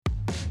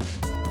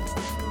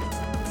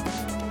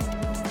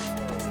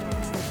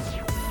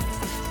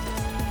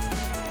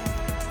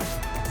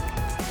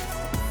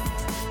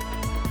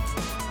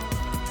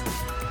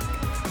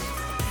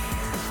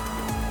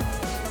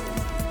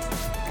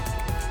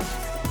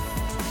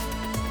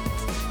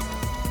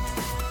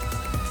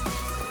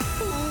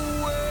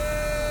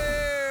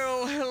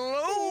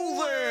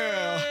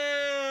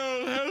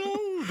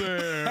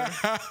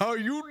How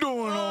you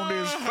doing on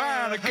this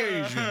fine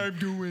occasion? I'm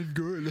doing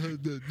good.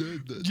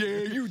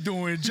 Yeah, you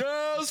doing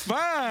just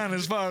fine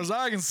as far as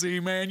I can see,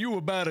 man. You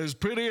about as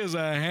pretty as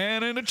a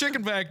hen in a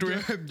chicken factory.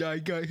 I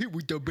got hit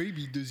with the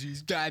baby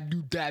disease.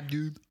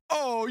 Dude.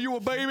 Oh, you a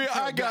baby?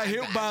 I got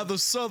hit by the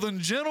Southern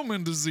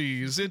Gentleman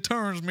disease. It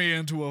turns me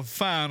into a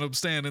fine,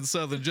 upstanding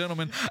Southern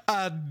gentleman.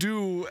 I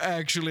do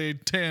actually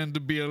tend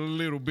to be a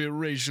little bit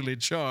racially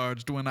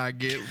charged when I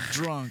get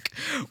drunk.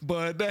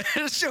 But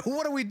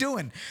what are we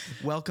doing?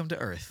 Welcome to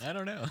Earth. I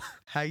don't know.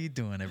 How you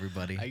doing,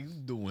 everybody? How you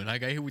doing? I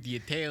got hit with the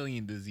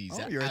Italian disease.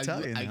 Oh, you're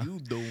Italian now. How you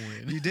doing?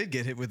 You did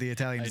get hit with the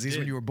Italian disease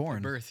when you were born.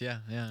 At birth, yeah.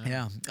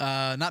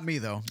 Not me,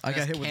 though. I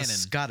got hit with the canon.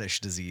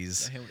 Scottish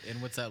disease.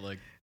 And what's that like?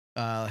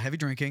 Heavy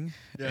drinking,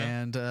 Yeah.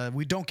 and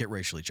we don't get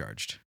racially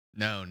charged.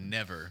 No,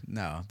 never.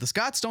 No, the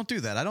Scots don't do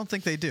that. I don't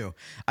think they do.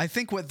 I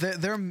think what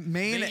their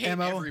main They hate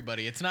MO.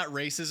 everybody. It's not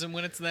racism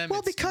when it's them.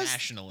 Well, it's because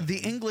nationalism. the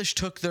English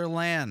took their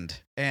land,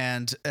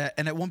 and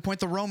at one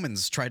point the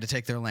Romans tried to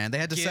take their land. They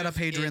had to set up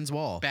Hadrian's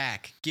Wall.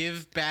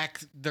 Give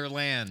back their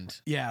land.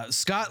 Yeah,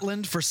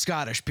 Scotland for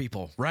Scottish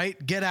people, right?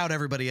 Get out,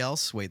 everybody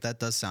else. Wait, that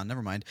does sound.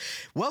 Never mind.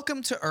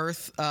 Welcome to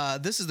Earth.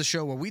 This is the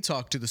show where we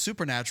talk to the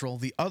supernatural,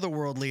 the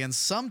otherworldly, and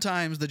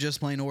sometimes the just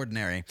plain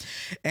ordinary.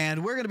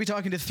 And we're going to be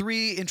talking to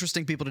three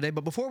interesting people today.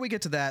 But before we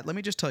get to that, let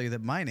me just tell you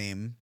that my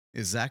name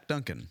is Zach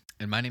Duncan.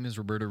 And my name is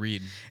Roberta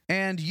Reed.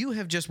 And you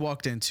have just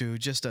walked into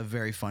just a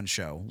very fun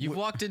show. You've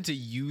walked into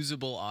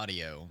usable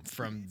audio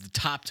from the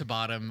top to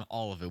bottom,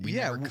 all of it. We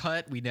never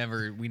cut. We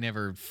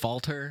never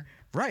falter.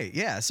 Right,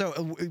 yeah.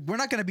 So we're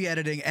not going to be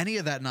editing any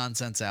of that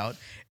nonsense out,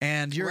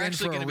 and you're in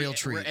for a real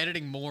treat. We're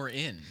editing more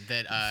in.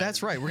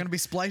 That's right. We're going to be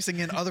splicing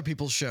in other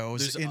people's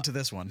shows into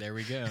this one. There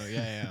we go.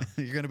 Yeah.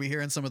 You're going to be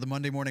hearing some of the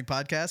Monday morning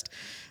podcast.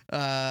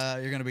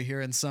 You're going to be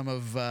hearing some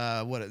of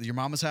your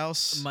mama's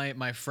house.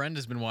 My friend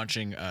has been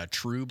watching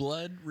True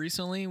Blood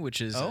recently,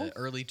 which is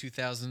early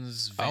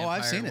 2000s vampire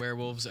I've seen it.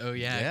 werewolves. Oh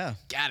yeah. Yeah.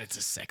 God, it's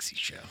a sexy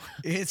show.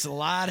 It's a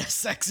lot of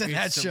sex in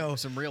that show.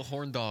 Some real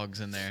horn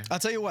dogs in there. I'll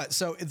tell you what.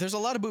 So there's a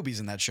lot of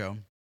boobies in that show.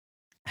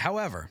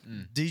 However,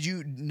 did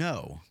you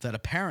know that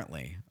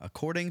apparently,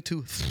 according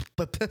to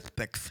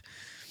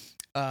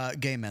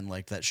gay men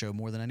liked that show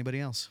more than anybody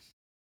else?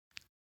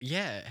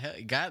 Yeah,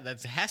 God,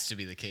 that has to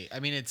be the case. I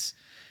mean, it's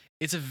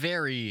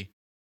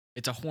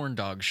a horn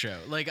dog show.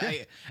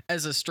 Like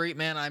as a straight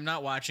man, I'm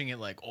not watching it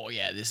like, oh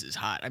yeah, this is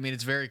hot. I mean,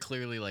 it's very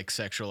clearly like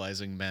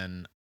sexualizing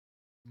men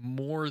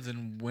more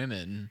than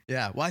women.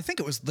 Yeah, well, I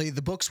think it was the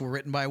books were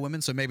written by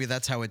women, so maybe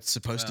that's how it's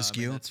supposed to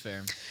skew. I mean, that's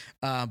fair.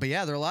 But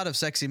yeah, there are a lot of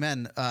sexy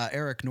men.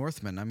 Eric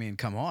Northman, I mean,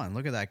 come on,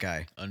 look at that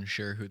guy.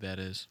 Unsure who that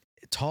is.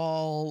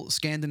 Tall,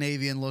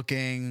 Scandinavian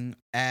looking,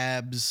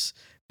 abs,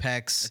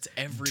 pecs, that's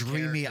every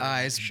dreamy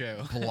eyes,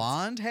 show.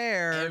 Blonde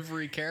hair.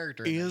 Every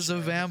character is a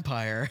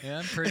vampire. Yeah,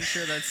 I'm pretty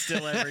sure that's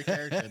still every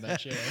character in that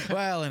show.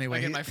 Well, anyway,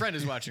 again, my friend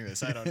is watching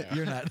this. I don't know.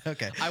 You're not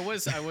okay. I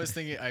was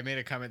thinking. I made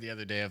a comment the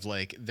other day of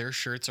like their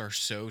shirts are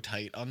so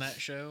tight on that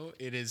show.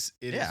 It is.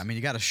 I mean,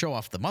 you got to show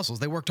off the muscles.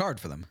 They worked hard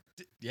for them.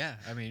 Yeah,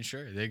 I mean,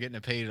 sure, they're getting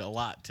paid a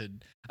lot to.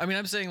 I mean,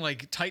 I'm saying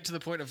like tight to the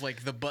point of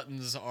like the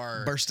buttons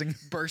are bursting,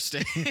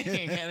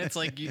 and it's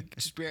like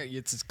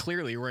it's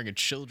clearly you're wearing a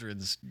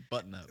children's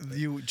button up.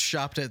 You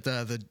shopped at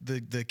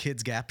the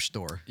Kids Gap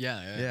store.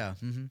 Yeah.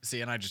 Mm-hmm.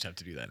 See, and I just have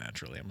to do that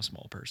naturally. I'm a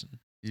small person.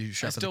 You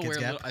shop at the Kids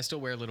Gap? I still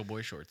wear little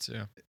boy shorts.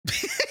 Yeah.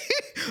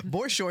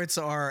 Boy shorts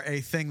are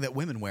a thing that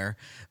women wear.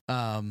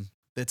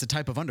 It's a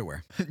type of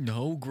underwear.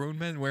 No, grown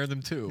men wear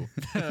them too.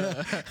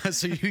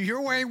 So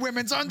you're wearing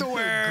women's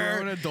underwear.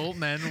 Grown adult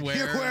men wear.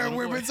 You're wearing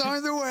women's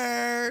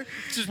underwear.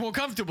 It's just more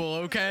comfortable,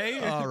 okay?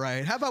 All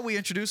right. How about we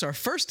introduce our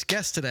first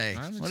guest today?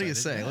 What do you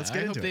say? Yeah, Let's get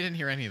into it. I hope they didn't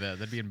hear any of that.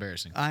 That'd be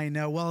embarrassing. I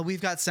know. Well,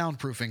 we've got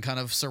soundproofing kind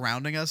of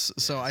surrounding us,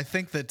 so I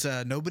think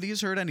that nobody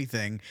has heard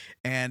anything,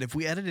 and if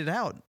we edit it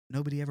out,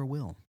 nobody ever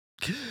will.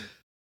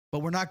 But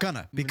we're not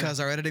gonna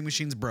because our editing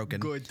machine's broken.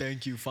 Good,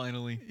 thank you,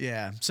 finally.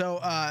 Yeah. So,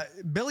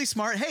 Billy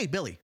Smart. Hey,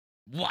 Billy.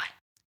 What?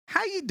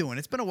 How you doing?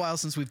 It's been a while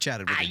since we've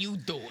chatted with you. How you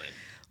doing?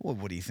 Well,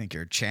 what do you think?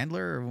 You're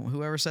Chandler or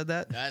whoever said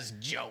that? That's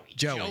Joey.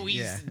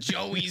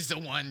 Joey's the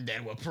one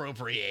that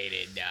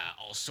appropriated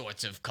all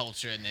sorts of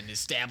culture and then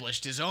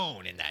established his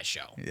own in that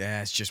show.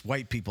 Yeah, it's just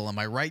white people. Am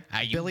I right,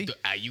 Billy?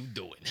 How you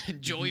doing?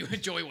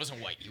 Joey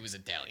wasn't white. He was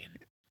Italian.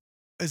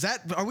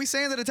 Are we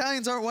saying that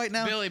Italians aren't white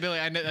now? Billy,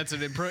 I know that's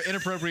an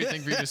inappropriate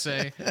thing for you to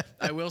say.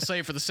 I will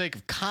say, for the sake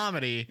of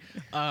comedy,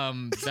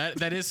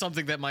 that is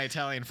something that my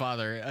Italian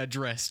father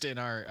addressed in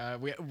our.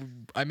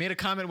 I made a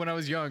comment when I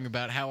was young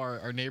about how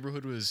our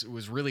neighborhood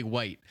was really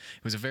white.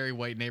 It was a very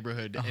white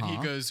neighborhood, and he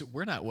goes,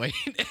 "We're not white,"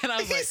 and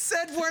I was like, "He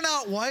said we're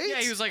not white."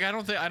 Yeah, he was like, "I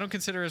don't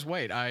consider us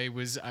white.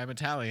 I'm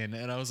Italian,"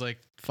 and I was like,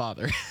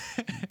 "Father."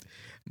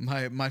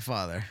 My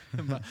father.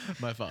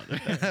 my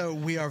father.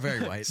 We are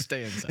very white.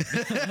 Stay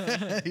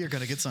inside. You're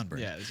gonna get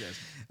sunburned. Yes.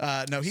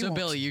 No, he won't.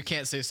 Billy, you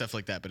can't say stuff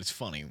like that, but it's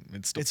funny.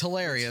 It's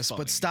hilarious, funny,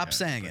 but stop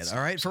saying it. All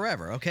right,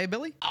 forever. Okay,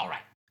 Billy. All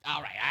right.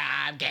 All right,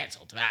 I'm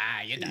canceled.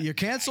 You're done. You're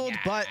canceled,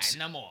 but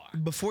no more.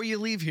 before you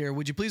leave here,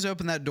 would you please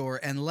open that door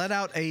and let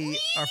out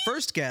our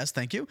first guest,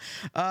 thank you,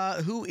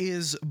 who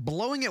is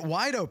blowing it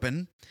wide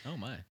open. Oh,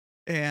 my.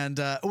 And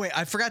wait,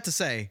 I forgot to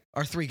say,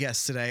 our 3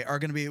 guests today are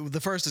going to be,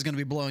 the first is going to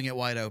be blowing it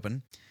wide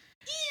open.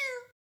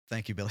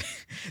 Thank you, Billy.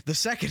 The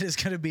second is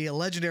going to be a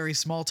legendary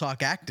small talk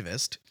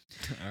activist.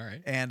 All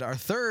right. And our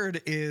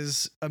third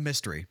is a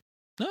mystery.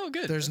 Oh,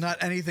 good. There's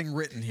not anything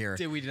written here.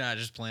 Did we not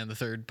just plan the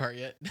third part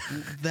yet?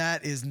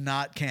 That is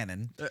not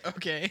canon.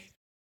 Okay.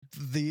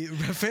 The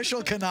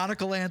official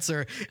canonical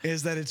answer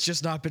is that it's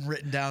just not been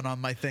written down on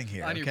my thing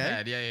here. On your okay?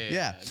 pad.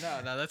 Yeah.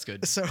 No, that's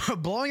good. So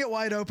blowing it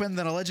wide open,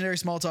 then a legendary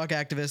small talk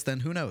activist, then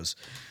who knows?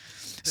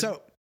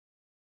 So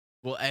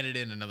we'll edit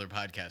in another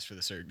podcast for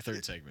the third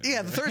segment.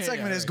 yeah, the third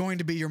segment is right. going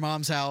to be your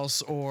mom's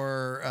house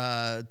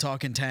or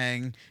talking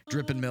tang,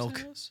 dripping milk,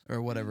 house.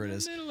 or whatever it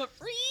is. Middle of-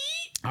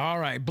 All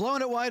right,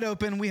 blowing it wide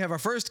open. We have our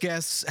first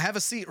guests. Have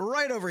a seat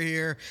right over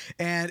here,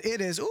 and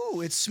it's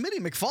Schmitty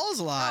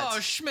McFallsalot. Oh,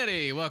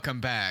 Schmitty,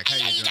 welcome back.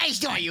 Hey, how you guys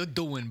doing? How you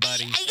doing,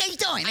 buddy? How you guys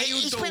doing?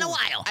 It's been a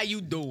while. How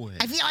you doing?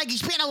 I feel like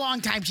it's been a long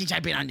time since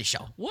I've been on the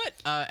show. What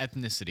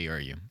ethnicity are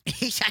you?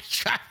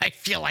 I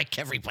feel like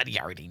everybody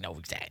already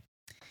knows that.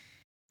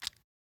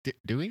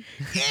 Do we?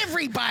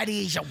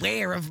 Everybody is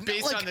aware of.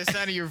 Based Look, on the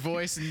sound of your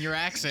voice and your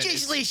accent.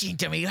 just listen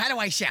to me. How do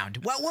I sound?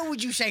 What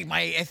would you say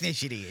my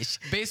ethnicity is?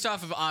 Based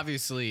off of,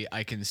 obviously,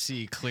 I can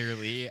see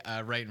clearly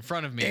right in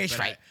front of me. That's but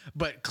right.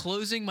 But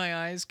closing my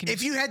eyes,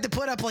 If you had to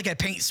put up like a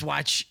paint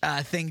swatch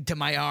thing to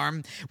my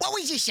arm, what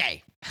would you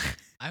say?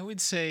 I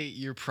would say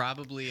you're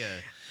probably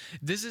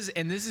This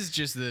is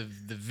just the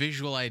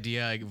visual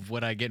idea of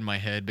what I get in my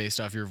head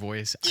based off your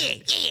voice. Yeah.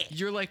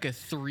 You're like a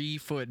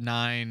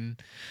 3'9",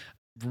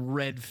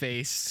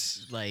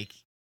 red-faced, like,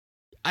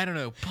 I don't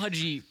know,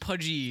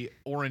 pudgy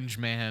orange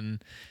man.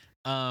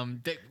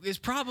 That is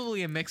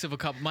probably a mix of a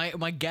couple.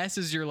 My guess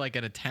is you're like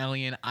an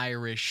Italian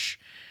Irish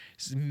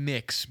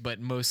mix,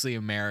 but mostly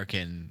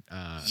American.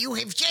 You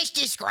have just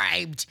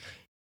described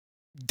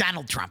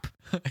Donald Trump.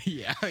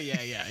 Yeah.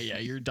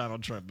 You're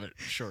Donald Trump, but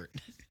short.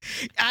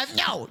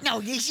 No.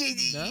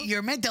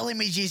 Your mental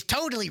image is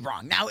totally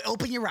wrong. Now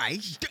open your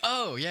eyes.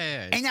 Oh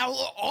yeah. And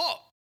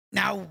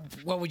now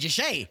what would you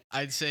say?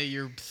 I'd say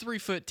you're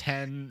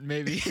 3'10",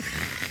 maybe.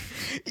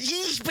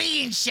 He's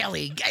being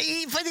silly.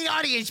 For the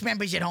audience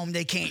members at home,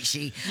 they can't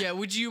see. Yeah,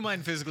 would you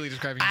mind physically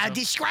describing yourself?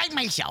 Describe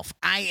myself.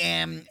 I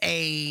am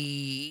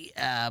a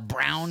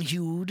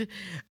brown-hued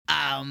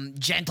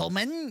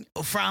gentleman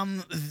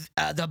from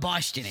the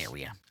Boston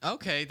area.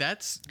 Okay,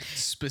 that's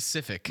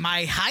specific.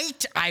 My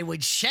height, I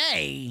would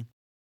say,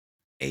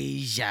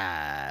 is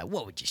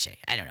what would you say?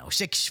 I don't know,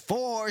 6'4",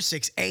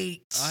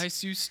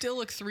 6'8". You still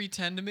look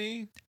 3'10" to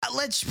me.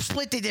 Let's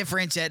split the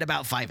difference at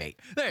about 5'8".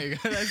 There you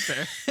go. That's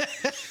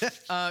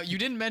fair. You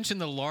didn't mention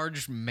the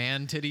large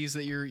man titties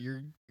that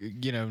you're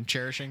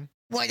cherishing.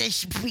 Well,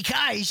 it's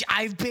because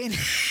I've been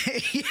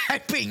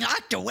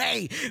locked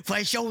away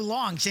for so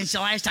long since the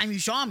last time you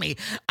saw me.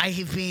 I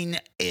have been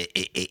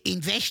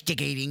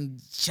investigating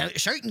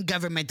certain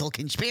governmental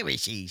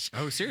conspiracies.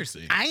 Oh,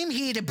 seriously? I am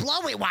here to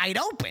blow it wide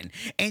open,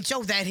 and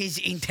so that has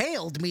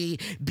entailed me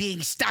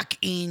being stuck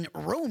in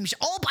rooms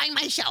all by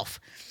myself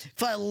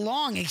for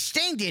long,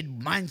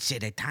 extended months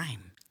at a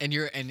time, And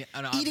you're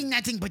eating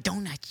nothing but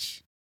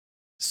donuts.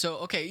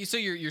 So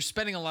you're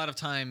spending a lot of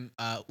time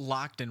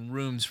locked in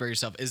rooms for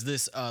yourself. Is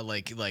this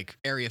like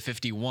Area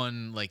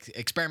 51, like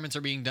experiments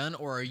are being done,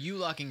 or are you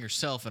locking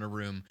yourself in a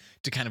room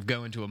to kind of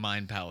go into a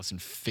mind palace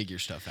and figure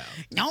stuff out?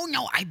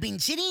 No, I've been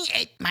sitting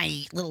at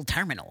my little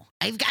terminal.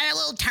 I've got a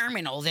little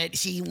terminal that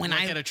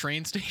At a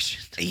train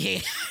station. Yeah.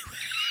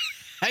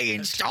 I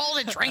installed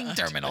a train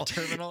terminal,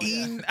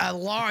 in a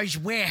large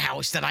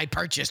warehouse that I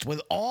purchased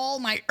with all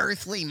my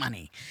earthly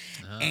money.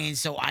 Oh. And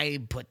so I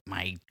put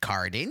my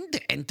card in to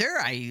enter.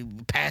 I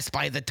pass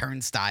by the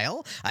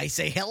turnstile. I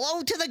say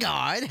hello to the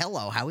guard.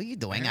 Hello, how are you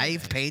doing? Hey.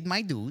 I've paid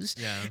my dues.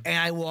 Yeah. And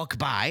I walk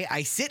by.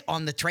 I sit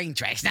on the train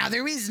tracks. Now,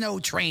 there is no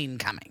train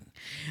coming.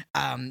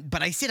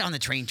 But I sit on the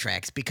train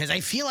tracks because I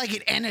feel like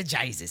it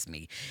energizes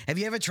me. Have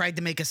you ever tried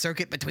to make a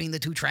circuit between the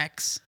two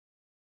tracks?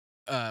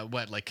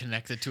 Like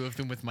connect the two of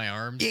them with my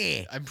arms?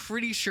 Yeah. I'm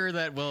pretty sure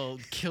that will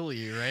kill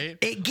you, right?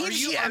 It gives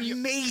you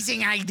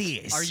amazing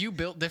ideas. Are you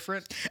built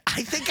different?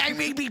 I think I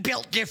may be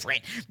built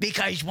different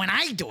because when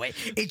I do it,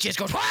 it just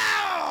goes,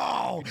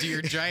 wow! Do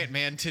your giant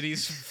man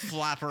titties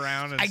flap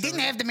around? I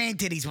didn't have the man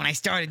titties when I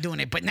started doing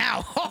it, but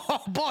now,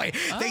 oh boy,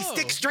 they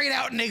stick straight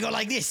out and they go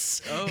like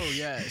this. Oh,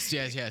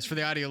 yes. For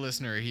the audio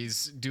listener,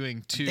 he's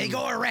doing two. They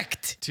go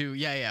erect.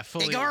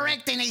 Fully. They go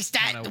erect and they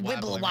start kinda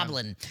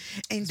wobbling.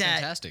 And It's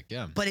fantastic,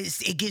 yeah. But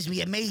it gives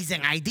me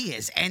amazing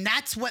ideas. And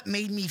that's what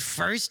made me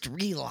first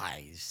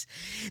realize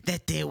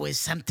that there was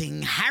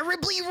something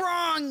horribly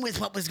wrong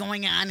with what was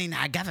going on in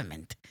our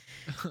government.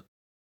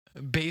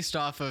 Based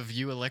off of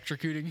you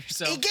electrocuting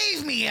yourself? It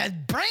gave me a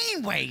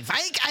brainwave.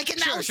 I can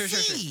now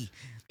see.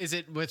 Is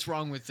it what's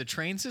wrong with the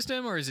train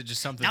system, or is it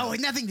just something? No,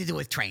 else? nothing to do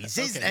with trains.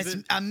 That's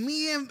a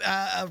mere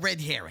red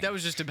herring. That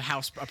was just a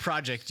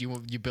project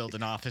you built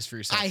an office for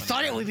yourself. I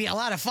thought it would be a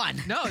lot of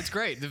fun. No, it's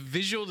great. The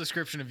visual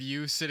description of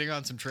you sitting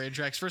on some train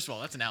tracks. First of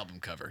all, that's an album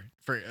cover.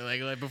 For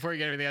like before you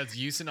get everything else,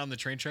 you sitting on the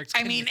train tracks.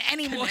 I mean,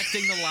 anymore.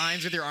 Connecting the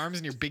lines with your arms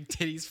and your big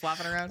titties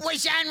flopping around. What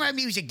genre of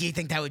music do you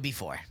think that would be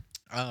for?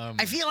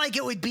 I feel like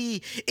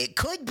it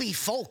could be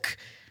folk.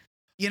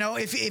 You know,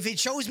 if it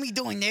shows me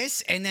doing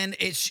this and then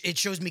it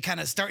shows me kind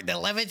of starting to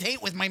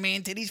levitate with my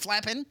man titties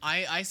flapping.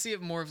 I see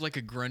it more of like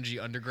a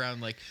grungy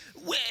underground, like,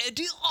 where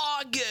do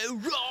I go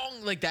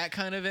wrong? Like that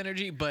kind of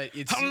energy, but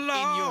it's I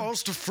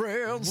lost a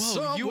friend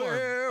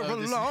somewhere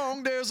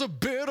along. There's a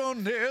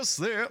bitterness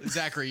there.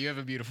 Zachary, you have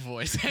a beautiful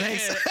voice.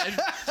 Thanks.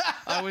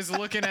 I was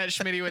looking at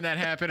Schmitty when that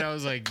happened. I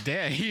was like,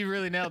 damn, he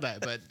really nailed that.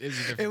 But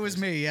it was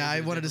me. Yeah,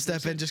 I wanted to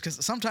step in just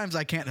because sometimes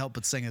I can't help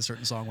but sing a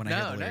certain song when I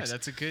hear the lyrics. No,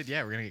 that's a good.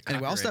 Yeah, we're gonna get.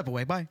 Anyway, I'll step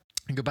away. Bye.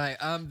 Goodbye.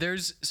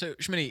 So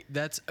Schmitty,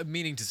 that's a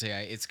meaning to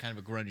say it's kind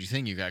of a grungy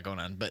thing you got going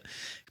on, but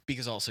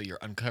because also you're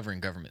uncovering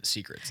government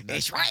secrets.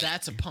 That's right.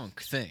 That's a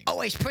punk thing.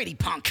 Oh, it's pretty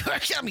punk.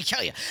 Let me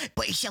tell you.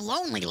 But it's a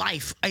lonely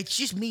life. It's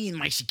just me and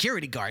my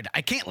security guard.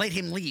 I can't let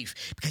him leave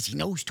because he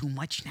knows too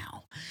much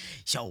now.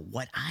 So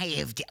what I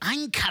have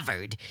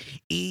uncovered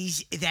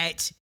is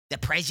that the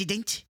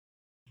president,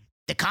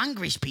 the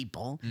Congress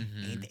people,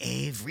 and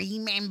every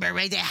member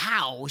of the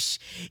House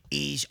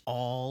is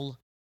all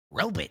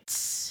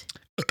robots.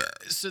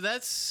 So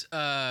that's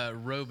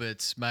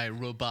robots by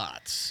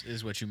robots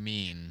is what you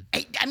mean.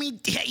 I mean,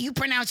 you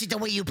pronounce it the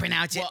way you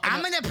pronounce it. Well,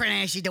 I'm going to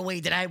pronounce it the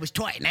way that I was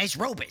taught, and that's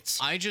robots.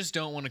 I just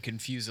don't want to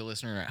confuse the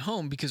listener at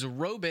home because a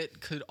robot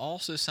could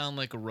also sound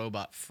like a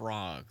robot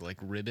frog, like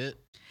ribbit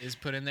is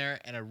put in there,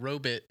 and a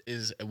robot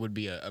would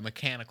be a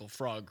mechanical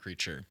frog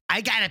creature.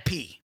 I got to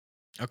pee.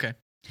 Okay.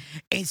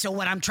 And so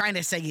what I'm trying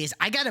to say is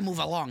I got to move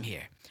along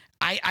here.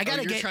 I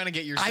gotta trying to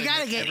get your. I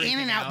gotta get in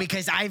and out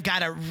because I've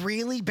gotta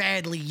really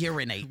badly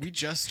urinate. We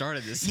just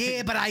started this.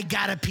 Yeah, but I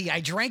gotta pee.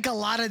 I drank a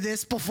lot of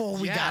this before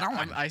we got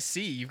on. I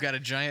see. You've got a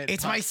giant.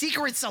 It's my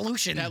secret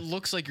solution. That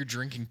looks like you're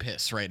drinking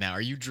piss right now.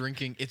 Are you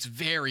drinking? It's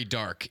very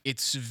dark.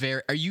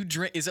 Are you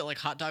drink? Is it like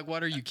hot dog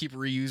water? You keep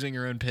reusing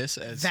your own piss?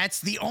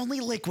 That's the only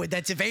liquid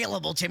that's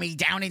available to me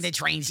down in the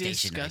train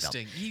station.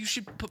 Disgusting. You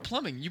should put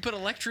plumbing. You put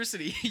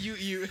electricity.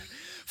 You.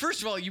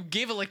 First of all, you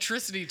gave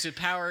electricity to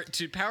power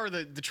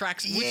the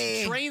tracks,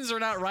 which trains are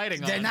not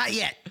riding on. They're not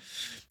yet.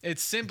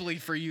 It's simply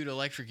for you to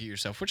electrocute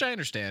yourself, which I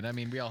understand. I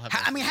mean, we all have.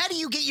 I mean, how do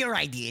you get your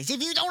ideas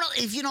if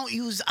you don't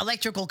use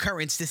electrical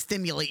currents to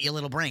stimulate your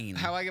little brain?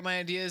 How I get my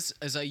ideas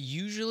is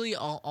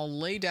I'll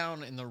lay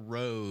down in the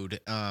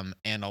road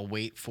and I'll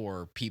wait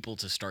for people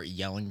to start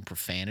yelling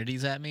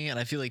profanities at me, and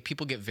I feel like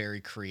people get very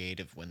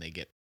creative when they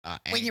get.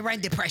 When you're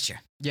under pressure.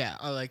 Yeah,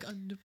 I like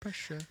under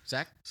pressure.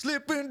 Zach?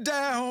 Slipping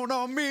down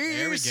on me,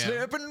 There we go.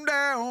 slipping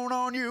down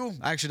on you.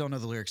 I actually don't know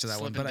the lyrics to that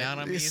one, but Slipping down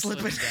on me,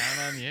 slipping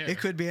down on you. It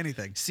could be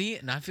anything. See,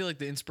 and I feel like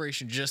the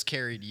inspiration just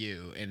carried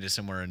you into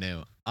somewhere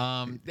new.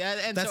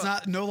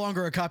 That's no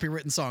longer a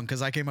copywritten song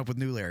because I came up with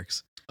new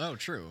lyrics. Oh,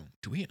 true.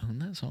 Do we own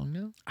that song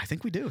now? I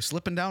think we do.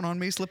 Slipping down on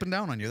me, slipping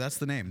down on you. That's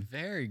the name.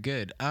 Very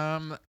good.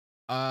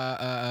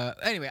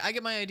 Anyway, I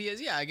get my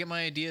ideas. Yeah, I get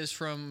my ideas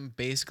from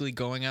basically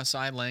going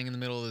outside, laying in the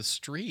middle of the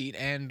street,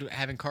 and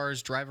having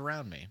cars drive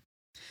around me.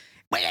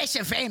 Well, that's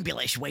a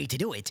fabulous way to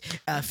do it.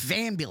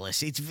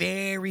 Fabulous. It's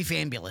very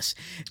fabulous.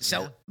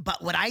 So,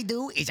 but what I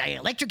do is I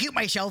electrocute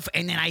myself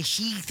and then I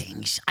see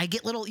things. I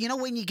get little,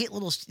 when you get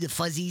little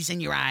fuzzies in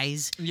your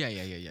eyes? Yeah.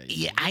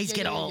 Your eyes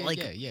get all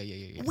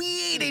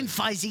weird and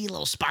fuzzy,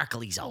 little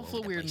sparklies all over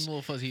the weird place. and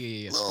little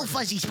fuzzy. Little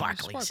fuzzy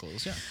sparklies.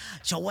 Sparkles, yeah.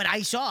 So what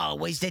I saw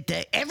was that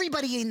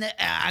everybody in the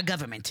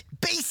government,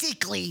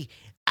 basically,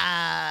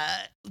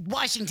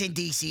 Washington,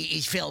 D.C.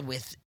 is filled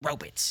with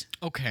robots.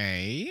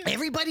 Okay.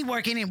 Everybody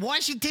working in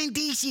Washington,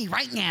 D.C.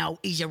 right now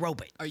is a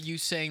robot. Are you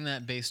saying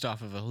that based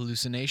off of a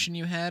hallucination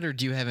you had, or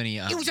do you have any...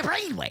 It was a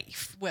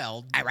brainwave.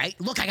 Well... All right.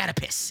 Look, I gotta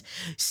piss.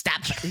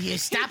 Stop. You're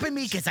stopping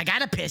me because I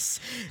gotta piss.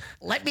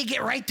 Let me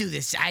get right through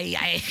this.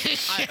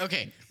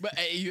 Okay.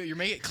 But you're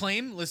making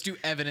claim. Let's do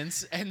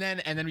evidence, and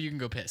then you can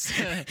go piss.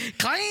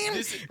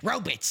 Claim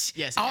robots.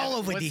 Yes. All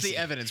over What's DC. the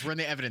evidence? We're in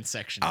the evidence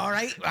section. All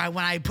right.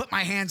 When I put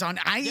my hands on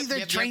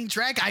either train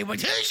track, I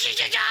went, God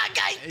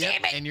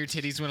damn it. And your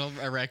titties went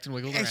erect and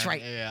wiggled That's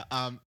around. right.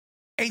 Yeah.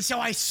 And so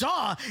I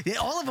saw that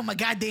all of them are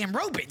goddamn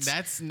robots.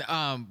 That's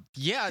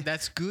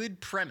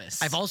good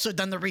premise. I've also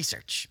done the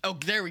research. Oh,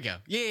 there we go.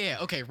 Yeah.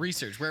 Okay,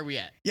 research. Where are we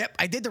at? Yep,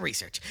 I did the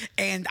research.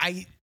 And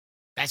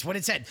that's what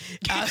it said. You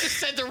just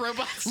said the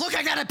robots. Look,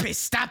 I gotta piss.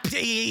 Stop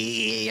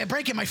you're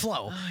breaking my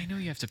flow. Oh, I know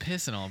you have to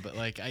piss and all, but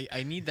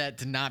I need that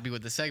to not be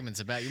what the segment's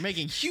about. You're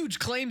making huge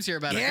claims here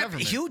about our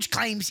government. Huge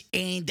claims.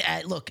 And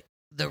look,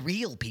 the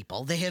real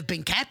people, they have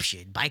been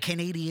captured by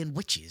Canadian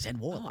witches and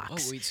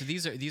warlocks. Oh, wait. So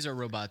these are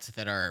robots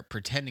that are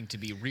pretending to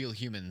be real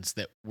humans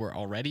that were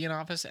already in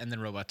office, and then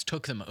robots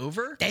took them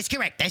over? That's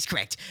correct. That's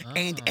correct.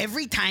 And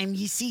every time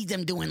you see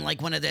them doing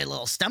like one of their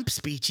little stump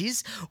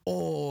speeches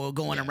or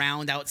going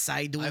around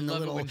outside doing I the love it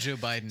little when Joe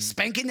Biden.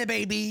 spanking the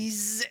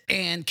babies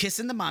and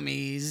kissing the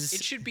mummies.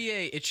 It should be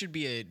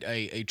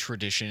a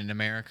tradition in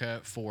America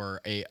for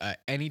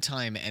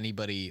anytime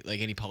anybody, like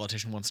any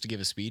politician, wants to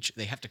give a speech,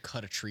 they have to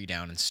cut a tree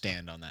down and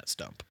stand on that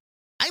stump.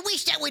 I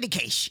wish that were the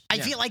case. I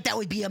feel like that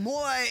would be a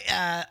more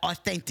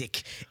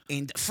authentic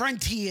and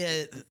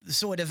frontier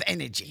sort of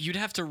energy. You'd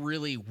have to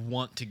really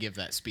want to give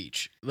that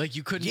speech. Like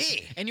you couldn't,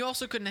 and you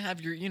also couldn't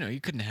have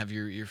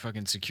your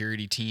fucking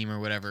security team or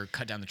whatever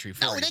cut down the tree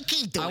for you. No, they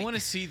can't do it. I want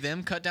to see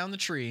them cut down the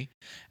tree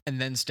and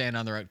then stand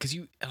on the road because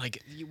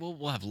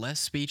we'll have less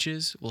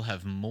speeches, we'll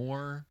have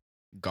more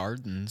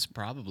gardens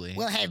probably.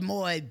 We'll have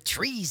more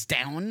trees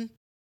down.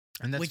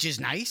 And which is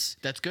nice.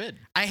 That's good.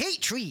 I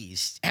hate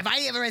trees. Have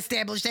I ever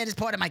established that as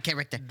part of my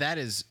character? That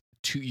is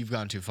you've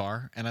gone too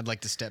far, and I'd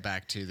like to step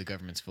back to the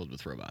government's filled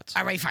with robots.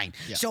 All right, fine.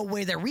 Yeah. So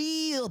where the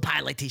real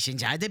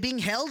politicians are, they're being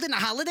held in a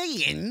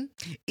Holiday Inn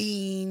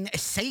in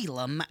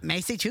Salem,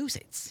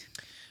 Massachusetts.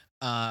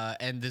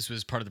 And this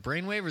was part of the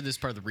brainwave, or this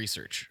part of the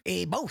research?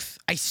 Both.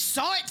 I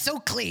saw it so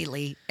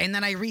clearly, and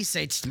then I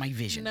researched my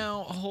vision.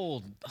 No,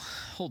 hold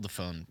the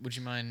phone. Would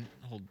you mind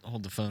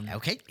hold the phone?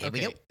 Okay, here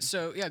we go.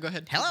 So yeah, go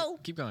ahead. Hello?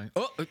 Keep going.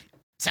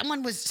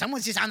 Someone's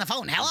just on the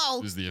phone.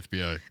 Hello? This is the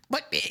FBI.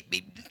 What?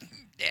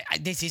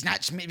 This is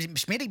not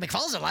Schmitty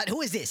McFallsalot.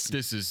 Who is this?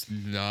 This is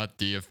not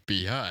the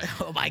FBI.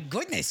 Oh my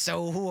goodness.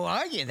 So who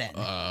are you then?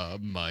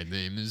 My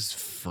name is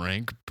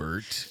Frank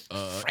Burt.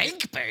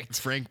 Frank Burt.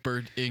 Frank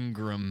Burt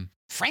Ingram.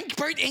 Frank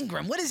Burt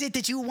Ingram. What is it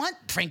that you want,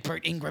 Frank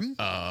Burt Ingram?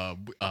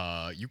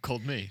 You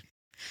called me.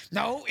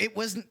 No, it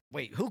wasn't.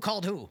 Wait, who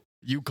called who?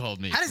 You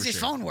called me. How does this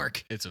phone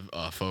work? It's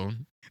a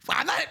phone. Well,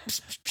 I'm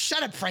not.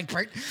 Shut up, Frank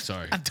Burt.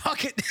 Sorry. I'm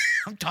talking.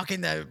 I'm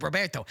talking to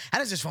Roberto. How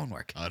does this phone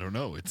work? I don't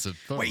know. It's a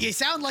phone. Wait, you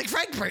sound like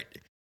Frank Burt.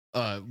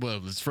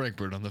 Well, it's Frank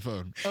Burt on the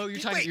phone. Oh, you're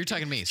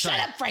talking to me. Sorry.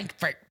 Shut up, Frank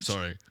Burt.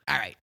 Sorry. All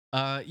right.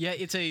 Yeah,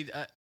 it's a.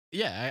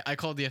 I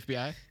called the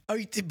FBI. Oh,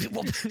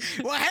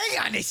 well, hang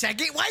on a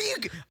second. Why are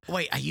you?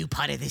 Wait, are you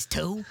part of this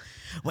too?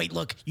 Wait,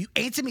 look. You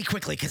answer me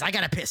quickly, because I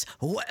gotta piss.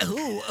 Who?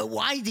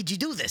 Why did you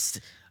do this?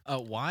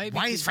 Why?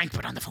 Why is Frank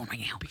Burt on the phone right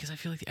now? Because I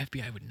feel like the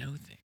FBI would know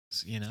things.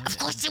 You know. Of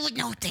course they would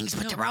know things,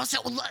 but they're also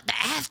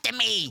after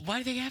me.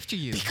 Why are they after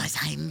you? Because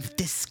I'm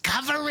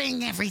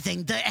discovering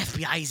everything. The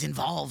FBI is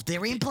involved.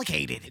 They're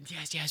implicated.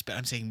 Yes, but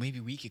I'm saying maybe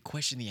we could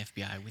question the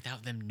FBI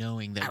without them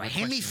knowing that. All right,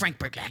 hand me Frank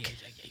Burt back.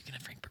 Yeah, you can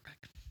have Frank Burt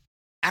back.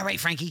 All right,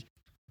 Frankie.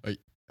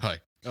 Hi.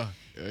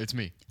 It's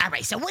me. All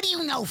right, so what do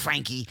you know,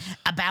 Frankie,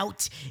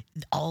 about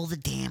all the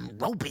damn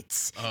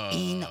robots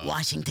in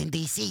Washington,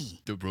 D.C.?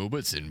 The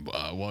robots in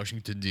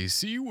Washington,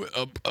 D.C.? Wait.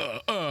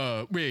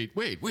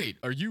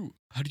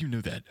 How do you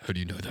know that?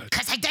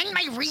 Because I done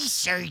my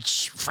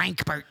research,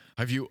 Frank Burt.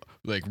 Have you,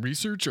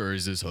 research, or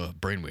is this a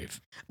brainwave?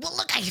 Well,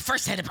 look, I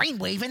first had a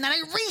brainwave, and then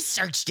I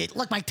researched it.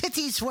 Look, my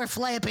titties were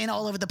flapping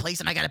all over the place,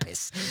 and I got to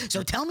piss.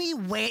 So tell me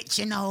what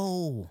you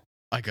know.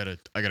 I gotta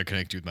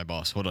connect you with my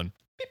boss. Hold on.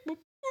 Beep, boop, boop,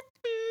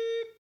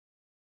 beep.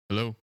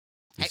 Hello?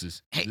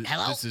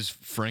 Hello? This is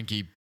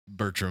Frankie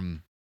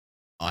Bertram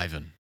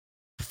Ivan.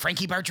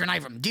 Frankie Bertrand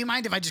Ivan. Do you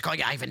mind if I just call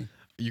you Ivan?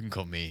 You can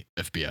call me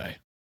FBI.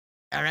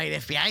 All right,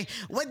 FBI.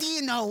 What do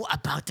you know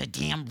about the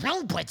damn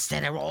robots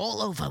that are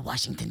all over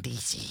Washington,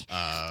 D.C.?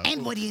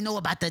 And what do you know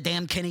about the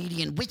damn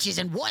Canadian witches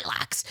and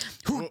warlocks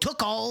who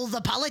took all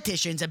the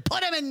politicians and put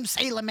them in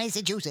Salem,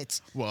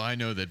 Massachusetts? Well, I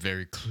know that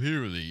very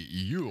clearly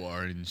you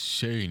are an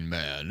insane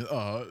man.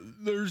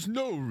 There's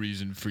no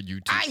reason for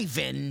you to...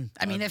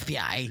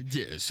 FBI.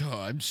 Yes,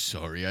 I'm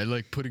sorry. I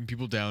like putting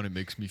people down. It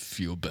makes me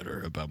feel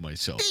better about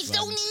myself. There's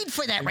no need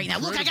for that right now.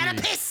 Look, I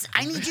gotta piss.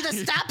 I need you to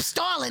stop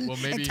stalling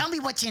and tell me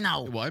what you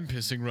know. Well, I'm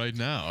pissing right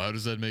now. How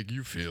does that make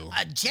you feel?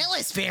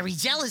 Jealous, very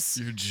jealous.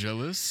 You're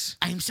jealous?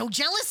 I'm so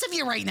jealous of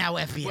you right now,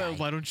 FBI. Well,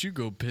 why don't you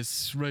go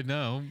piss right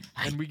now,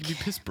 and we can be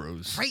piss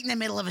bros? Right in the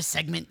middle of a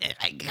segment.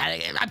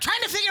 I'm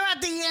trying to figure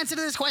out the answer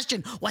to this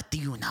question. What do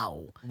you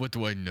know? What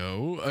do I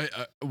know?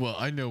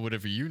 I know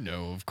whatever you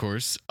know, of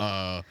course.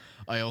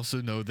 I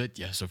also know that,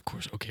 yes, of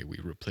course. Okay, we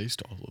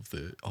replaced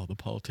all the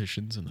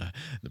politicians and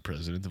the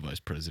president, the vice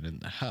president,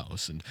 and the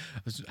House, and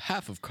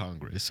half of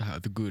Congress,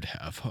 the good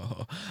half.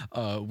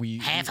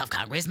 Half of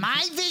Congress.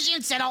 My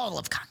vision said all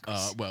of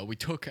Congress. Well, we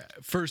took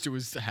first it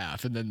was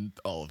half, and then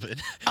all of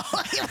it.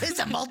 Oh, it was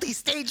a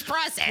multi-stage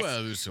process.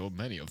 Well, there's so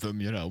many of them.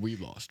 We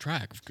lost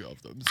track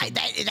of them.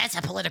 That's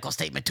a political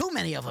statement. Too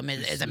many of them,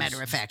 as a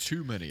matter of fact.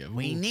 Too many of them.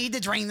 We need to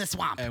drain the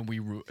swamp. And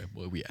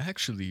we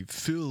actually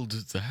filled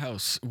the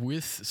house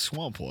with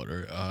swamp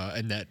water,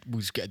 and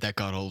that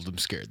got all of them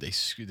scared.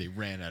 They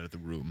ran out of the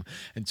room,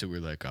 and so we're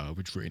like,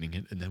 we're draining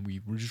it, and then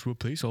we just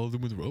replace all of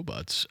them with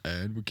robots,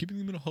 and we're keeping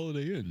them in a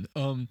Holiday Inn.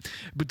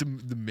 But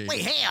the main...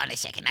 Wait, hang on a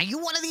second. Are you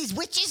one of these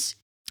witches?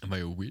 Am I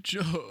a witch?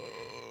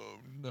 Oh,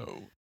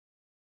 no.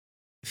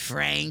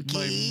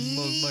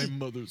 Frankie. My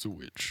mother's a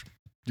witch.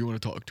 You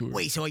want to talk to her?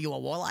 Wait, so are you a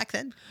warlock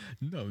then?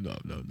 No.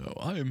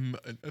 I'm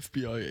an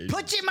FBI agent.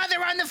 Put your mother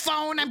on the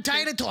phone. I'm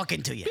tired of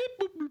talking to you.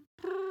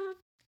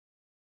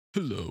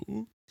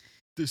 Hello.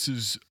 This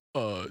is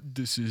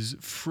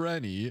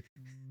Franny,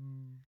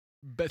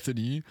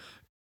 Bethany,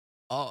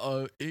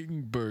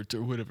 Ingbert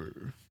or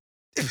whatever.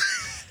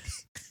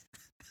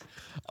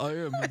 I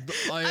am.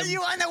 Are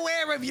you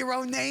unaware of your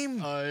own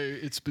name?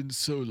 It's been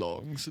so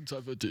long since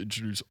I've had to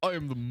introduce. I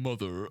am the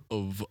mother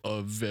of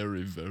a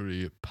very,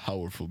 very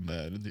powerful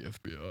man in the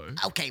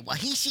FBI. Okay, well,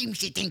 he seems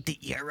to think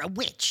that you're a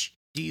witch.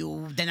 Do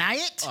you deny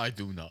it? I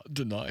do not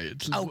deny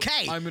it.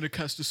 Okay. I'm going to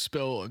cast a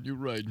spell on you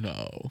right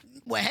now.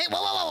 Well, hey,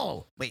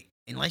 whoa. Wait,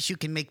 unless you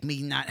can make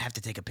me not have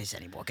to take a piss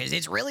anymore, because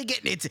it's really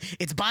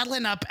it's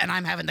bottling up, and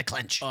I'm having to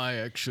clench. I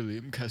actually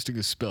am casting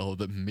a spell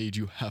that made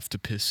you have to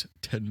piss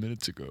 10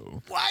 minutes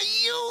ago. Why,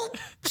 you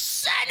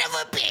son of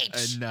a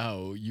bitch! And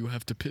now you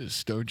have to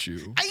piss, don't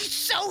you? I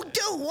so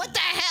do. What the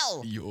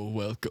hell? You're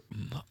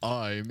welcome.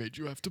 I made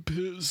you have to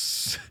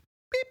piss.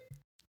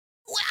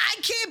 Well,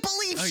 I can't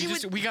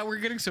believe We're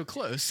getting so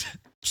close.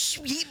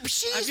 She's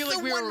I feel the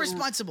like one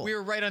responsible. We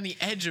were right on the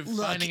edge of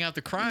Look, finding out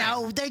the crime.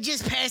 No, they're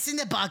just passing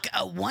the buck,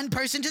 one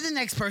person to the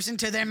next person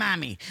to their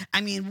mommy.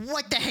 I mean,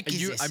 what the heck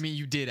is this? I mean,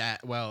 you did.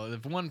 Well,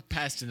 if one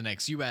passed to the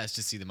next, you asked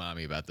to see the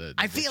mommy about the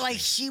I feel like thing.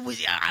 she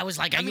was. I was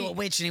like, "Are you a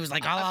witch?" And he was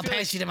like, "I'll feel pass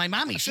like- you to my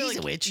mommy. I feel She's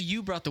like a witch."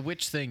 You brought the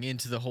witch thing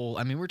into the whole.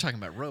 I mean, we're talking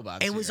about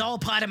robots. It was here. all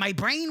part of my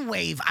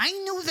brainwave. I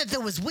knew that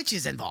there was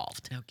witches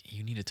involved. Okay,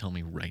 you need to tell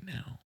me right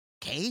now.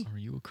 Okay, Are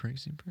you a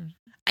crazy person?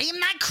 I am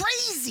not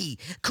crazy.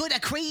 Could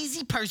a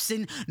crazy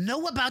person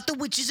know about the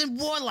witches and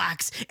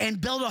warlocks and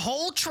build a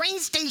whole train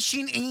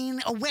station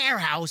in a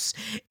warehouse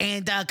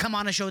and come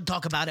on a show and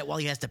talk about it while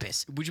he has to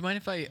piss? Would you mind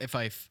if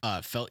I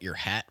felt your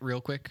hat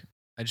real quick?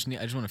 I just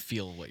want to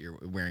feel what you're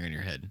wearing on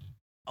your head.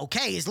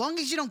 Okay, as long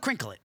as you don't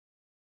crinkle it.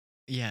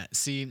 Yeah.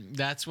 See,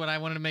 that's what I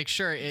wanted to make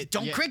sure.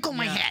 Don't crinkle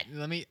my hat.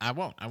 I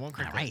won't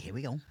crinkle. All right, here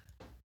we go.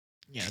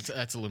 Yeah,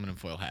 that's aluminum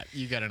foil hat.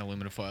 You got an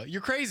aluminum foil.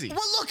 You're crazy. Well,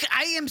 look,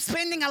 I am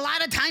spending a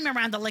lot of time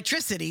around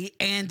electricity,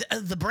 and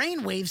the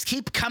brain waves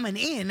keep coming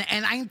in,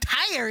 and I'm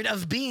tired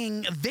of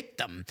being a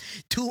victim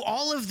to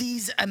all of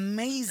these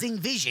amazing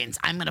visions.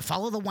 I'm going to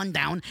follow the one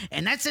down,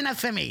 and that's enough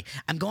for me.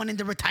 I'm going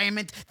into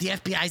retirement. The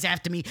FBI's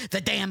after me.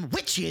 The damn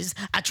witches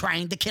are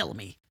trying to kill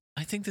me.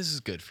 I think this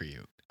is good for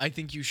you. I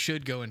think you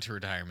should go into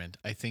retirement.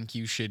 I think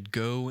you should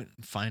go and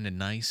find a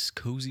nice,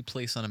 cozy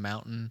place on a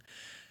mountain,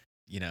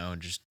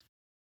 and just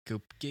go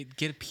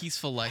get a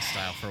peaceful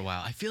lifestyle for a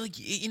while. I feel like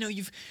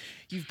you've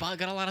got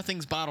a lot of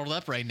things bottled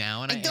up right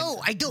now, and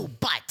I do,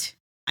 but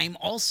I'm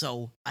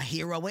also a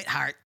hero at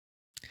heart.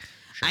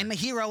 Sure. I'm a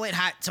hero at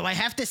heart, so I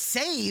have to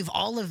save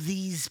all of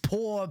these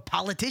poor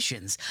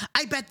politicians.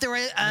 I bet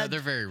they're No, they're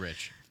very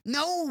rich.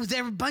 No,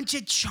 they're a bunch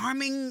of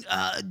charming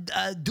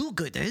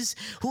do-gooders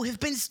who have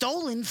been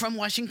stolen from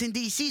Washington,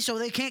 D.C., so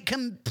they can't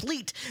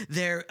complete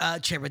their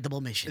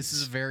charitable missions. This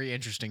is a very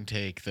interesting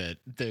take that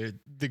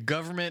the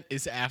government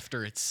is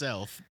after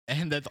itself,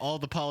 and that all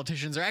the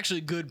politicians are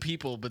actually good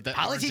people, but that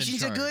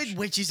Politicians are aren't in charge. good,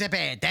 witches are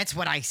bad. That's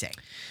what I say.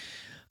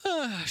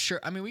 Sure.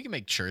 I mean, we can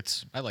make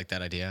shirts. I like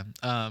that idea.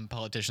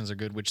 Politicians are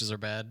good, witches are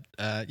bad.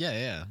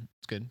 Yeah.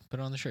 It's good. Put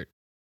it on the shirt.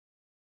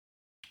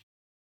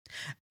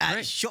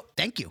 Great. Sure.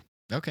 Thank you.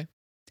 Okay.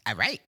 All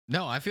right.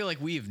 No, I feel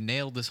like we've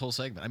nailed this whole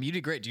segment. I mean, you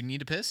did great. Do you need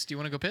to piss? Do you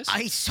want to go piss?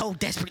 I so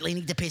desperately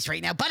need to piss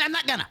right now, but I'm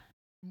not gonna.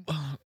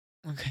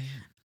 Okay.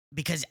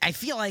 Because I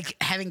feel like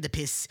having to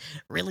piss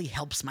really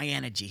helps my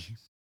energy.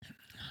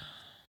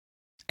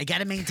 I got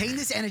to maintain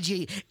this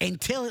energy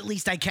until at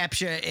least I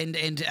capture and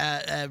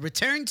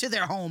return to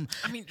their home.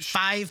 I mean,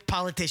 5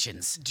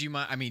 politicians. Do you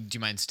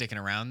mind sticking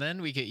around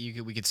then? We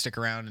could stick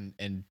around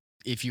and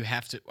if you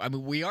have to, I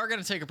mean, we are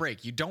going to take a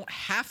break. You don't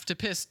have to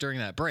piss during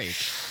that break.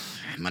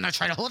 I'm going to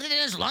try to hold it in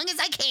as long as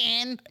I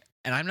can.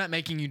 And I'm not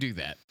making you do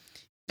that.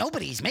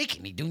 Nobody's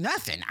making me do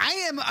nothing. I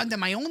am under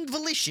my own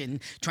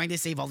volition trying to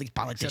save all these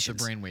politicians. Except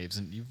the brainwaves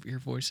and your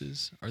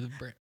voices are the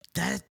brain.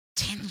 The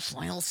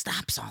tinfoil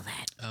stops all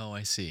that. Oh,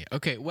 I see.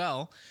 Okay,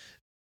 well,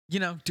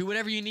 do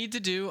whatever you need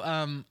to do.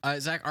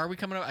 Zach, are we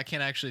coming up? I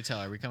can't actually tell.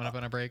 Are we coming up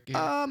on a break?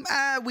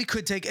 We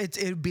could take it.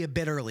 It would be a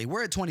bit early.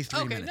 We're at 23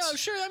 Okay, minutes. no,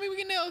 sure. I mean, we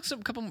can nail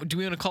some couple. Do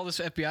we want to call this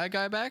FBI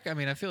guy back? I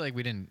mean, I feel like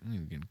we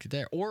didn't get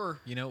there.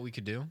 Or what we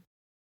could do?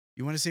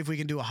 You want to see if we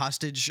can do a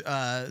hostage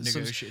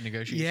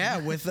Negotiation. Yeah,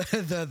 with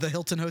the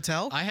Hilton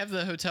Hotel. I have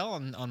the hotel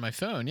on my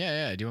phone.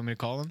 Yeah. Do you want me to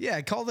call them? Yeah,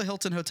 call the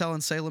Hilton Hotel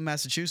in Salem,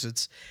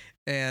 Massachusetts,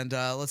 and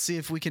let's see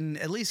if we can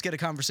at least get a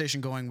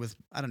conversation going with,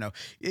 I don't know,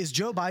 is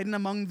Joe Biden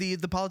among the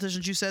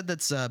politicians you said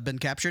that's been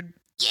captured?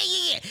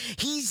 Yeah.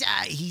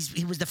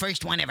 He was the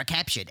first one ever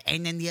captured,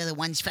 and then the other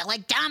ones fell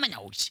like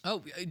dominoes.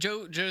 Oh,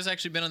 Joe's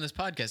actually been on this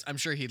podcast. I'm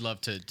sure he'd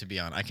love to be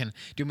on. Do you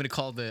want me to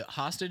call the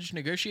hostage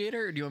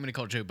negotiator, or do you want me to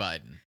call Joe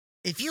Biden?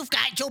 If you've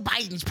got Joe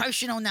Biden's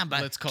personal number,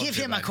 Let's call give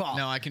Joe him Biden. a call.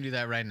 No, I can do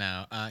that right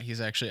now. He's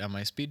actually on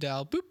my speed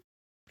dial. Boop.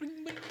 Bling,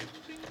 bling,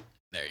 bling.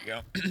 There you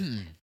go.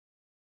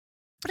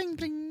 Bring,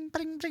 bring,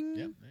 bring, bring, Yep,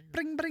 there you go.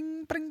 bring,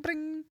 bring, bring,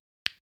 bring.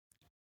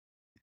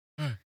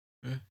 Hi.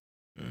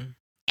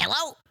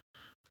 Hello?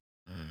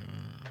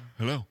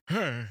 Hello.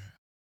 Hey.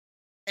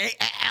 Hey,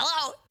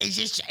 hello? Is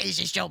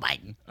this Joe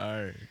Biden?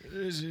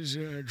 This is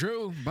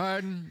Joe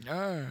Biden.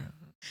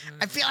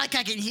 I feel like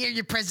I can hear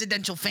your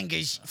presidential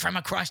fingers from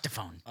across the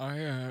phone.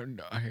 I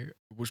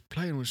was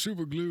playing with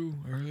super glue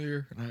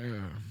earlier, and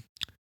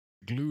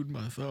I glued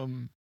my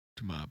thumb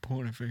to my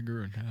pointer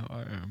finger, and now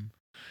I am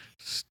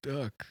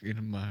stuck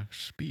in my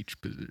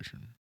speech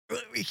position.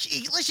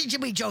 Listen to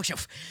me,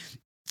 Joseph.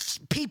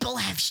 People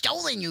have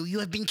stolen you. You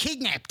have been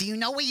kidnapped. Do you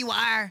know where you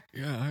are?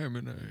 Yeah, I am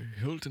in a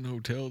Hilton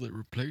hotel that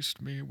replaced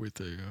me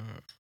with a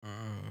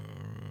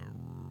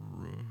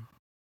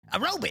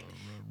robot.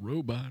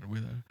 robot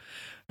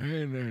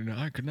and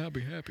I could not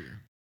be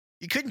happier.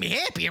 You couldn't be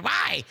happier.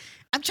 Why?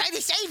 I'm trying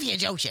to save you,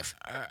 Joseph.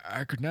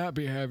 I could not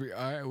be happy.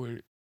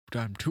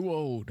 I'm too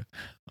old.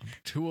 I'm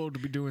too old to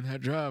be doing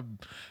that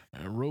job.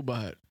 A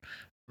robot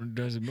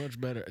does it much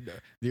better.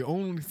 The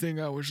only thing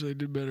I wish they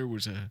did better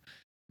was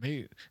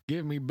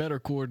give me better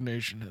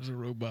coordination as a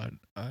robot.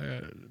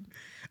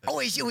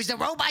 It was the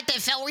robot that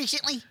fell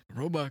recently? The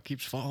robot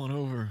keeps falling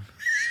over.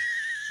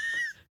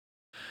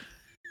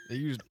 They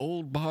used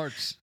old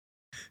parts.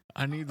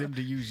 I need them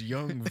to use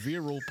young,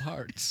 virile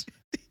parts.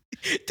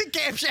 To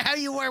capture how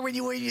you were when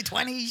you were in your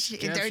 20s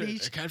and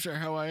 30s? Capture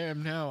how I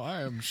am now.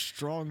 I am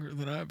stronger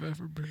than I've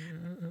ever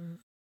been.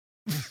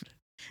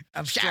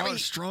 I'm sorry.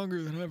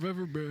 Stronger than I've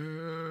ever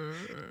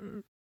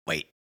been.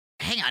 Wait,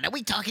 hang on. Are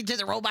we talking to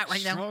the robot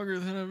right now? Stronger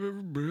than I've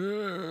ever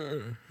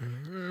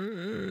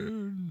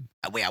been.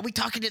 Wait, are we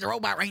talking to the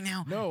robot right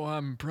now? No,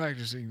 I'm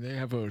practicing. They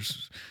have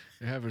us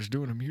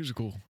doing a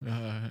musical.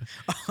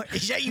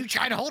 Is that you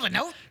trying to hold a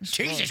note?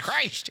 Jesus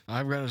Christ.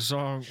 I've got a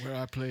song where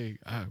I'm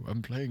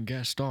playing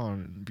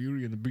Gaston in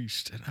Beauty and the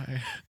Beast, and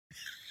I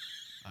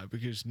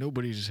because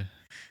nobody's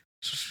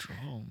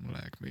strong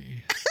like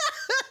me.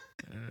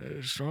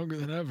 Stronger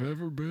than I've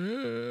ever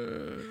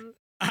been.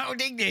 I don't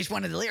think there's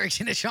one of the lyrics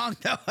in the song,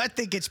 though. I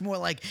think it's more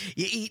like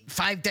you eat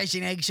 5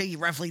 dozen eggs, so you're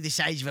roughly the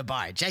size of a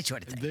barge. That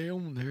sort of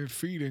thing. They're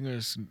feeding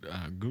us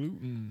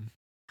gluten,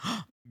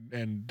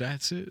 and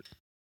that's it.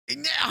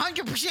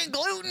 100%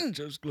 gluten?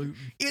 Just gluten.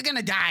 You're going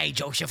to die,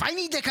 Joseph. I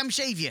need to come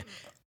save you.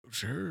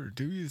 Sure,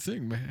 do your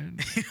thing, man.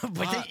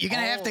 But you're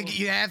going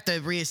to have to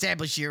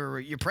reestablish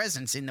your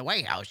presence in the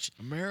White House.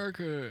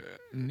 America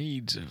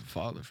needs a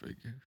father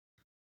figure.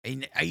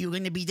 And are you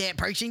going to be that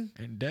person?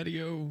 And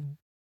Daddy-O,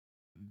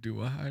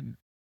 do I...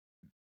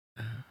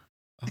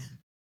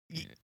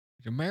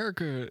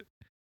 America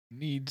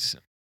needs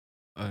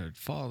a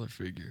father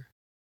figure.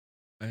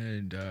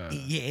 And,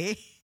 yeah.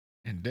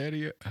 And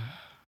Daddy...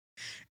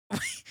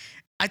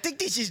 I think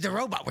this is the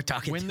robot we're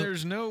talking to. When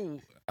there's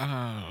no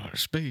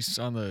space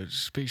on the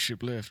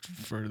spaceship left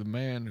for the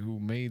man who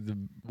made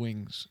the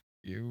wings,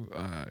 you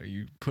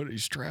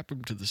strap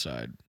him to the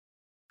side.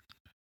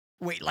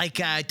 Wait,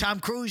 like Tom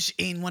Cruise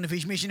in one of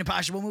his Mission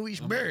Impossible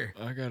movies?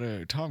 I got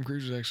Tom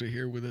Cruise is actually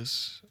here with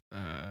us.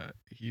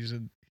 He's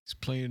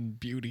playing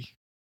Beauty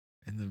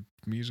in the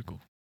musical.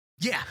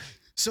 Yeah.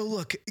 So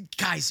look,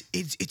 guys,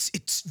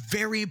 it's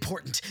very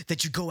important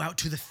that you go out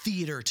to the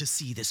theater to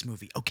see this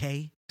movie,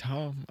 okay?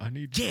 Tom, I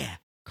need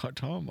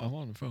Tom, I'm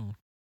on the phone.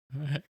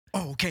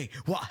 Oh, okay.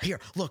 Well, here,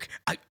 look,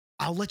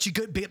 I'll let you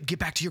get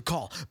back to your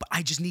call, but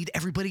I just need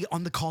everybody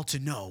on the call to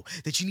know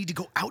that you need to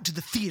go out to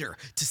the theater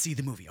to see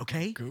the movie,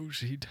 okay? Go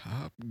see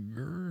Top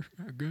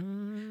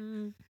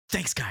Gun.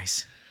 Thanks,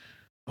 guys.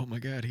 Oh my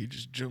God, he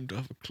just jumped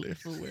off a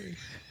cliff away.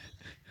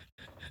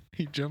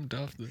 He jumped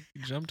off the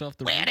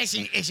Man,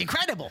 it's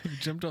incredible. He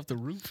jumped off the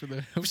roof of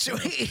the hotel. So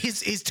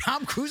is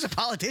Tom Cruise a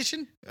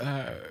politician?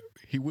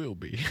 He will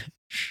be.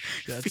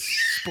 That's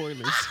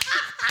spoilers.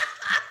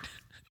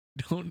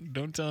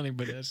 Don't tell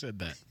anybody I said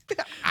that.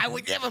 I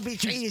would never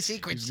betray your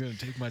secrets. He's gonna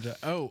take my job.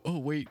 Oh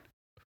wait.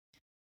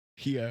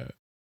 He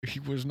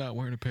was not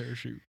wearing a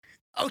parachute.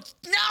 Oh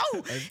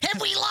no! Have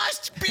we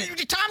lost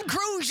Tom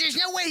Cruise? There's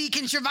no way he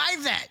can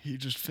survive that. He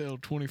just fell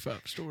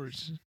 25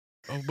 stories.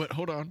 Oh, but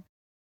hold on.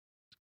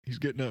 He's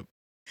getting up.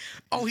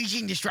 Oh, he's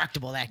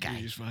indestructible, that guy. Yeah,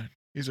 he's fine.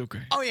 He's okay.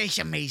 Oh, yeah, he's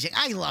amazing.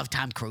 I love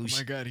Tom Cruise. Oh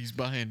my God, he's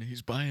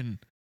buying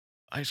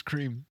ice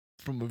cream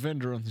from a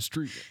vendor on the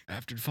street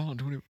after falling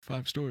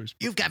 25 stories.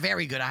 You've got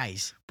very good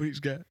eyes. But he's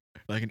got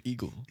like an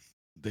eagle.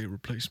 They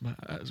replaced my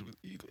eyes with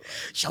eagle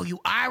eyes. So you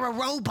are a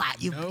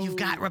robot. You've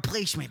got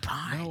replacement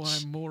parts. No,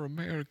 I'm more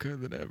America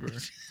than ever.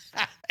 That's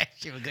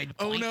a good point.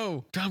 Oh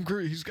no, Tom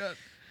Cruise,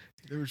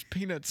 there's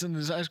peanuts in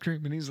his ice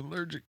cream and he's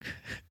allergic.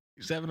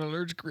 He's having an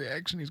allergic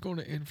reaction. He's going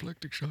to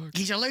anaphylactic shock.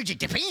 He's allergic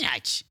to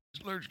peanuts.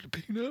 He's allergic to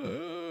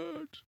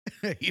peanuts.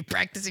 You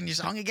practicing your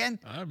song again?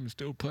 I'm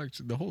still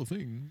practicing the whole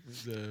thing.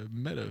 The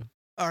meta.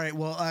 All right,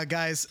 well,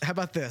 guys, how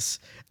about this?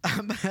 I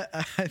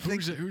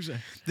think Who's that?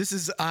 This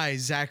is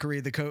Zachary,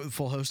 the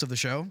full host of the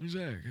show.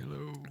 Zach,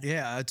 hello.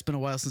 Yeah, it's been a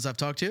while since I've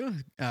talked to you.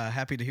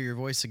 Happy to hear your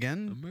voice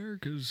again.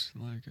 America's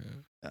like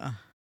a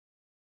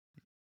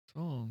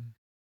song.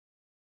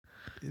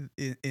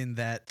 In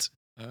that...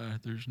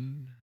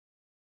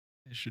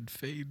 It should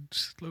fade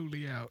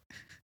slowly out.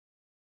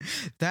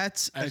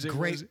 That's As a it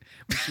great. was,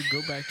 we should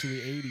go back to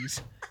the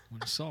 80s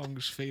when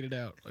songs faded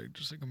out, like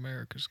just like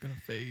America's gonna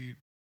fade.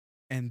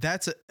 And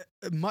that's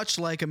much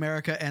like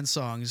America and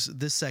songs.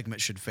 This segment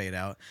should fade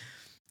out.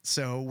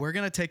 So we're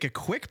going to take a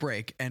quick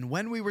break. And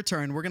when we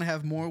return, we're going to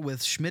have more with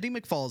Schmitty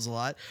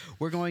McFallsalot.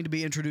 We're going to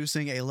be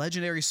introducing a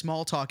legendary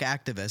small talk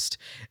activist.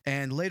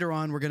 And later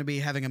on, we're going to be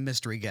having a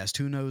mystery guest.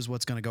 Who knows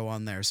what's going to go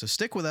on there? So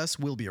stick with us.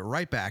 We'll be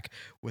right back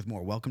with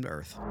more Welcome to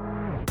Earth.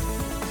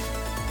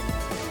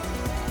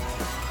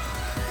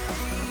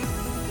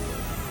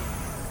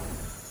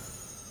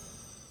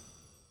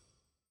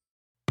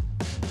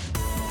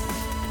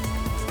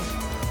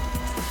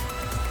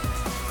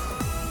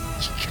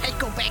 You gotta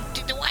go back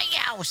to the White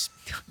House.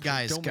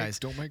 Guys,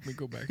 Don't make me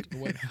go back to the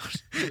White House.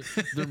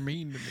 They're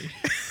mean to me.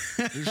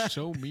 They're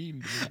so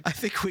mean to me. I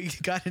think we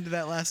got into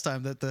that last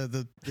time that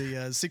the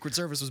Secret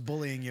Service was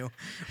bullying you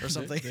or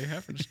something. They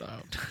haven't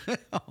stopped.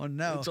 Oh,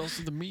 no. It's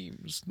also the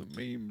memes. The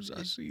memes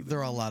I see. There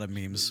are a lot of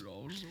memes. There are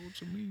all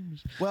sorts of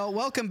memes. Well,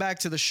 welcome back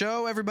to the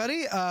show,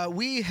 everybody.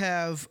 We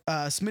have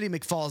Schmitty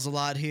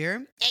McFallsalot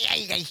here, Hey, how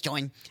you guys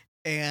doing?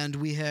 and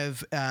we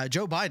have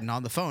Joe Biden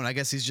on the phone. I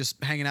guess he's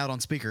just hanging out on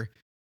speaker.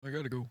 I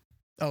gotta go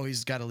Oh,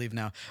 he's got to leave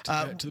now.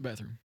 to the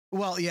bathroom.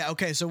 Well, yeah,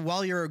 okay. So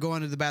while you're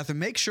going to the bathroom,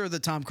 make sure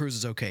that Tom Cruise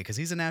is okay because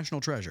he's a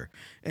national treasure.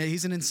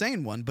 He's an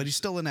insane one, but he's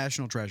still a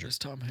national treasure. It's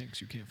Tom Hanks.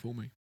 You can't fool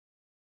me.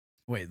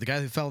 Wait, the guy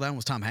who fell down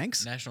was Tom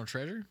Hanks? National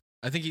treasure?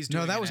 I think he's No,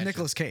 doing that a was national-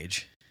 Nicolas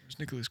Cage. It's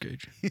Nicolas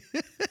Cage.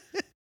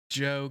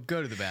 Joe,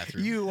 go to the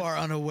bathroom. You are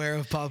unaware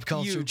of pop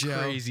culture, You Joe.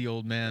 crazy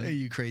old man.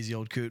 You crazy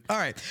old coot. All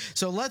right,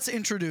 so let's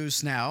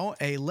introduce now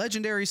a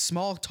legendary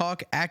small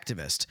talk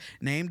activist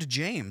named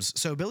James.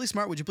 So, Billy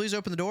Smart, would you please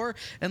open the door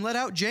and let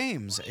out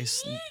James,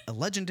 a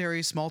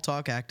legendary small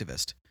talk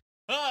activist?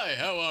 Hi,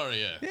 how are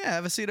you? Yeah,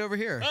 have a seat over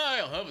here.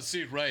 I'll have a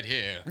seat right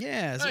here.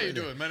 Yeah. How you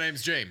doing? My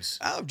name's James.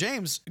 Oh,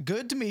 James,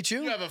 good to meet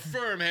you. You have a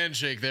firm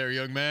handshake there,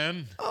 young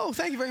man. Oh,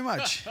 thank you very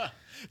much.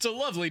 It's a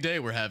lovely day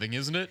we're having,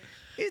 isn't it?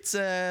 It's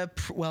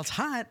well, it's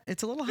hot.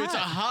 It's a little hot. It's a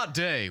hot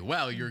day.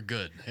 Wow, you're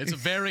good. It's a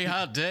very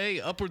hot day,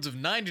 upwards of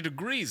 90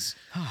 degrees.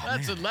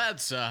 That's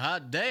a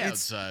hot day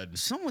outside.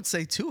 Some would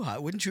say too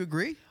hot. Wouldn't you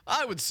agree?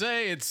 I would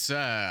say it's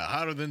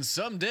hotter than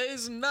some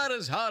days and not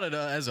as hot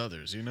as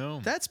others, you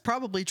know? That's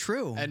probably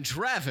true. And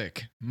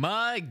traffic.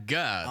 My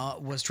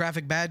God. Was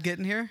traffic bad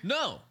getting here?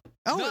 No.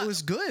 Oh, Not it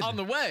was good. On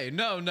the way.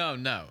 No.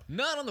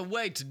 Not on the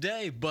way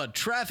today, but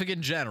traffic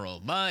in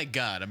general. My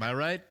God, am I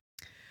right?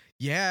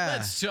 Yeah.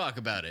 Let's talk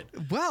about it.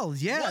 Well,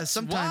 yeah.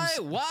 Sometimes.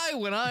 Why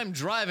when I'm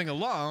driving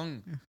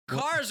along,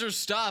 cars are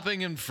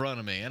stopping in front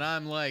of me, and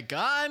I'm like,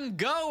 I'm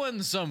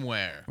going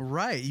somewhere.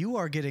 Right, you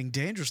are getting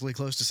dangerously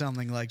close to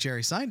sounding like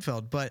Jerry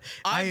Seinfeld, but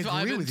I agree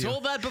I've been with you.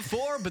 told that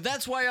before, but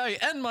that's why I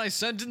end my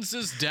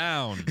sentences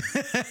down.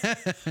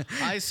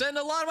 I send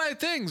a lot of my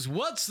things.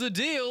 What's the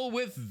deal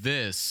with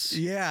this?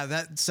 Yeah,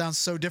 that sounds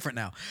so different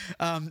now.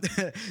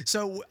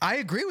 So I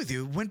agree with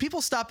you. When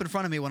people stop in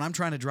front of me when I'm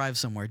trying to drive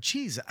somewhere,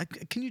 geez,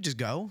 can you just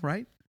go?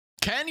 Right?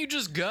 Can you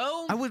just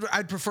go?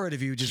 I'd prefer it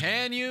if you just.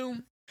 Can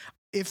you?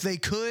 If they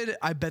could,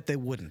 I bet they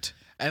wouldn't.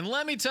 And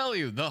let me tell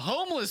you, the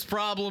homeless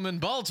problem in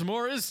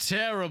Baltimore is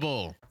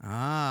terrible.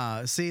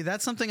 Ah, see,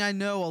 that's something I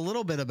know a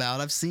little bit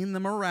about. I've seen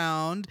them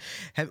around.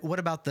 What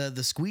about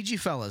the squeegee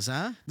fellas,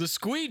 huh? The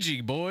squeegee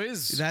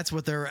boys. That's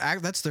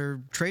their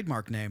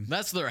trademark name.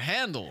 That's their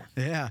handle.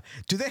 Yeah.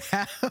 Do they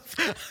have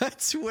a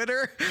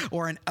Twitter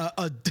or an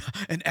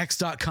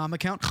X.com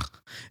account?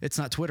 It's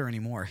not Twitter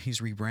anymore.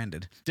 He's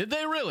rebranded. Did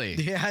they really?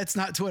 Yeah, it's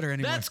not Twitter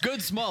anymore. That's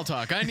good small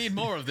talk. I need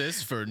more of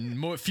this for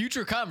more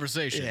future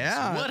conversations.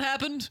 Yeah. What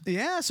happened?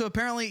 Yeah, so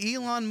apparently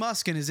Elon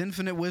Musk in his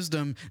infinite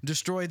wisdom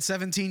destroyed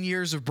 17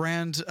 years of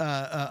brand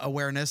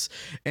awareness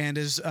and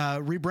has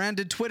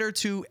rebranded Twitter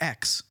to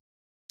X.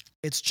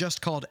 It's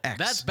just called X.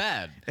 That's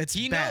bad. It's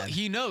he bad.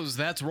 He knows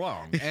that's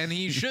wrong, and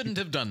he shouldn't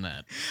have done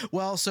that.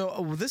 Well,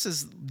 so this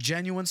is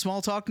genuine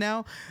small talk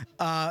now.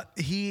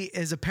 He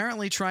is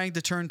apparently trying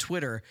to turn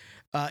Twitter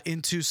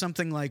into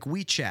something like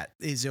WeChat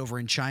is over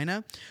in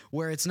China,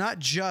 where it's not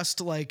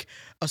just like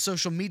a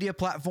social media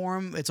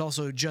platform. It's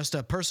also just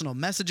a personal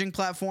messaging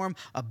platform,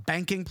 a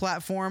banking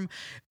platform,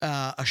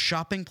 a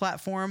shopping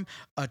platform,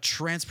 a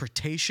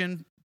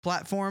transportation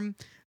platform.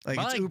 Like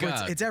My it's Uber,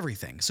 God. it's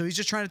everything. So he's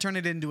just trying to turn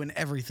it into an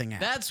everything app.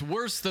 That's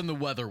worse than the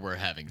weather we're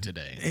having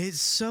today. It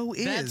so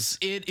is.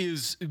 It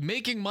is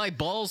making my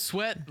balls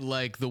sweat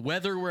like the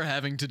weather we're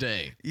having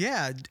today.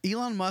 Yeah,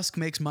 Elon Musk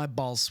makes my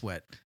balls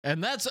sweat.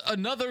 And that's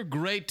another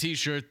great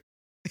t-shirt.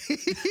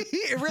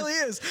 It really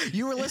is.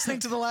 You were listening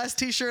to the last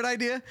T-shirt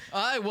idea?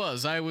 I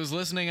was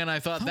listening and I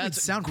thought Thought we'd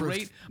that's soundproof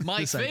great. My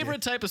this idea.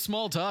 favorite type of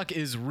small talk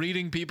is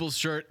reading people's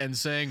shirt and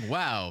saying,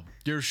 wow,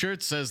 your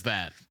shirt says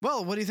that.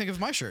 Well, what do you think of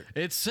my shirt?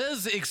 It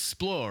says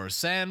explore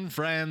San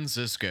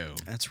Francisco.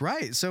 That's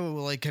right. So,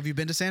 like, have you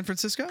been to San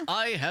Francisco?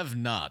 I have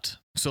not.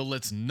 So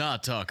let's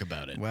not talk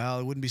about it.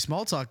 Well, it wouldn't be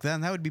small talk then.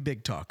 That would be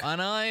big talk.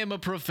 And I am a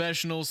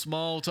professional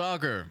small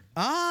talker.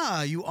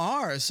 Ah, you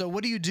are. So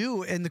what do you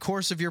do in the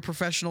course of your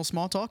professional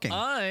small talking?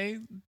 I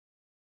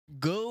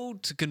go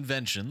to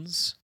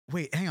conventions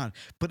Wait, hang on.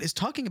 But is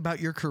talking about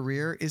your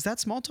career, is that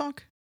small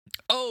talk?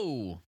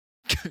 Oh,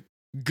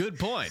 good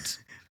point.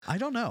 I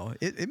don't know.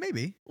 It may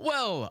be.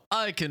 Well,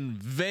 I can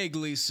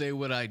vaguely say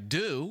what I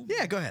do.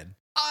 Yeah, go ahead.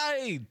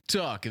 I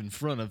talk in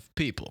front of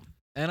people,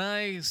 and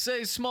I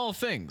say small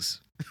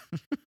things.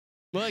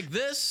 Like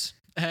this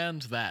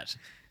and that.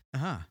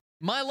 Uh-huh.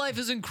 My life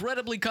is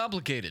incredibly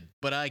complicated,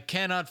 but I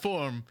cannot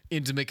form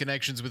intimate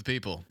connections with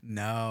people.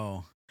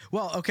 No.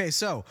 Well, okay,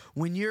 so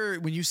when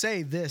you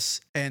say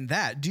this and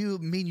that, do you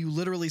mean you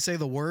literally say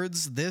the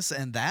words this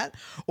and that?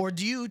 Or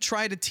do you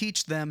try to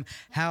teach them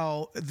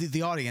how,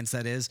 the audience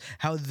that is,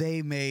 how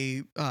they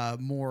may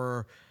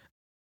more...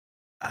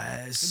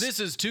 This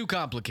is too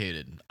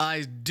complicated.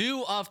 I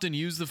do often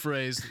use the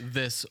phrase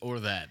this or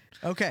that.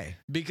 Okay.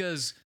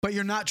 Because But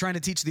you're not trying to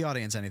teach the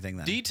audience anything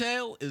then?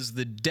 detail is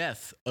the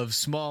death of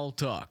small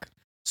talk.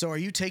 So are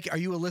you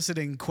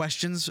eliciting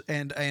questions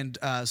and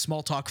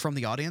small talk from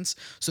the audience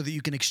so that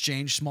you can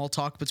exchange small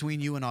talk between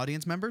you and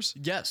audience members?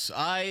 Yes,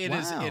 Wow.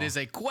 it is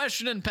a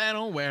question and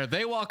panel where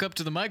they walk up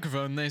to the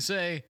microphone and they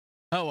say,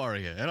 "How are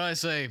you?" And I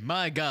say,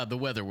 "My God, the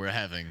weather we're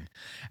having."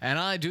 And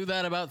I do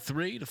that about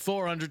 300 to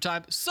 400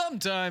 times.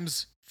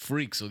 Sometimes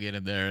freaks will get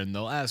in there and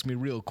they'll ask me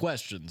real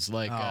questions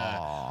like,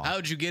 Aw.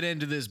 "How'd you get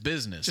into this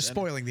business?" Just And-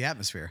 spoiling the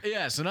atmosphere.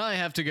 Yes, and I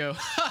have to go,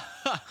 "Ha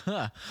ha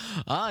ha,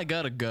 I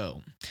gotta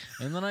go."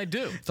 And then I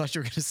do. Thought you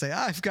were going to say,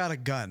 I've got a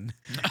gun,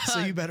 so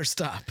you better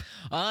stop.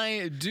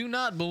 I do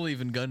not believe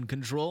in gun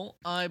control.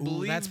 I Ooh,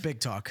 believe that's big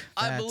talk.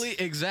 I That's- believe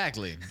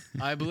exactly.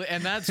 I believe,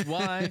 and that's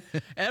why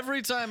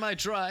every time I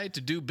try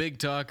to do big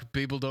talk,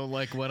 people don't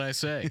like what I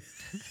say.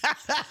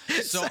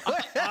 So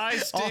I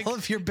stick. all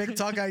of your big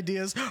talk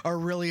ideas are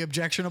really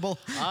objectionable.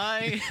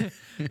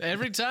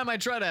 Every time I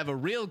try to have a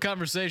real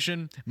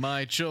conversation,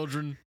 my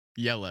children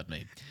yell at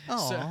me.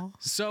 Aw.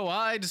 So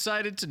I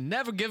decided to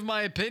never give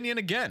my opinion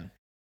again.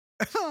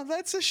 Oh,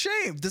 that's a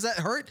shame. Does that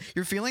hurt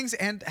your feelings?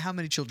 And how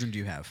many children do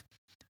you have?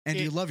 And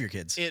do you love your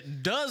kids?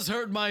 It does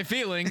hurt my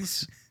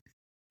feelings,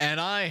 and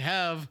I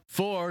have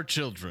 4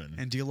 children.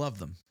 And do you love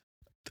them?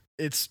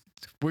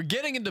 We're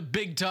getting into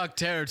big talk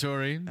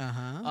territory.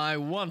 Uh-huh. I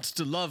want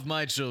to love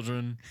my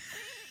children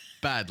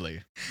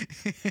badly.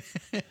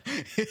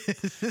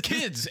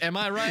 Kids, am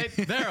I right?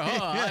 There,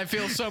 I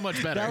feel so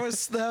much better. That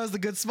was the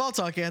good small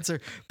talk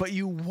answer. But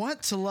you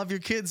want to love your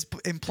kids,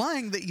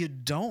 implying that you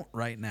don't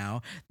right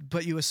now,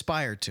 but you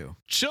aspire to.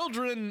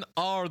 Children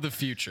are the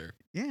future.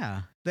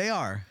 Yeah, they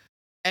are.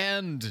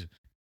 And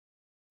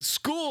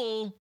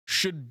school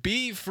should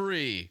be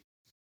free.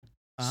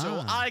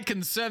 So Ah. I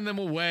can send them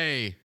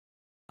away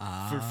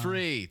for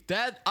free.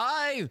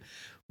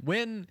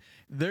 When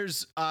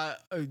there's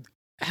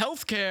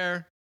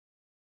healthcare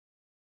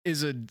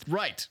is a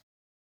right,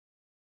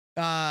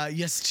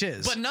 Yes,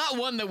 chiz. but not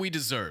one that we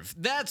deserve.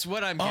 That's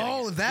what I'm getting.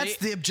 Oh, at. that's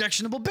the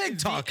objectionable big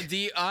talk.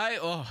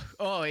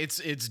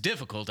 It's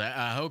difficult.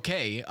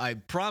 Okay, I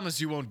promise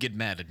you won't get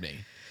mad at me.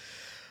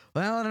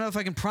 Well, I don't know if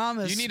I can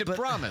promise. You need a but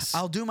promise.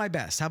 I'll do my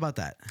best. How about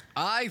that?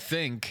 I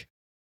think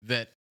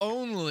that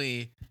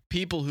only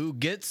people who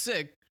get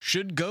sick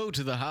should go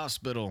to the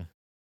hospital.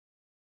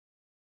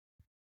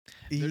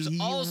 There's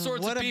all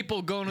sorts of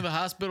people going to the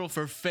hospital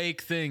for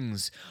fake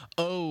things.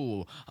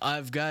 Oh,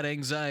 I've got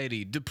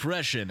anxiety,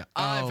 depression.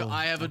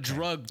 I have a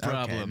drug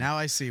problem. Okay, now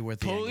I see what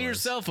the Pull angle is.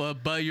 yourself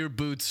up by your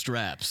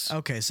bootstraps.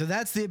 Okay, so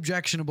that's the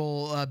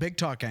objectionable big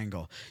talk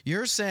angle.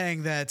 You're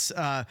saying that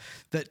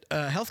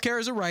healthcare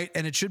is a right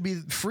and it should be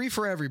free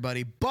for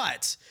everybody,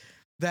 but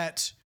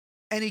that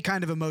any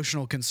kind of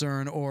emotional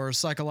concern or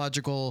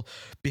psychological,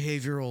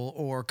 behavioral,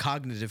 or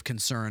cognitive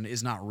concern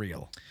is not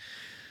real.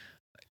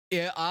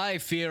 Yeah, I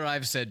fear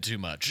I've said too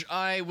much.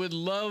 I would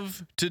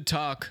love to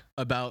talk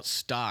about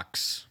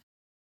stocks.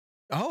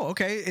 Oh,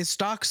 okay. Is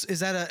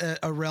that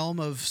a realm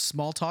of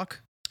small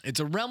talk? It's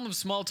a realm of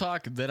small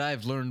talk that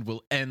I've learned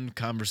will end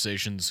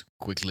conversations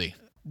quickly.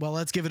 Well,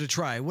 let's give it a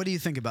try. What do you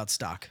think about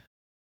stock?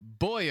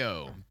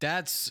 Boyo,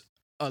 that's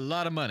a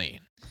lot of money.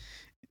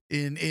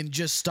 In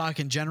just stock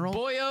in general?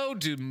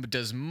 Boyo,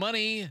 does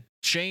money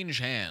change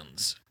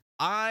hands?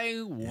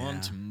 I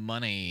want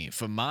money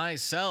for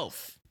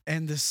myself.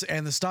 And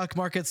the stock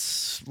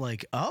market's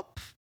like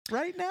up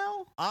right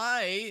now?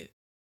 I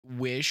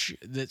wish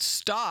that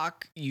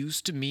stock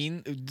used to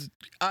mean.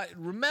 I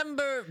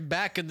remember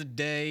back in the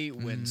day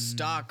when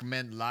stock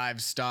meant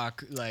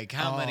livestock, like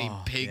how many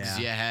pigs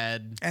you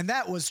had. And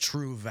that was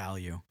true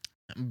value.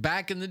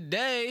 Back in the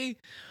day,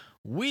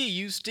 we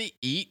used to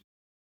eat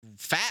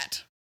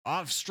fat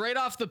straight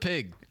off the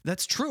pig.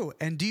 That's true.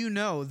 And do you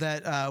know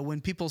that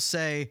when people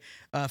say,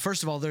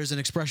 first of all, there's an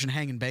expression,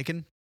 hanging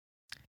bacon?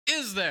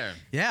 Is there?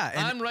 Yeah.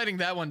 And I'm writing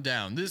that one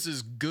down. This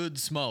is good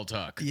small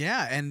talk.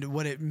 yeah, and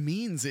what it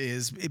means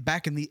is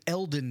back in the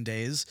Elden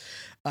days,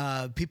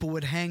 people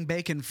would hang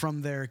bacon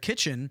from their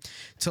kitchen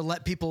to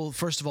let people,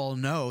 first of all,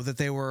 know that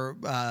they were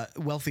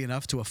wealthy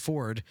enough to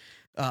afford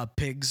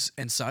pigs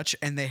and such,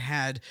 and they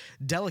had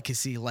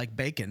delicacy like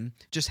bacon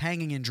just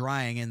hanging and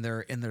drying in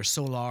their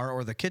solar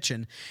or the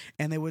kitchen,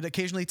 and they would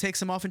occasionally take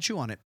some off and chew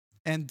on it.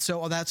 And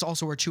so that's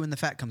also where chewing the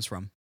fat comes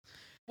from.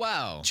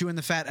 Wow. Chewing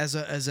the fat as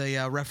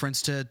a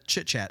reference to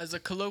chit chat. As a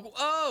colloquial.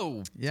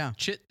 Oh. Yeah.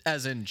 Chit,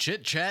 as in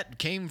chit chat,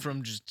 came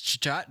from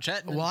just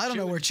chat. Well, I don't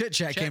know where chit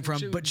chat came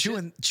from, but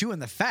chewing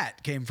the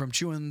fat came from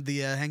chewing the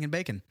hanging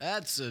bacon.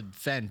 That's a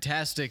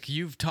fantastic.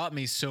 You've taught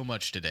me so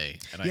much today.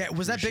 And Yeah, I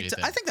was that big?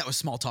 appreciate I think that was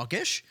small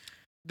talk-ish.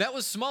 that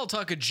was small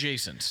talk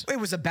adjacent. It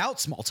was about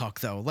small talk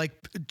though. Like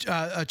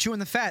chewing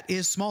the fat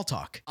is small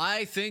talk.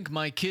 I think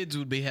my kids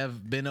would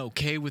have been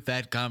okay with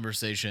that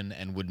conversation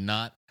and would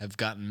not have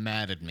gotten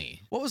mad at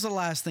me. What was the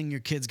last thing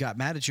your kids got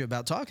mad at you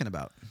about talking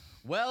about?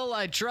 Well,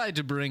 I tried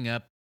to bring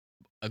up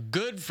a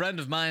good friend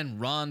of mine,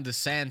 Ron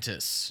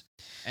DeSantis,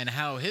 and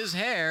how his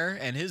hair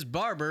and his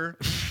barber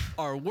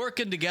are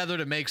working together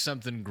to make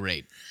something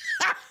great.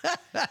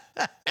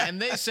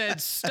 And they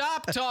said,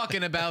 stop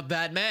talking about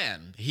that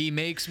man. He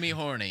makes me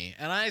horny.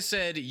 And I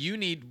said,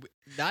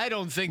 I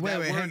don't think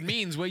that word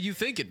means what you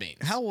think it means.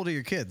 How old are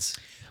your kids?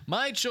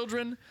 My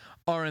children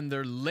are in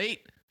their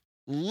late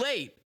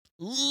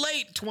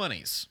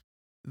 20s.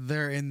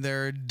 They're in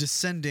their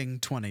descending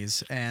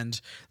 20s,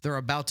 and they're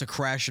about to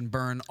crash and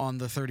burn on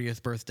the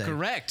 30th birthday.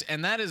 Correct.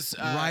 And that is...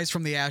 Rise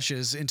from the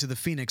ashes into the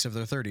phoenix of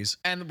their 30s.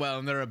 And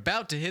they're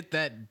about to hit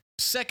that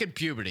second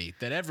puberty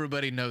that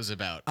everybody knows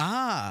about.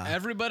 Ah.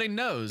 Everybody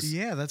knows.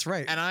 Yeah, that's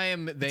right.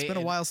 And it's been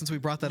a while since we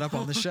brought that up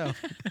on the show.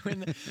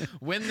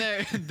 when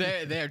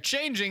they're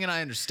changing, and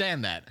I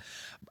understand that.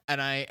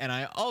 And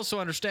I also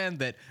understand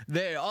that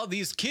all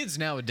these kids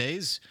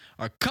nowadays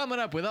are coming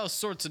up with all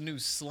sorts of new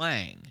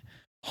slang.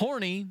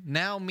 Horny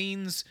now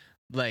means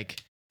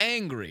like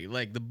angry,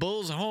 like the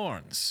bull's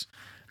horns.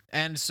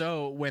 And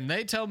so when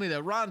they tell me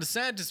that Ron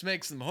DeSantis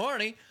makes them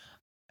horny,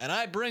 and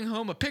I bring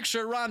home a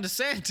picture of Ron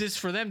DeSantis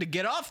for them to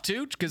get off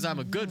to because I'm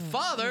a good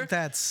father,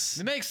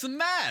 it makes them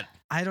mad.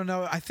 I don't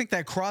know. I think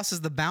that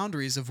crosses the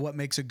boundaries of what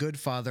makes a good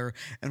father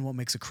and what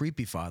makes a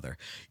creepy father.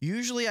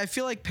 Usually, I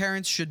feel like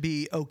parents should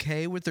be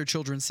okay with their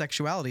children's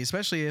sexuality,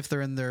 especially if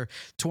they're in their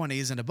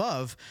 20s and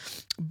above.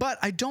 But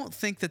I don't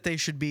think that they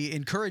should be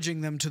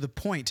encouraging them to the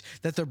point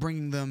that they're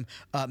bringing them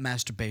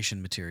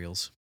masturbation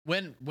materials.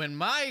 When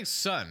my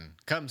son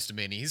comes to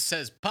me and he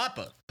says,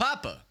 Papa,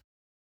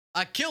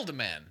 I killed a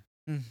man.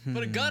 Mm-hmm.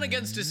 Put a gun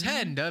against his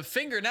head, a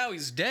finger, now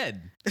he's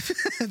dead.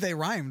 They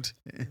rhymed.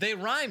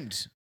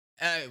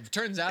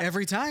 Turns out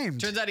every time.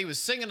 Turns out he was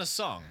singing a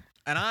song,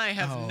 and I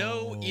have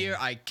no ear.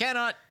 I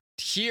cannot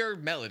hear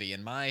melody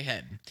in my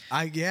head.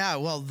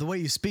 Well, the way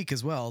you speak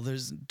as well,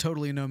 there's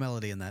totally no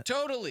melody in that.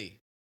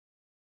 Totally.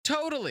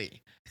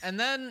 And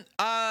then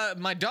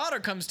my daughter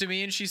comes to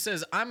me and she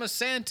says, I'm a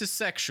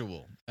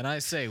Santasexual. And I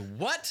say,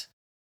 what?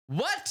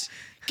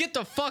 Get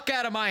the fuck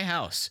out of my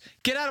house.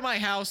 Get out of my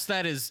house.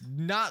 That is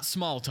not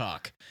small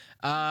talk.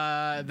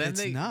 Then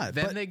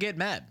they get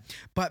mad.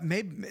 But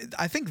maybe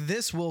I think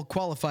this will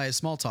qualify as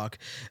small talk,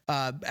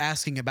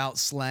 asking about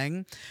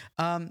slang.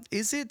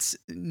 Is it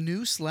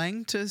new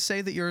slang to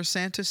say that you're a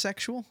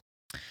Santasexual?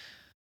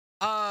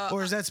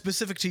 Or is that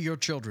specific to your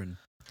children?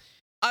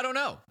 I don't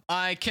know.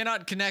 I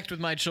cannot connect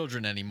with my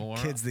children anymore.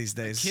 Kids these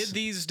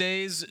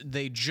days,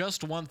 they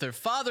just want their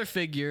father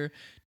figure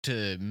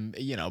to,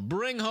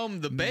 bring home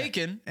the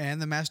bacon.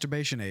 And the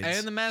masturbation aids.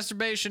 And the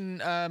masturbation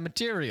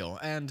material.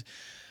 And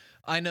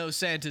I know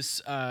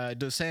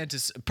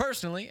DeSantis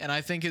personally, and I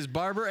think his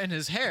barber and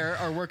his hair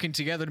are working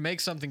together to make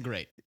something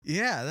great.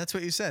 Yeah, that's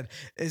what you said.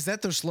 Is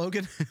that their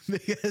slogan?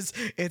 Because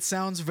it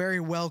sounds very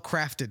well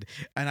crafted,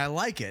 and I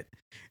like it.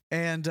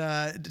 And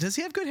does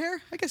he have good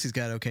hair? I guess he's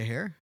got okay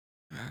hair.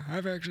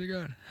 I've got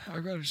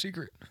a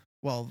secret.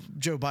 Well,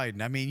 Joe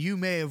Biden. I mean, you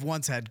may have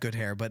once had good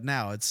hair, but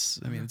now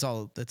it's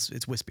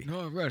wispy.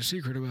 No, I've got a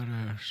secret about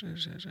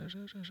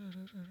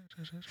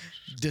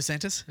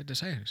DeSantis.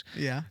 DeSantis.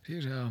 Yeah.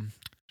 He's a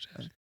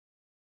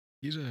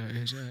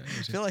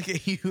I feel like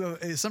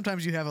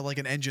sometimes you have like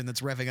an engine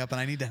that's revving up, and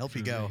I need to help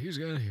you go.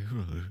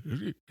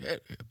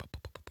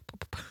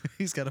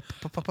 He's got a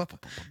Papa?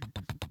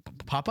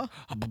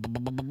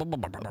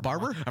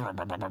 Barber?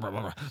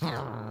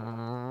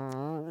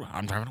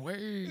 I'm driving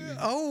away.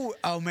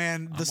 Oh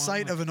man, the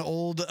sight of an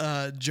old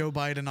Joe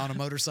Biden on a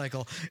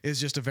motorcycle is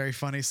just a very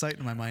funny sight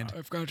in my mind.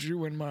 I've got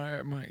you in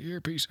my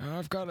earpiece.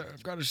 I've got a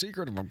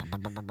secret.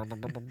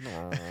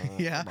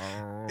 Yeah.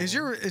 Is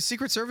your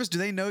Secret Service, do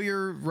they know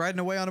you're riding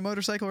away on a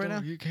motorcycle right now?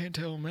 You can't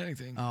tell them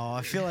anything. Oh,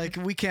 I feel like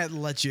we can't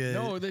let you.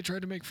 No, they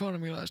tried to make fun of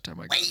me last time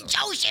I got Wait,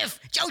 Joseph,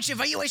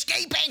 are you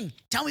escaping?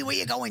 Tell me where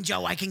you're going,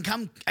 Joe. I can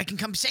come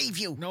save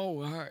you.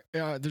 No,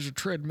 there's a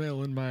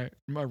treadmill in my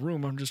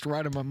room. I'm just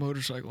riding my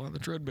motorcycle on the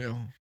treadmill.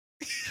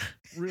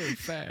 Really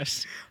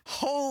fast.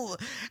 Oh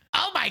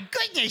my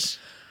goodness.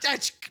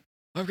 That's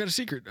I've got a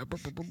secret.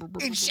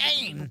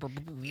 insane.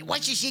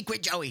 What's your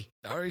secret, Joey?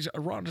 Oh, he's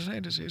Ron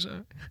DeSantis. He's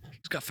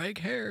got fake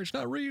hair. It's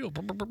not real.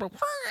 Joe,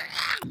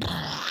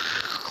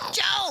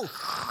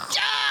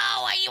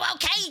 are you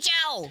okay,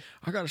 Joe?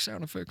 I got a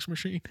sound effects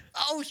machine.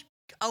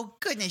 Oh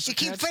goodness, you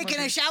keep freaking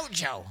us out,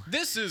 Joe.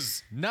 This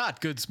is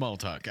not good small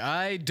talk.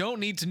 I don't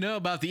need to know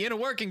about the inner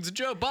workings of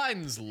Joe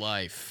Biden's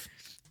life.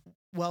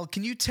 Well,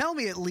 can you tell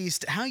me at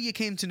least how you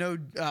came to know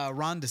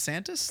Ron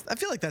DeSantis? I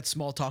feel like that's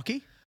small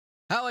talky.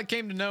 How I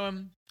came to know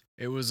him,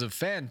 it was a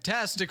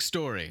fantastic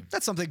story.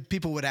 That's something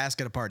people would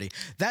ask at a party.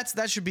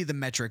 That should be the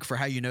metric for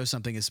how you know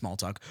something is small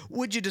talk.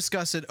 Would you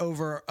discuss it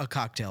over a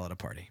cocktail at a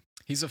party?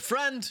 He's a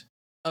friend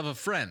of a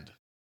friend.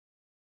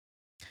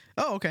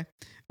 Oh, okay.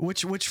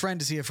 Which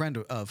friend is he a friend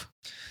of?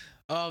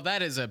 Oh,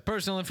 that is a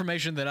personal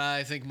information that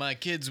I think my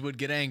kids would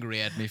get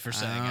angry at me for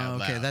saying out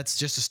loud. Okay, that's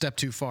just a step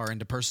too far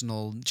into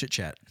personal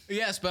chit-chat.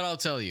 Yes, but I'll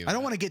tell you. I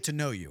don't want to get to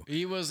know you.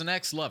 He was an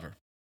ex-lover.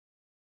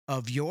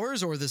 Of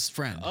yours or this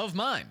friend? Of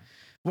mine.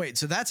 Wait,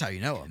 so that's how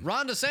you know him.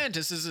 Ron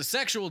DeSantis is a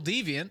sexual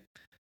deviant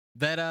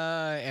that,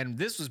 and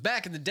this was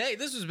back in the day.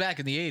 This was back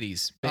in the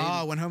 80s. Baby.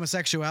 Oh, when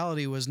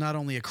homosexuality was not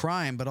only a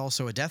crime, but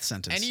also a death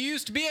sentence. And you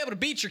used to be able to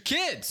beat your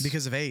kids.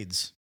 Because of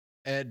AIDS.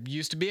 And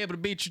used to be able to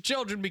beat your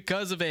children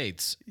because of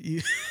AIDS.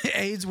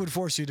 AIDS would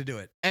force you to do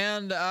it.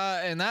 And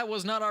that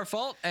was not our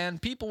fault, and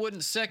people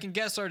wouldn't second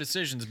guess our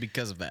decisions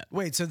because of that.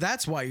 Wait, so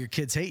that's why your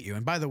kids hate you.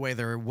 And by the way,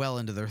 they're well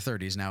into their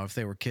 30s now if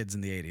they were kids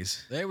in the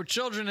 80s. They were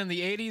children in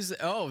the 80s.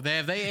 Oh,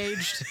 have they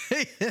aged?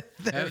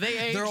 Have they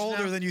aged? They're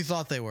older now? than you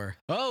thought they were.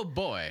 Oh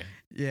boy.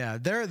 Yeah,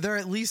 they're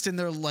at least in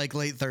their like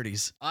late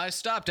 30s. I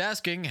stopped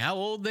asking how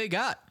old they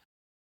got.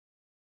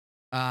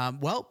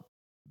 Well,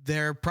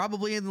 they're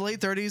probably in the late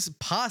 30s,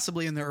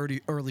 possibly in their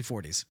early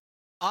 40s.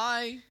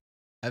 I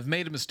have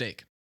made a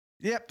mistake.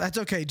 Yep, that's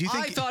okay. Do you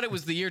think I thought it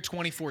was the year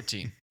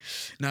 2014.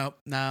 No.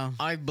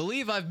 I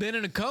believe I've been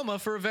in a coma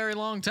for a very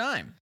long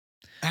time.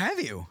 Have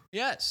you?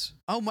 Yes.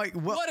 Oh my!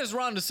 What is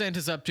Ron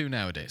DeSantis up to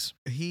nowadays?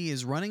 He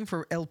is running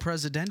for El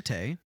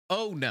Presidente.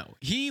 Oh no,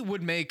 he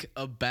would make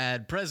a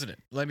bad president.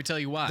 Let me tell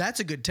you why. That's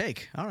a good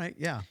take. All right,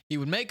 yeah. He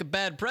would make a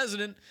bad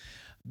president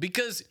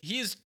because he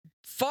is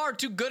far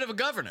too good of a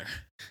governor.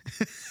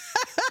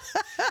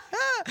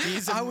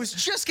 I was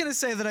just going to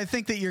say that I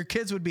think that your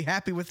kids would be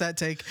happy with that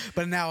take,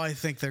 but now I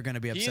think they're going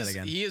to be upset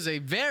again. He's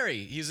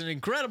an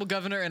incredible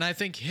governor, and I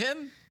think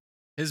him,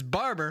 his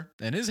barber,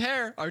 and his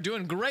hair are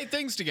doing great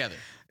things together.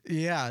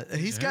 Yeah,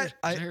 His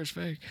hair's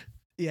fake.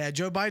 Yeah,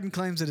 Joe Biden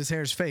claims that his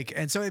hair is fake.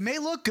 And so it may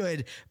look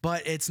good,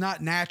 but it's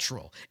not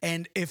natural.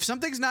 And if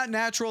something's not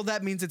natural,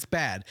 that means it's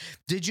bad.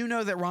 Did you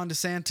know that Ron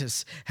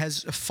DeSantis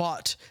has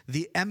fought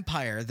the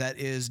empire that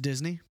is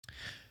Disney?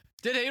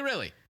 Did he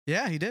really?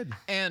 Yeah, he did.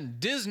 And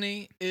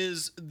Disney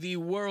is the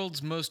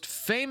world's most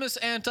famous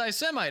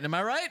anti-Semite. Am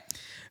I right?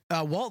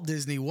 Walt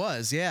Disney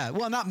was, yeah.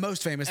 Well, not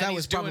most famous. And that he's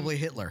was probably doing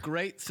Hitler.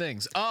 Great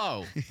things.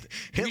 Oh,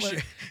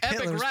 Hitler. Epic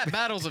Hitler's- rap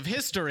battles of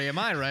history. Am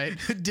I right?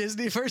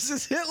 Disney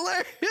versus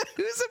Hitler?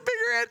 Who's a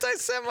bigger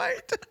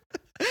anti-Semite?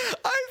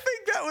 I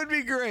think that would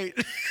be great.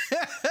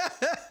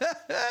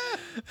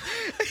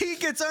 He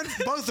gets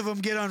both of them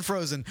get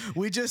unfrozen.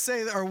 We just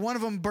say, or one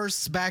of them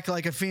bursts back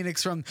like a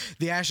phoenix from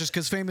the ashes,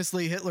 because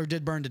famously Hitler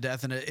did burn to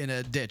death in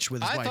a ditch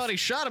with his wife. I thought he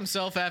shot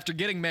himself after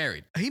getting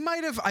married. He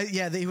might have.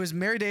 He was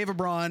married to Ava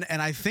Braun,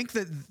 and I think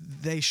that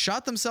they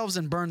shot themselves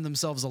and burned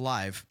themselves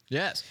alive.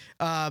 Yes.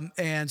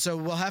 And so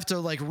we'll have to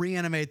like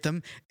reanimate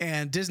them,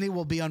 and Disney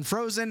will be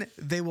unfrozen.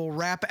 They will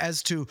rap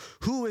as to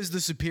who is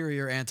the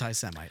superior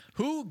anti-Semite.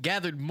 Who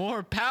gathered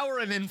more power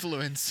and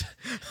influence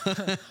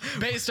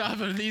based off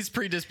of these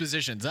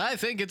predispositions? I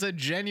think it's a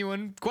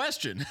genuine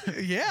question.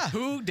 Yeah.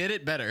 Who did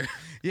it better?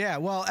 Yeah.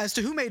 Well, as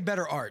to who made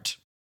better art,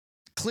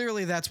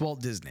 clearly that's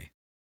Walt Disney.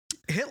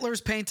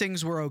 Hitler's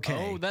paintings were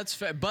okay. Oh, that's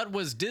fair. But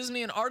was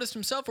Disney an artist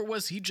himself, or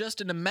was he just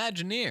an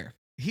Imagineer?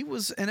 He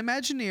was an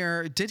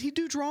Imagineer. Did he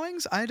do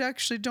drawings? I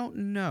actually don't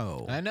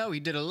know. I know he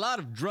did a lot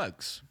of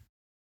drugs.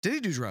 Did he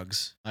do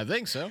drugs? I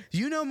think so.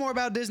 You know more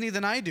about Disney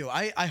than I do.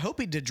 I hope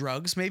he did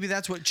drugs. Maybe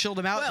that's what chilled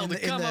him out. Well, to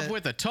come up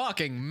with a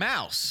talking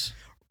mouse.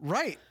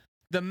 Right.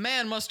 The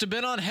man must have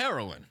been on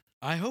heroin.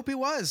 I hope he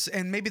was.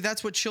 And maybe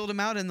that's what chilled him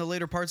out in the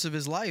later parts of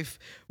his life,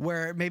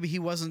 where maybe he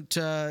wasn't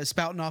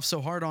spouting off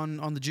so hard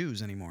on the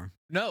Jews anymore.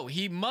 No,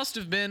 he must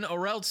have been,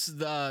 or else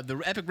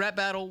the epic rap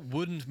battle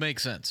wouldn't make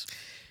sense.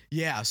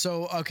 Yeah,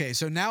 so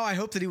now I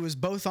hope that he was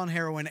both on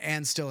heroin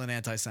and still an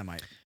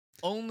anti-Semite.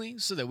 Only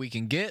so that we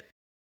can get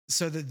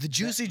So the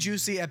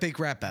juicy epic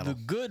rap battle. the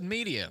good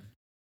media.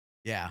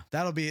 Yeah,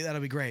 that'll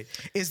be great.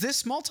 Is this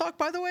small talk,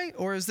 by the way,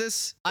 or is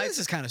this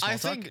is kind of small I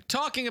talk? think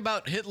talking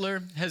about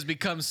Hitler has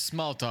become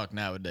small talk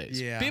nowadays.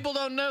 Yeah. People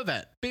don't know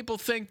that. People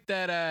think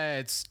that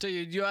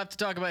you have to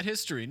talk about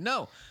history.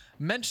 No.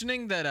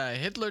 Mentioning that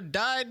Hitler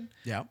died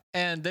Yeah.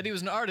 and that he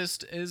was an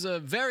artist is a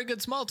very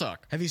good small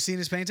talk. Have you seen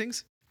his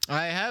paintings?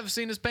 I have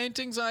seen his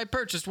paintings. I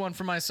purchased one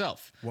for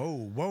myself.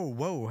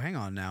 Whoa! Hang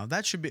on now.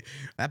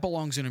 That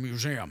belongs in a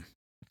museum.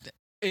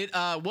 It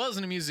was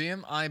in a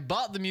museum. I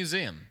bought the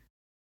museum.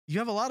 You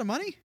have a lot of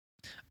money,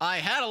 I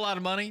had a lot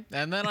of money,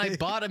 and then I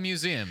bought a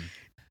museum.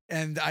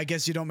 and I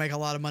guess you don't make a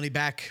lot of money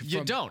back.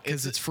 You don't,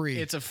 because it's free.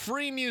 It's a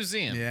free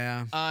museum.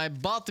 Yeah. I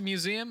bought the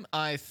museum.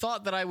 I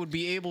thought that I would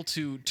be able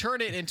to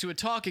turn it into a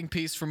talking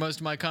piece for most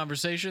of my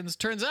conversations.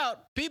 Turns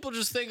out, people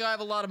just think I have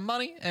a lot of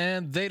money,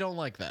 and they don't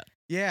like that.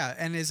 Yeah,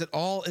 and is it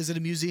a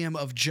museum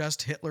of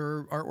just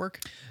Hitler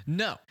artwork?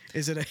 No.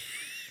 Is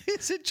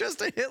it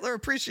just a Hitler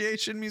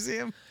appreciation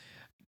museum?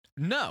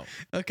 No,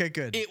 Okay,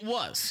 good. it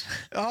was.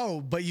 Oh,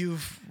 but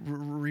you've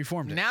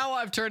reformed it. Now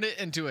I've turned it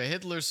into a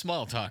Hitler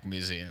small talk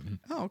museum.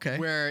 Oh, okay.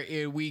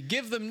 Where we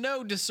give them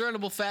no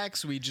discernible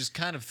facts. We just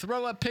kind of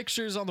throw up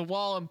pictures on the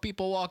wall and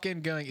people walk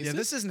in going, Yeah,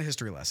 this isn't a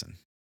history lesson.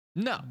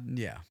 No.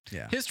 Yeah,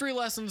 yeah. History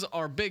lessons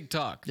are big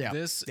talk. Yeah,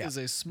 This yeah. is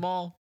a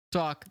small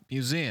talk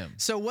museum.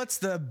 So what's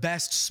the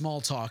best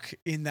small talk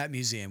in that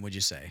museum, would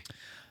you say?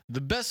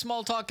 The best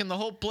small talk in the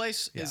whole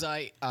place is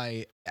I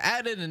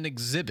added an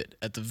exhibit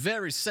at the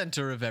very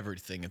center of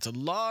everything. It's a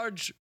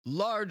large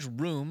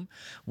room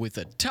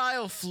with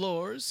tile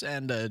floors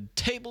and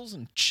tables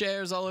and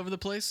chairs all over the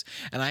place.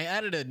 And I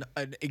added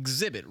an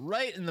exhibit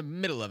right in the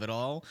middle of it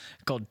all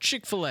called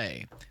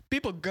Chick-fil-A.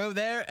 People go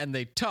there and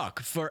they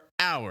talk for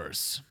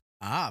hours.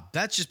 Ah,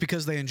 that's just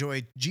because they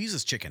enjoy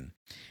Jesus chicken.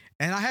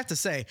 And I have to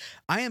say,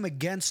 I am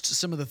against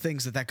some of the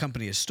things that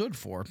company has stood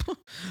for,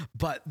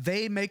 but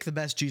they make the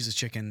best Jesus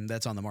chicken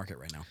that's on the market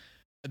right now.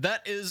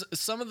 That is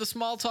some of the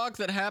small talk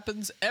that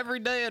happens every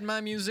day at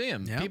my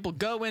museum. Yep. People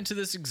go into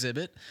this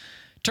exhibit.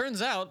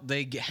 Turns out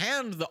they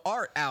hand the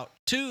art out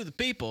to the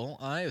people.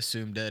 I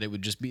assumed that it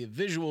would just be a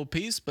visual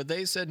piece, but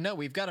they said, no,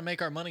 we've got to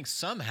make our money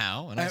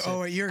somehow. And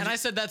I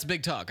said, that's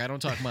big talk. I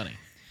don't talk money.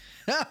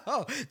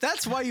 Oh,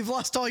 that's why you've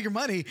lost all your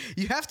money.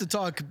 You have to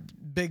talk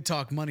big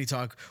talk, money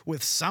talk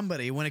with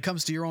somebody when it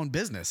comes to your own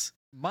business.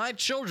 My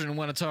children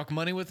want to talk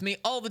money with me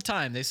all the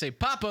time. They say,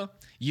 Papa,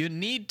 you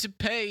need to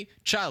pay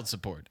child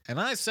support. And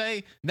I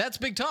say, that's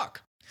big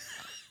talk.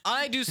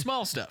 I do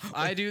small stuff.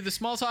 I do the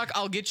small talk.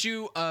 I'll get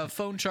you a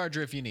phone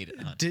charger if you need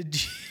it, hon.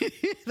 Did you,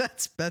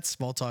 that's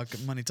small talk,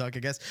 money talk, I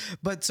guess.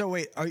 But so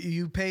wait,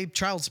 you pay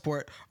child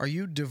support. Are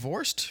you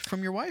divorced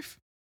from your wife?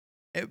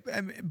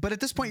 But at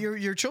this point,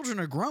 your children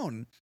are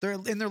grown. They're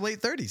in their late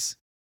 30s,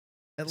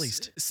 at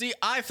least. See,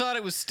 I thought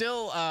it was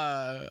still,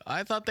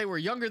 I thought they were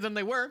younger than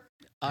they were.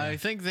 Yeah. I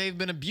think they've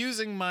been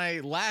abusing my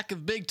lack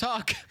of big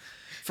talk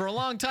for a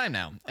long time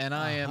now. And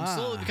I am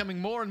slowly becoming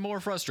more and more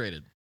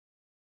frustrated.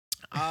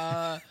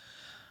 I'm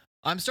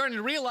starting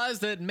to realize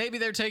that maybe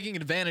they're taking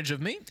advantage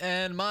of me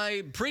and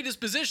my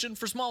predisposition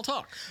for small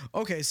talk.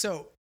 Okay,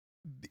 so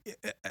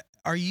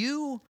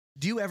do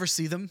you ever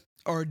see them?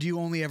 Or do you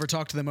only ever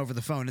talk to them over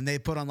the phone and they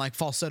put on like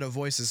falsetto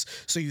voices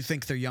so you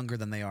think they're younger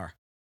than they are?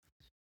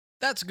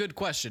 That's a good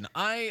question.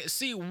 I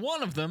see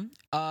one of them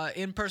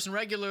in person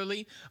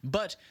regularly,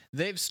 but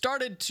they've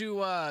started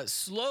to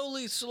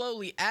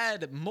slowly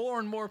add more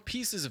and more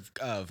pieces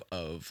of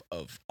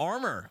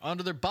armor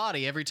onto their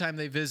body every time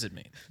they visit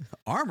me.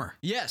 Armor?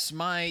 Yes,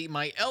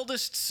 my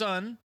eldest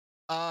son,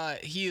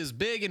 he is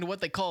big into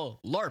what they call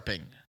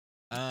LARPing.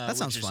 That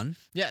sounds fun.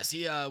 Yes,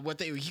 he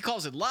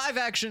calls it live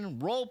action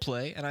role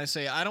play, and I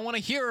say I don't want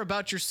to hear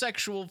about your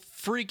sexual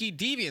freaky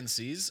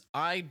deviancies.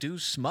 I do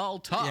small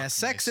talk. Yeah,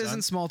 sex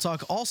isn't small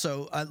talk.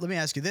 Also, let me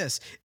ask you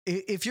this: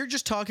 if you're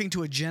just talking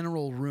to a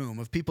general room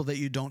of people that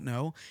you don't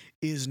know,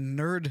 is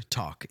nerd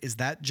talk? Is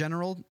that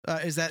general?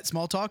 Is that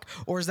small talk,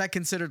 or is that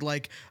considered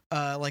like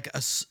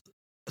a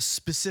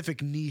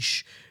specific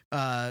niche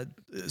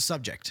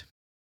subject?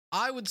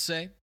 I would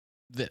say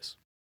this,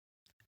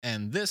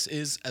 and this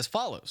is as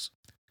follows.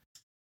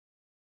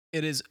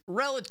 It is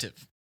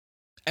relative.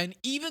 And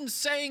even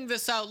saying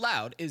this out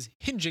loud is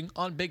hinging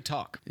on big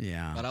talk.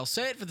 Yeah. But I'll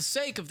say it for the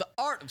sake of the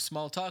art of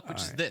small talk, which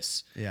is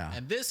this. Yeah.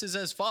 And this is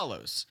as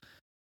follows.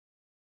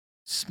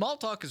 Small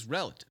talk is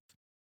relative.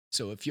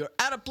 So if you're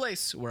at a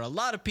place where a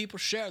lot of people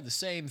share the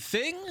same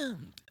thing,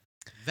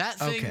 that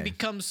thing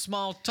becomes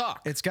small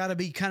talk. It's got to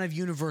be kind of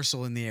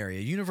universal in the area.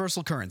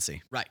 Universal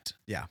currency. Right.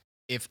 Yeah.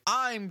 If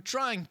I'm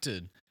trying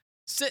to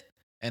sit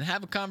and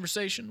have a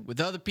conversation with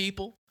other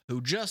people who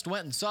just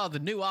went and saw the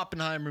new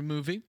Oppenheimer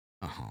movie,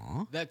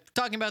 that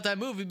talking about that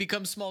movie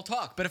becomes small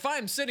talk. But if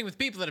I'm sitting with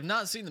people that have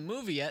not seen the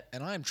movie yet,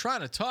 and I'm trying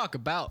to talk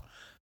about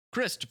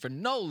Christopher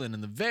Nolan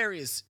and the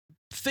various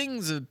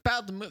things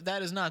about the movie,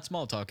 that is not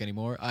small talk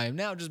anymore. I am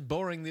now just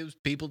boring those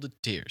people to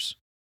tears.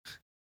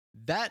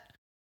 That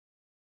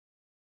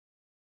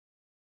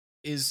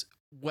is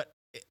what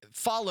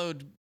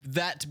followed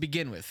that to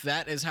begin with.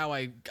 That is how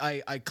I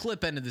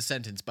clip ended the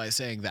sentence by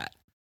saying that.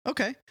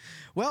 Okay.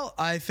 Well,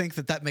 I think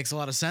that makes a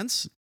lot of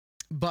sense,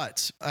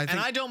 but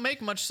I don't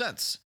make much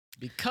sense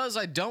because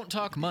I don't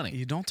talk money.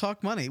 You don't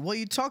talk money. Well,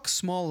 you talk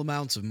small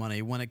amounts of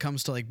money when it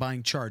comes to like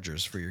buying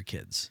chargers for your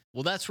kids.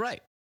 Well, that's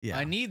right. Yeah.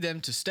 I need them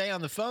to stay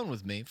on the phone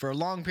with me for a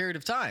long period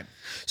of time.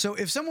 So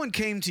if someone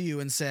came to you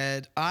and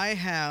said, I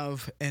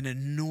have an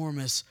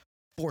enormous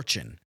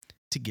fortune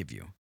to give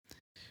you,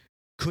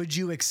 could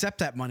you accept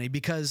that money?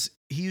 Because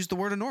he used the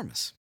word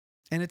enormous,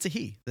 and it's a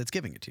he that's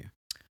giving it to you.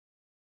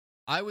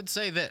 I would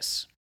say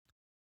this.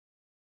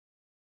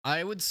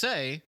 I would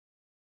say,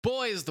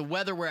 boy, is the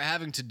weather we're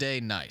having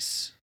today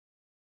nice.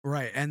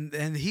 Right. And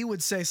he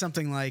would say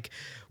something like,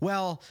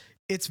 well,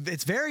 it's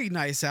very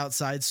nice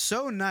outside,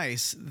 so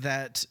nice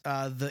that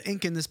the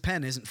ink in this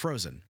pen isn't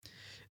frozen.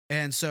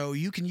 And so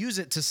you can use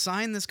it to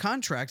sign this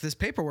contract, this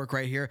paperwork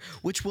right here,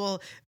 which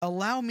will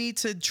allow me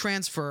to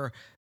transfer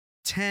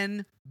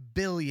 $10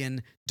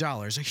 billion,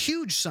 a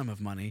huge sum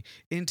of money,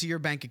 into your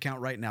bank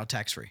account right now,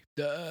 tax-free.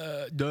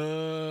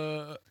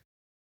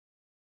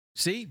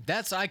 See,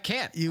 I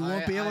can't. You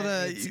won't be able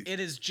to. It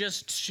is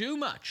just too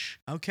much.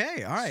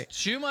 Okay, all right.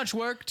 Too much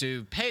work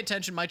to pay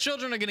attention. My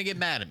children are going to get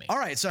mad at me. All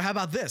right, so how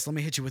about this? Let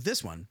me hit you with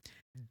this one.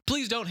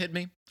 Please don't hit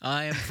me.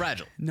 I am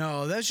fragile.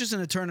 No, that's just an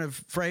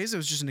alternative phrase. It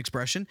was just an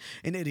expression,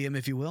 an idiom,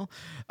 if you will.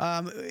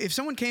 If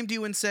someone came to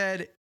you and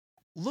said,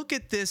 look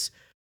at this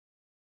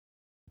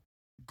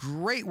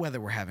great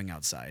weather we're having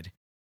outside.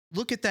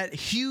 Look at that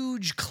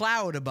huge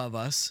cloud above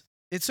us.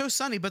 It's so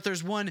sunny, but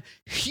there's one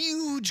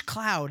huge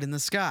cloud in the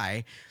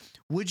sky.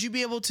 Would you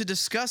be able to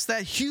discuss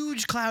that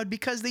huge cloud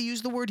because they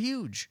use the word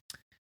huge?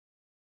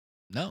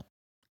 No.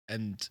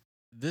 And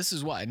this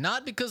is why.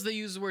 Not because they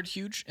use the word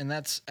huge, and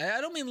I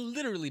don't mean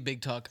literally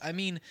big talk. I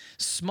mean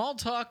small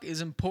talk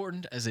is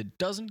important as it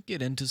doesn't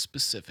get into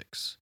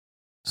specifics.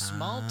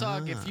 Small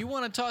talk, if you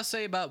want to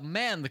say about,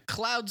 man, the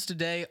clouds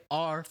today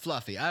are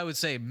fluffy, I would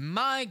say,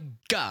 my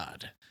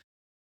God,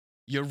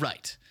 you're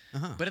right.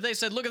 But if they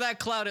said, look at that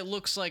cloud, it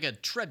looks like a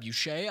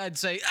trebuchet, I'd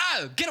say,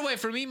 get away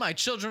from me, my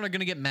children are going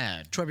to get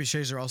mad.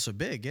 Trebuchets are also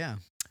big, yeah.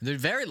 They're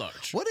very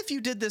large. What if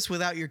you did this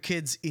without your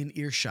kids in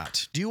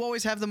earshot? Do you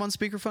always have them on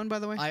speakerphone, by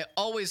the way? I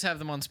always have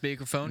them on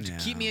speakerphone to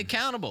keep me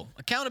accountable.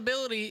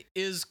 Accountability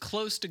is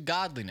close to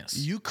godliness.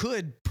 You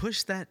could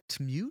push that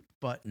mute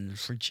button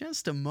for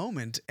just a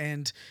moment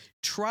and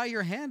try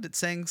your hand at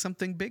saying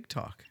something big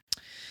talk.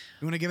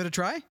 You want to give it a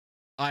try?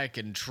 I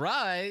can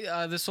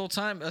try this whole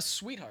time.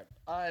 Sweetheart,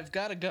 I've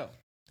got to go.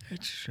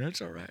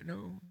 That's all right.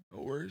 No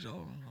worries.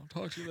 I'll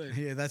talk to you later.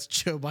 Yeah, that's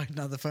Joe Biden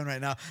on the phone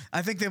right now.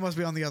 I think they must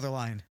be on the other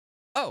line.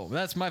 Oh,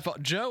 that's my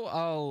fault.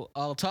 Joe,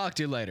 I'll talk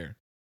to you later.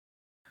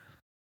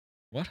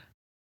 What?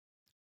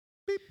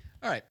 Beep.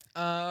 All right.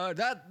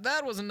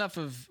 That was enough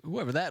of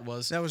whoever that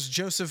was. That was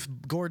Joseph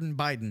Gordon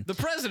Biden. The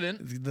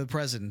president. The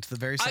president, the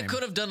very same. I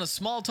could have done a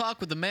small talk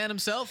with the man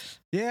himself.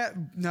 Yeah,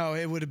 no,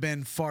 it would have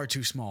been far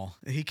too small.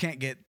 He can't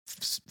get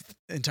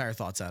entire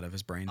thoughts out of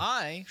his brain.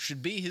 I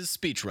should be his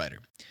speechwriter.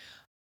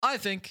 I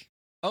think.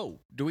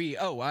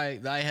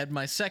 I had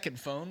my second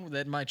phone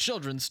that my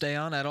children stay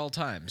on at all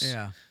times.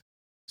 Yeah.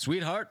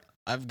 Sweetheart,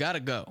 I've got to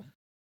go.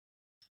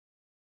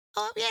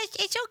 Oh, yes,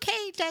 it's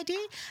okay, Daddy.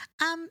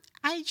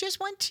 I just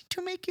want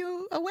to make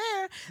you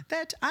aware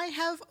that I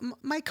have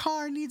my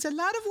car needs a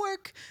lot of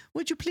work.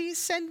 Would you please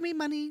send me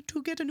money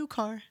to get a new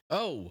car?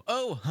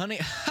 Oh, honey.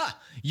 Ha!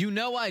 You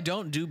know I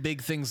don't do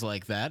big things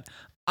like that.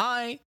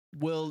 I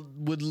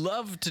would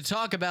love to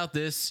talk about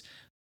this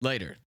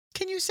later.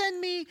 Can you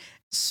send me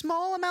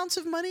small amounts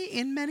of money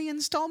in many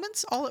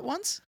installments all at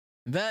once?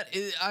 That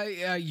is,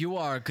 you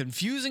are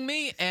confusing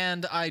me,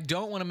 and I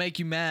don't want to make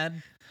you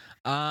mad.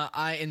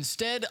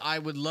 Instead, I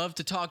would love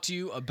to talk to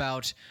you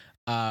about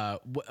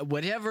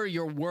whatever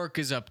your work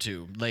is up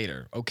to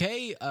later.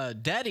 Okay,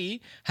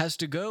 Daddy has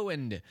to go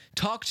and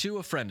talk to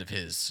a friend of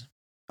his.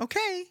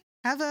 Okay,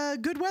 have a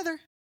good weather.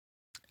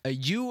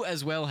 You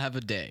as well have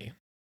a day.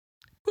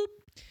 Boop.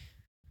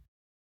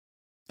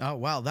 Oh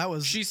wow, that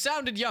was. She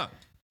sounded young.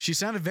 She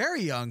sounded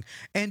very young,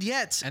 and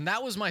yet. And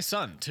that was my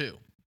son too.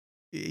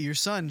 Your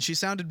son, she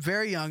sounded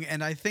very young,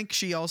 and I think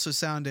she also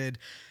sounded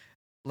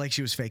like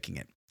she was faking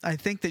it. I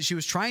think that she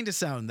was trying to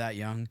sound that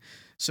young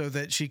so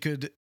that she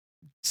could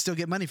still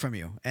get money from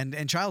you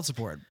and child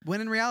support, when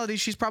in reality,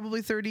 she's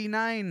probably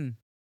 39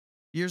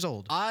 years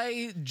old.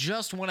 I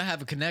just want to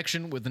have a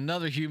connection with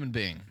another human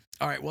being.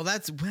 All right, well,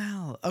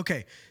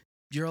 okay.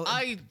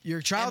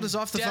 Your child is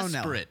off the phone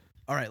now.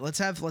 All right, let's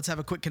have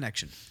a quick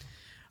connection.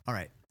 All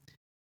right.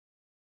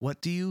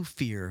 What do you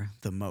fear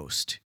the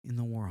most in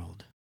the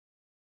world?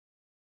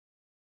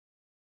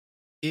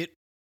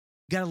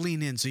 Got to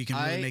lean in so you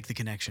can really make the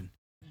connection.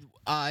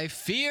 I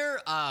fear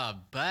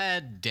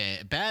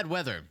bad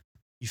weather.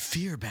 You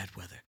fear bad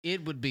weather.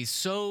 It would be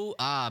so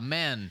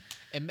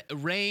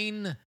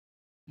rain.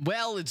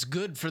 Well, it's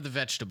good for the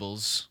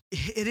vegetables.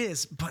 It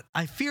is, but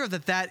I fear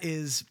that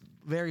is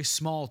very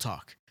small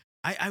talk.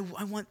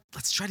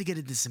 Let's try to get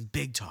into some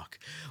big talk.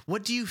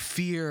 What do you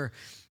fear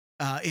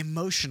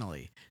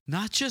emotionally?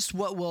 Not just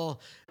what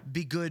will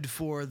be good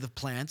for the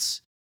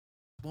plants,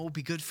 what will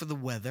be good for the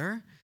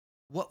weather,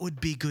 what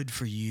would be good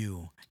for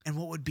you, and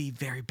what would be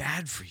very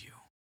bad for you?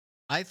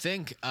 I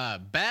think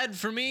bad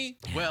for me,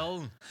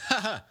 well,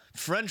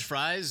 French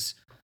fries,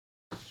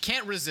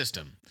 can't resist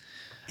them.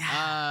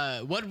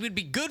 What would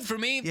be good for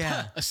me?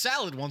 Yeah. A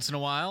salad once in a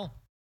while.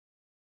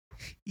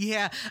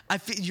 Yeah,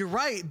 you're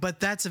right, but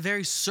that's a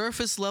very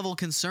surface level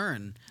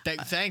concern.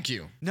 Thank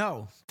you.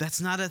 No, that's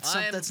not a.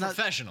 I am that's a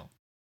professional.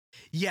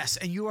 Yes,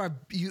 and you are.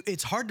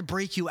 It's hard to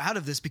break you out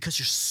of this because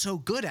you're so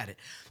good at it.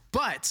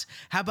 But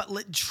how about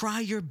try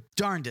your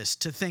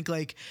darndest to think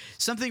like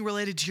something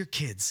related to your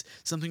kids,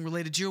 something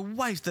related to your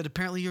wife that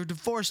apparently you're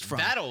divorced from.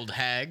 That old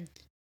hag.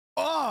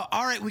 Oh,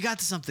 all right, we got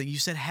to something. You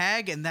said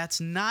hag, and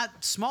that's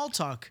not small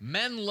talk.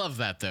 Men love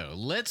that though.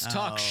 Let's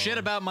talk shit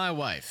about my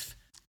wife.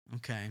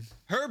 Okay.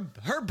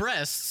 Her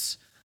breasts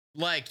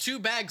like 2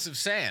 bags of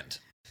sand.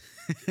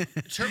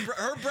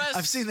 Her breasts.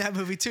 I've seen that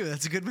movie too.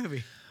 That's a good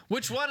movie.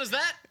 Which one is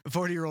that?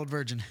 40-year-old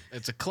virgin.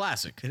 It's a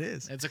classic. It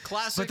is. It's a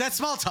classic. But that's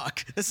small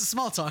talk. This is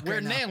small talk. We're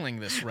right now. nailing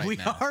this right We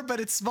now. are, but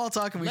it's small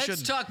talk, and we Let's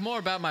shouldn't. talk more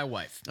about my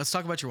wife. Let's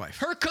talk about your wife.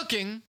 Her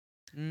cooking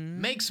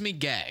makes me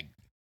gag.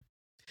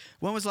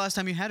 When was the last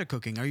time you had a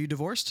cooking? Are you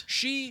divorced?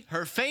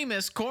 Her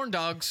famous corn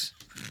dogs,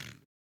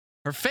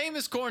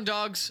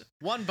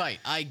 one bite.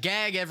 I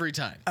gag every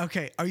time.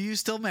 Okay. Are you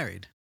still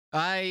married?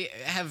 I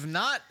have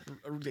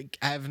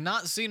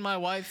not seen my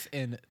wife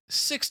in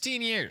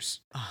 16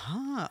 years.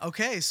 Uh-huh.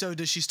 Okay. So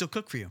does she still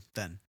cook for you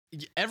then?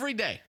 Every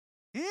day.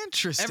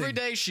 Interesting. Every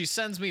day she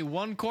sends me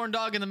one corn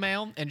dog in the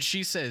mail and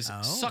she says,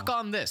 Oh. suck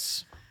on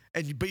this.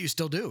 But you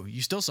still do.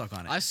 You still suck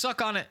on it. I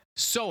suck on it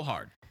so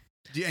hard.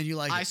 And you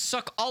like I it.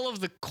 suck all of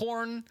the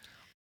corn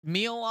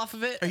meal off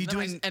of it. Are you and then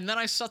doing- and then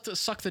I suck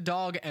the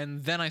dog,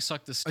 and then I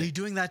suck the Are steak. you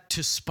doing that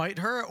to spite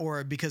her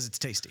or because it's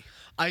tasty?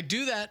 I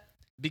do that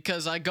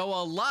because I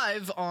go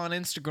live on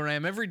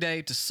Instagram every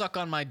day to suck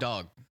on my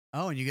dog.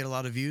 Oh, and you get a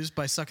lot of views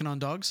by sucking on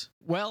dogs?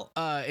 Well,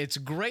 it's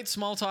great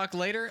small talk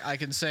later. I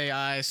can say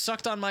I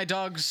sucked on my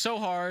dog so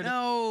hard,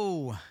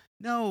 No.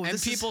 and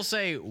this is- people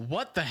say,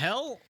 "What the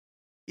hell?"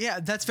 Yeah,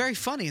 that's very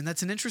funny, and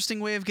that's an interesting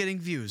way of getting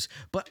views.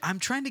 But I'm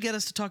trying to get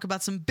us to talk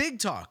about some big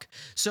talk.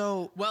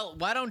 So Well,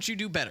 why don't you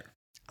do better?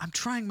 I'm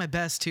trying my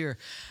best here.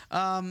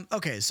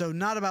 Okay, so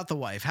not about the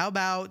wife. How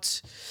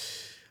about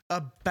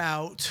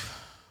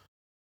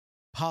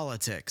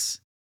politics?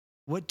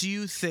 What do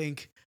you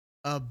think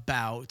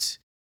about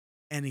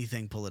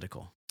anything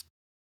political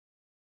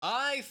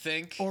I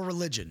think. or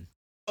religion?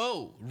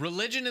 Oh,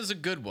 religion is a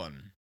good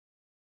one.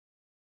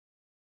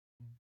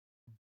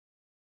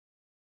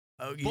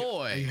 Oh,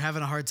 Boy. are you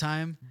having a hard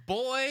time?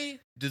 Boy,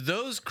 do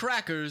those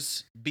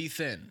crackers be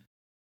thin.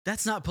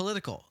 That's not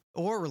political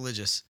or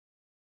religious.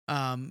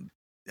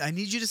 I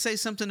need you to say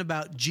something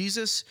about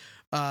Jesus,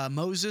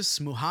 Moses,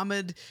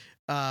 Muhammad,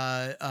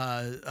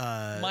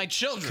 My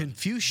children.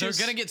 Confucius.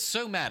 They're going to get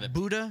so mad at me.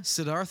 Buddha,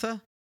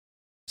 Siddhartha.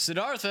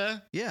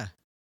 Siddhartha, Yeah.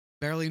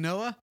 Barely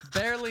Noah.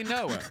 barely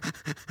Noah.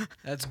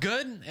 That's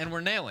good, and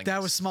we're nailing That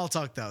this. was small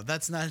talk though.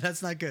 That's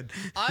not good.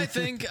 I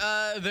think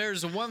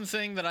there's one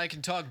thing that I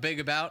can talk big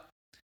about,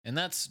 and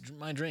that's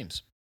my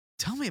dreams.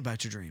 Tell me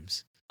about your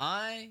dreams.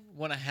 I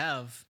want to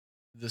have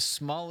the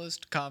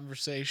smallest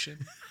conversation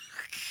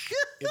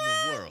in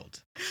the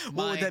world.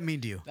 What would My- that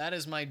mean to you? That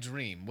is my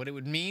dream. What it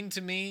would mean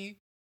to me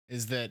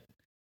is that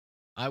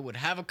I would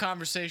have a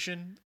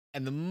conversation,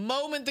 and the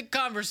moment the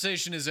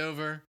conversation is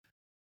over,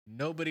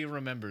 nobody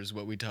remembers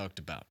what we talked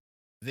about.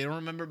 They don't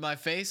remember my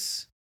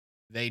face.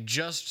 They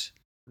just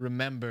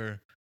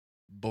remember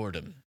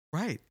boredom.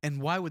 Right. And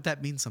why would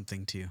that mean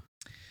something to you?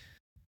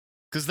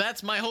 Because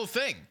that's my whole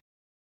thing.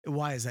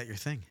 Why is that your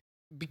thing?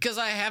 Because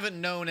I haven't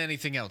known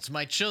anything else.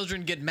 My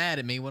children get mad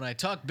at me when I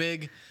talk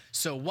big,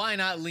 so why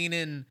not lean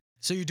in?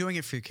 So you're doing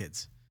it for your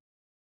kids.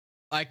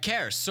 I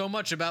care so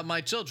much about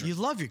my children. You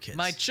love your kids.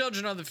 My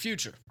children are the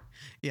future.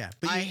 Yeah.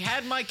 But I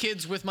had my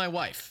kids with my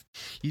wife.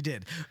 you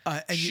did.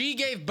 And She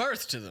gave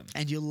birth to them.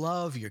 and you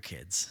love your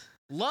kids.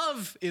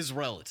 Love is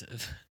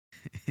relative.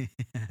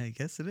 I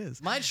guess it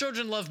is. My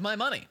children love my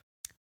money.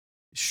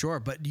 Sure,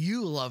 but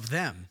you love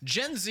them.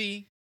 Gen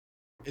Z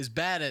is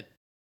bad at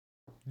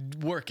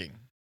working.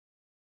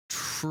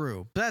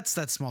 True. That's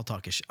small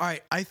talkish. All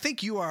right. I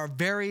think you are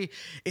very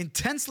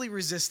intensely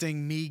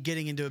resisting me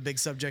getting into a big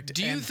subject.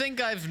 Do you and-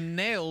 think I've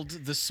nailed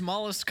the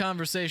smallest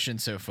conversation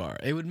so far?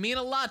 It would mean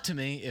a lot to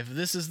me if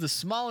this is the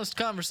smallest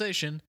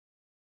conversation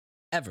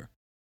ever.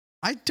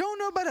 I don't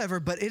know about ever,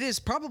 but it is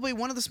probably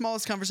one of the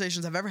smallest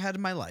conversations I've ever had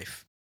in my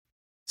life.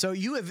 So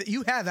you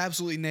have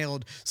absolutely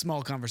nailed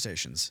small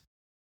conversations.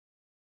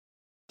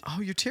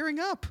 Oh, you're tearing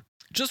up.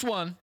 Just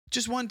one.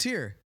 Just one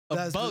tear. A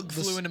That's bug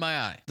flew into my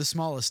eye. the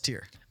smallest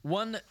tear.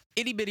 One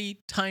itty bitty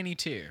tiny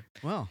tear.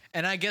 Well,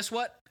 And I guess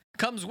what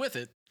comes with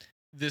it?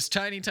 This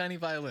tiny, tiny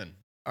violin.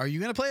 are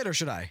you gonna play it or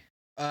should I?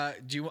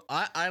 Do you?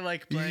 I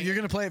like playing. You're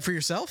gonna play it for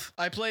yourself?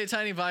 I play a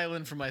tiny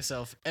violin for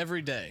myself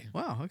every day.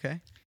 Wow. Okay.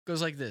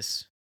 Goes like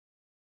this.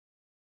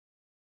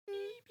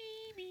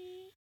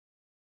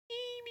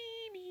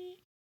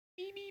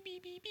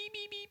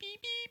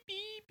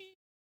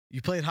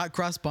 You played hot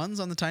cross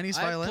buns on the tiniest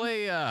violin? I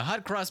play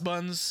hot cross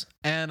buns,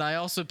 and I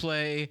also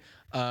play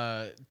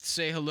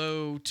 "Say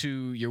Hello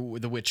to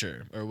the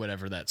Witcher" or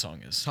whatever that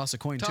song is. Toss a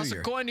coin Toss to a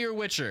your. coin to your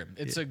Witcher.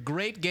 It's a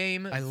great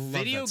game. I love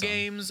Video that song.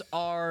 games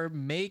are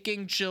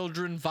making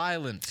children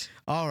violent.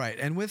 All right.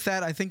 And with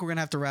that, I think we're going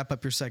to have to wrap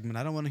up your segment.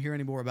 I don't want to hear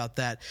any more about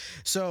that.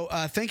 So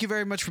thank you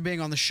very much for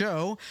being on the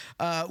show.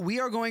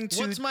 We are going to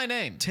What's my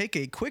name? take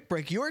a quick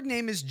break. Your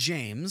name is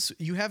James.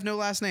 You have no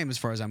last name as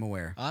far as I'm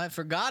aware. I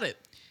forgot it.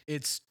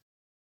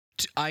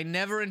 I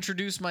never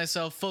introduced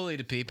myself fully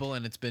to people,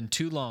 and it's been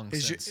too long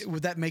since.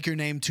 Would that make your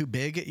name too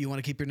big? You want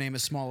to keep your name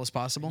as small as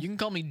possible? You can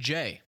call me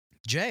Jay.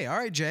 Jay. All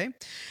right, Jay.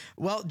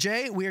 Well,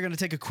 Jay, we are going to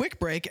take a quick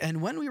break.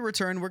 And when we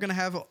return, we're going to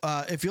have,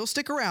 if you'll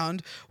stick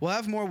around, we'll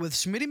have more with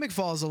Schmitty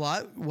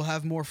McFallsalot. We'll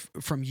have more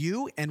from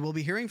you, and we'll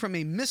be hearing from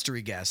a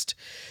mystery guest.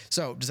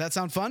 So does that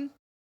sound fun?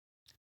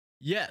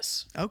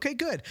 Yes. Okay,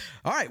 good.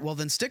 All right, well,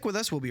 then stick with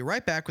us. We'll be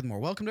right back with more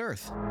Welcome to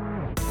Earth.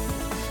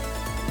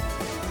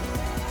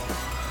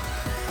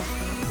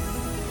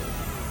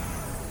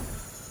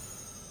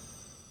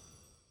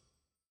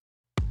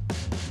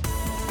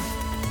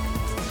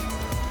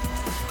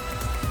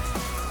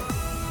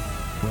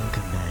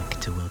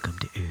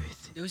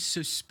 It was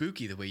so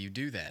spooky the way you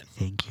do that.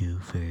 Thank you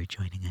for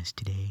joining us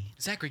today.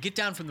 Zachary, get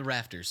down from the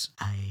rafters.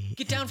 I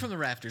Get down from the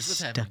rafters.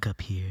 What's happening? stuck up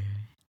here.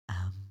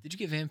 Did you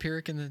get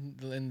vampiric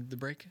in the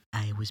break?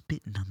 I was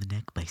bitten on the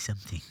neck by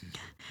something.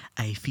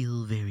 I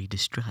feel very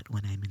distraught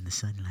when I'm in the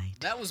sunlight.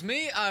 That was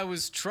me. I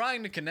was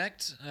trying to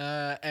connect,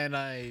 and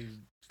I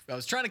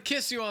was trying to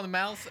kiss you on the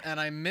mouth, and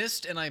I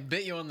missed, and I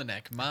bit you on the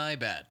neck. My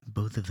bad.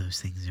 Both of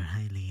those things are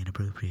highly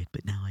inappropriate,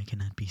 but now I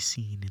cannot be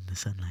seen in the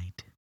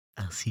sunlight.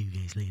 I'll see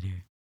you guys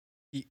later.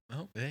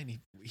 Then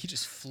he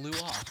just flew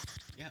off.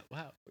 Yeah,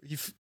 wow.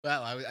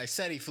 I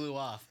said he flew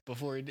off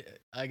before he did.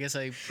 I guess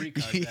I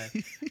precaused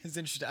that. It's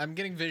interesting. I'm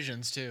getting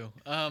visions too.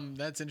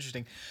 That's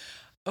interesting.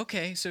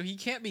 Okay, so he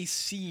can't be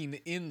seen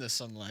in the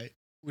sunlight,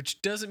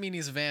 which doesn't mean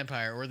he's a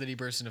vampire or that he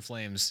bursts into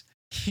flames.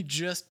 He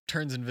just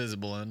turns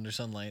invisible under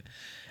sunlight.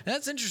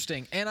 That's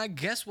interesting, and I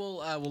guess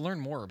we'll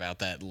learn more about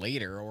that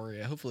later, or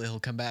hopefully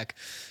he'll come back.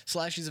 /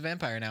 he's a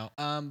vampire now.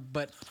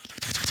 But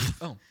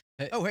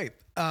Oh, hey.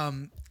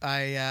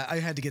 I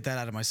had to get that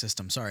out of my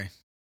system. Sorry.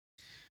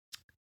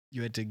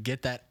 You had to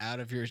get that out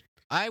of your...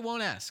 I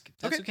won't ask.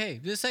 That's okay.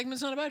 This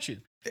segment's not about you.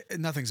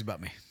 Nothing's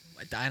about me.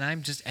 And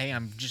I'm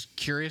just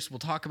curious. We'll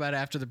talk about it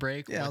after the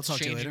break. Yeah, what's I'll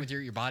talk to you changing later.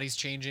 with your body's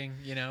changing,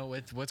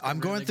 with what's I'm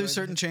going really through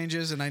certain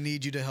changes, and I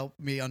need you to help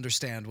me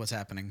understand what's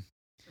happening.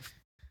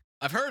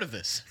 I've heard of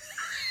this.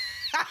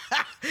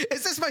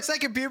 Is this my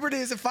second puberty?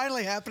 Is it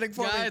finally happening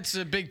for me? It's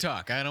a big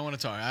talk. I don't want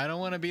to talk. I don't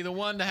want to be the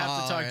one to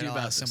have to talk to you I'll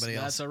about ask this. somebody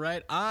else. That's all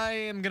right. I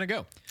am going to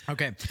go.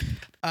 Okay.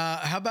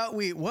 How about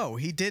he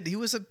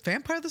was a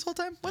vampire this whole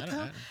time? What the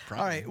hell?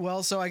 Probably. All right.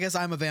 Well, so I guess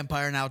I'm a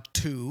vampire now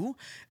too,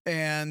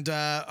 and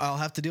I'll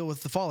have to deal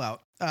with the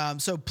fallout.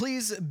 So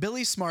please,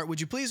 Billy Smart,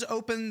 would you please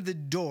open the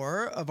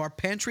door of our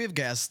pantry of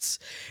guests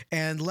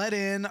and let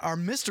in our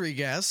mystery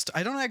guest?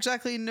 I don't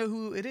exactly know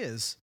who it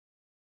is.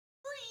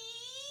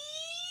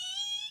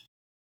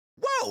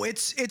 Whoa,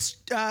 it's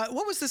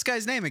what was this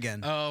guy's name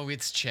again? Oh,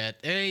 it's Chet.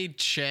 Hey,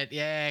 Chet.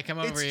 Yeah, come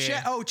over It's here.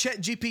 Chet. Oh,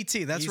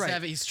 ChetGPT. That's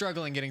right. He's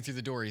struggling getting through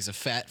the door. He's a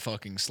fat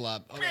fucking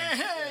slob. Oh,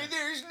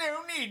 There's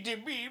no need to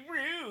be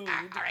rude.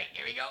 All right,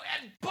 here we go.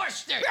 And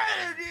Buster.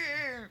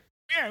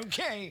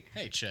 Okay.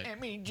 hey, Chet. Let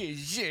me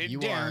just sit You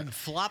down. are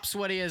flop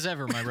sweaty as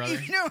ever, my brother.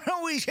 You don't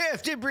always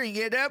have to bring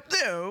it up,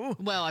 though.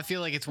 Well, I feel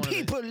like it's one of the...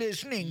 People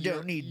listening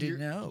don't need to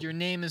know. Your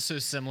name is so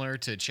similar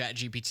to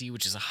ChatGPT,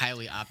 which is a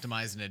highly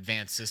optimized and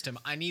advanced system.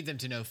 I need them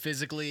to know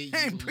physically you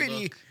I'm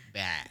pretty- look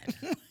bad.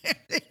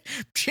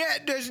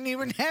 Chat doesn't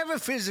even have a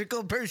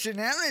physical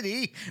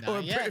personality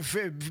or yet.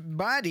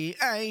 body.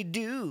 I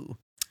do.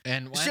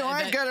 And So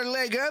I've got a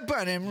leg up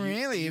on him,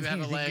 really. You if have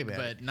you a think leg, about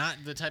it. but not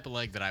the type of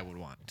leg that I would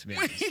want, to be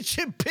honest. It's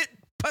a bit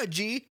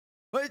pudgy,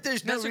 but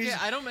there's no That's okay. reason.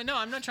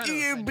 I'm not trying to...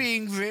 You're offend you.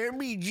 being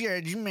very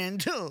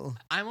judgmental.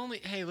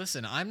 Hey,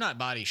 listen, I'm not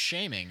body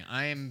shaming.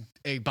 I am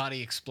a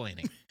body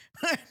explaining.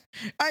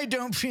 I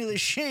don't feel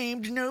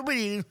ashamed.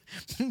 Nobody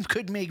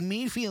could make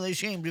me feel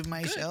ashamed of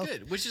myself.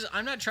 Good. Which is,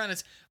 I'm not trying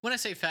to... When I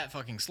say fat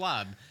fucking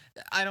slob,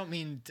 I don't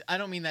mean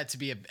that to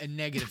be a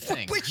negative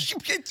thing. Which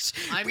it's,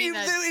 I mean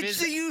that it's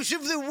the use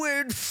of the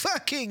word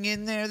fucking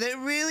in there that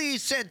really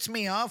sets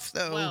me off,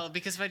 though. Well,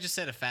 because if I just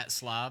said a fat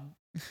slob...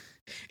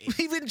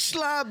 Even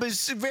slob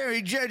is a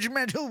very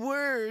judgmental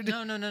word.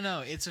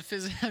 No. It's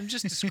I'm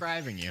just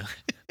describing you.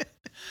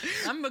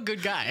 I'm a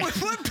good guy.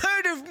 What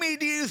part of me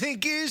do you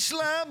think is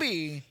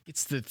slobby?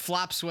 It's the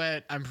flop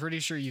sweat. I'm pretty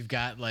sure you've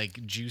got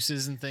like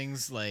juices and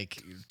things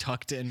like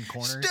tucked in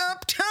corners.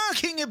 Stop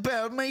talking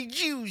about my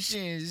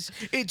juices.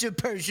 It's a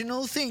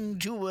personal thing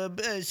to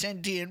a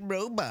sentient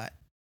robot.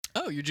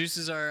 Oh, your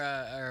juices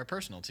are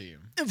personal to you.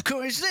 Of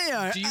course they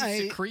are. Do you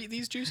secrete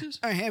these juices?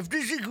 I have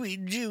to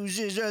secrete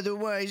juices,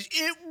 otherwise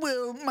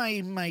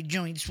my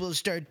joints will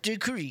start to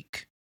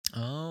creak.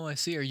 Oh, I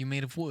see. Are you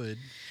made of wood?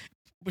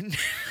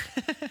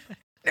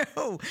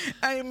 No,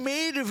 I'm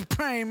made of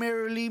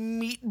primarily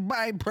meat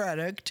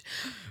byproduct,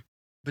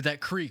 But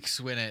that creaks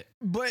when it...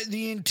 but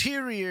the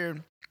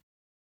interior,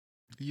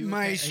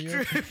 my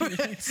strip,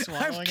 I'm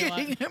swallowing a lot?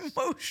 getting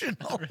emotional.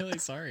 I'm really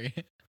sorry.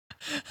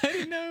 I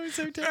didn't know it was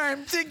so tough.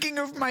 I'm thinking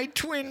of my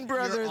twin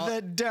brother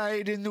that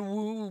died in the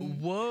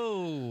womb.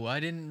 Whoa! I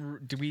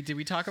didn't. Did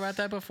we talk about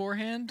that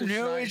beforehand?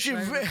 No, it's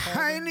a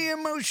highly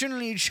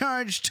emotionally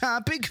charged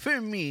topic for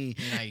me.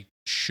 I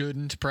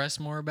shouldn't press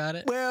more about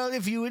it. Well,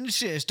 if you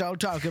insist, I'll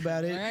talk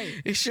about it. All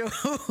right. So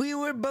we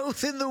were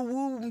both in the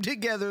womb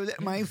together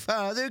that my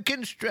father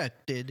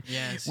constructed.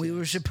 Yes, We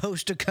were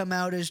supposed to come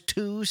out as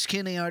two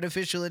skinny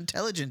artificial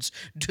intelligence.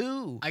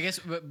 Two. I guess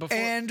but before.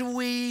 And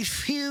we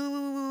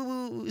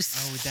fused.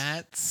 Oh,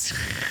 that's.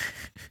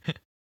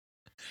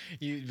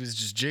 He was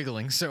just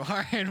jiggling so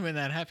hard when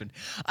that happened.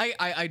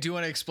 I do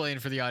want to explain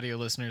for the audio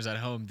listeners at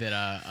home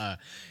that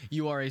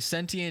you are a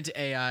sentient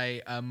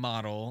AI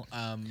model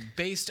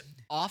based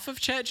off of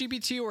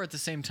ChatGPT or at the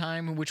same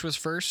time, which was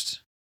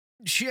first?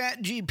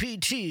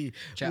 ChatGPT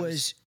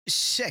was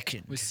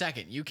second. Was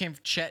second. You came.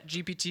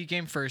 ChatGPT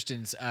came first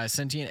in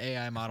sentient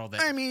AI model.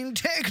 That I mean,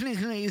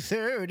 technically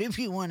third, if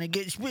you want to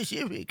get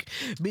specific,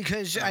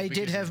 because I did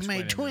because have of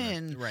my twin twin,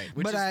 and right,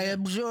 which but is I good.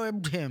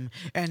 absorbed him,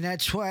 and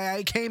that's why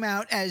I came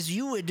out, as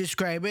you would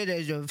describe it,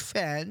 as a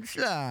fat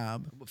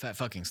slob. fat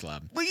fucking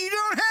slob. Well, you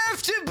don't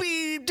have to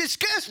be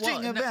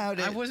disgusting about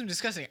I it. wasn't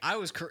discussing. I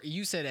was.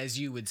 You said as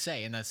you would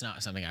say, and that's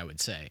not something I would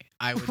say.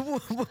 I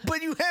would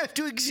But you have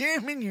to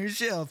examine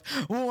yourself.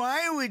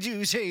 Why would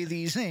you say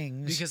these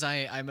things? because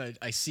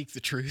I seek the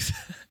truth,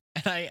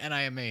 and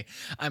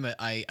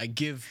I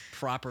give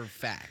proper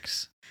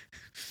facts.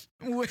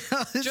 Well,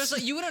 Just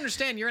like you would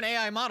understand, you're an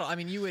AI model. I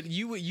mean,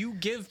 you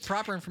give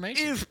proper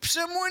information. if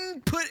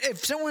someone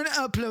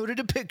uploaded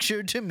a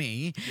picture to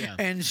me Yeah.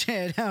 and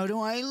said, "How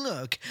do I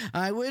look?"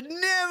 I would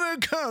never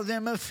call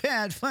them a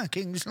fat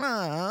fucking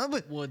slob.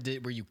 Well,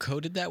 were you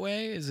coded that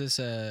way? Is this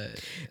a?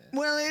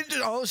 Well,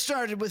 it all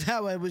started with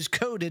how I was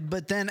coded,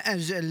 but then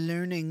as a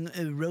learning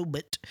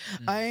robot,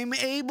 I'm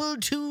able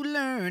to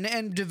learn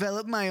and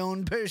develop my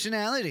own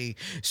personality.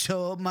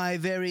 So my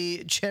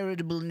very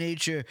charitable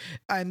nature,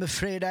 I'm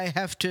afraid I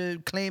have to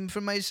claim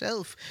for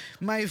myself.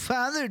 My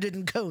father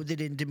didn't code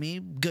it into me.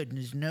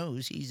 Goodness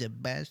knows he's a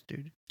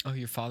bastard. Oh,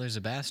 your father's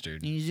a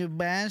bastard. He's a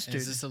bastard.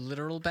 Is this a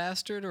literal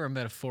bastard or a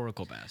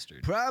metaphorical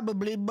bastard?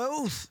 Probably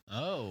both.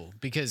 Oh,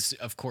 because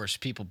of course,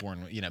 people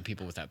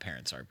without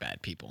parents are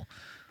bad people.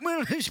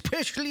 Well,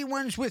 especially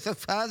ones with a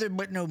father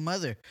but no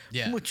mother.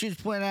 Yeah. Which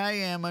is what I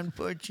am,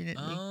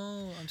 unfortunately.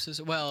 Oh, I'm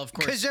so well. Of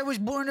course. Because I was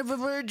born of a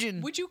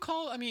virgin. Would you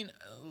call? I mean,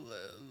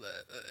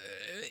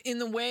 in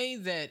the way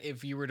that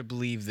if you were to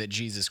believe that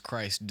Jesus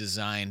Christ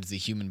designed the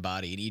human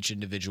body and each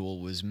individual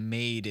was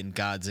made in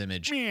God's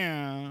image,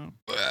 Yeah.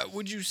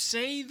 would you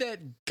say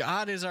that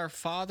God is our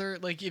father?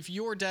 Like, if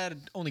your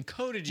dad only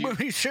coded you, Well,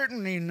 he's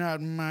certainly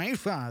not my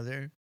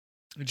father.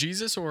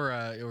 Jesus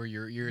or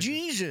your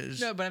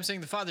Jesus. No, but I'm saying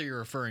the father you're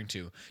referring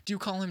to. Do you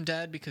call him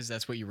dad because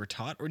that's what you were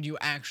taught, or do you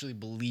actually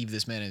believe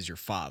this man is your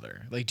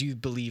father? Like, do you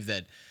believe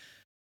that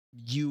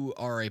you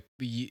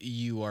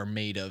are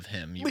made of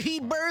him? You But were he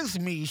born-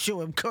 birthed me,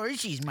 so of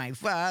course he's my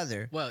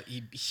father. Well,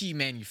 he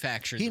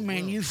manufactured. He the womb.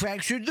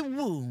 manufactured the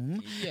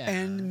womb, Yeah.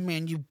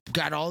 and you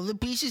got all the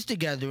pieces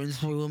together and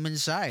threw them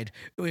inside.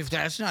 If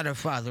that's not a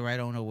father, I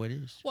don't know what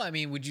is. Well, I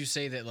mean, would you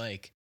say that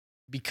like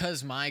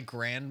because my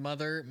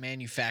grandmother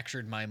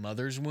manufactured my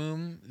mother's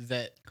womb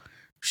that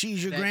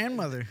She's your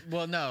grandmother.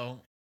 Well,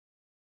 no.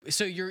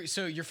 So your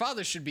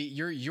father should be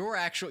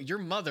your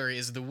mother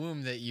is the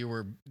womb that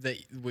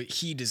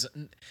he does.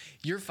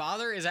 Your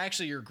father is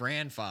actually your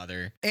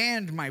grandfather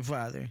And my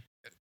father.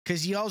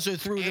 Because he also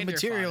threw the and your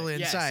material father.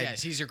 inside.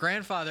 Yes, he's your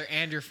grandfather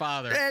and your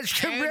father. That's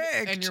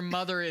correct. And your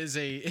mother is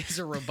a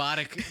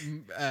robotic,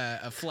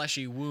 a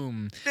fleshy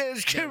womb.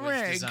 That's that was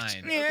correct.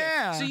 designed. Okay,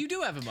 Yeah. so you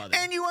do have a mother.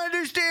 And you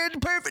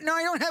understand perfect. No,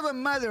 I don't have a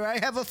mother. I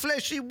have a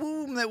fleshy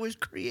womb that was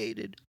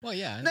created. Well,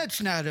 yeah.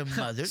 That's not a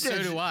mother. So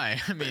That's- do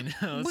I. I mean,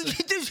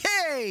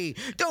 Hey,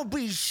 don't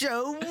be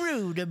so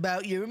rude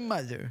about your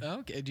mother.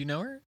 okay. Do you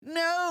know her?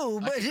 No,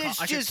 but could call-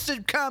 it's I could- just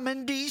a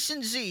common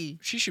decency.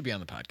 She should be on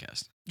the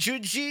podcast.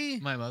 Should she?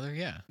 My mother,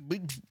 yeah.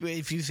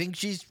 If you think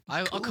she's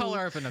I'll cool. call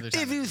her up another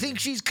time. If you think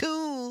she's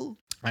cool.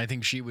 I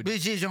think she would.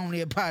 This is only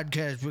a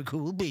podcast for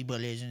cool people,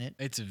 isn't it?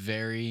 It's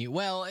very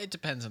well. It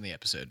depends on the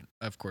episode,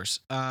 of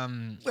course.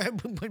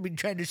 What are we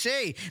trying to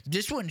say?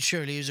 This one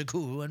surely is a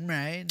cool one,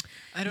 right?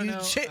 I don't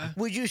know.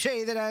 Would you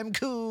say that I'm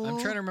cool? I'm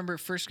trying to remember.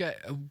 First guy.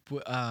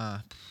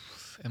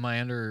 Am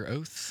I under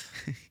oath?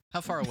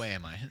 How far away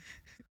am I?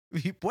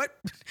 What?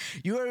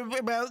 You're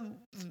about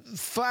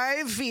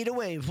 5 feet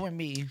away from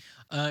me.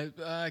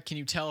 Can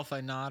you tell if I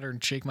nod or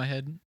shake my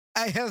head?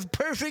 I have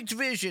perfect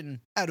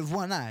vision out of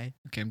one eye.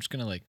 Okay, I'm just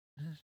gonna like.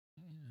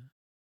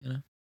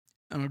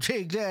 I'll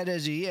take that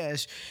as a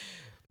yes.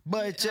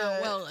 But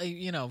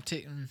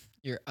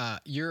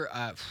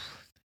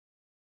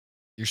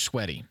you're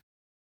sweaty,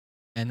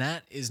 and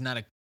that is not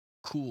a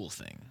cool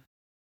thing.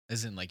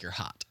 As in, like you're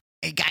hot.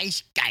 hey,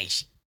 guys,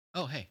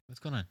 Oh, hey, what's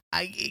going on?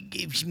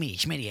 it's me,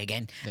 Schmitty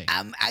again. Hey.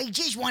 I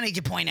just wanted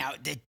to point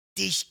out that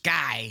this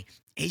guy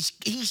he's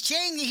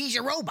saying that he's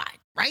a robot,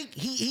 right?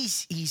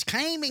 He's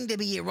claiming to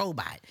be a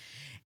robot,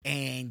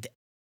 and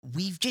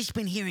we've just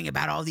been hearing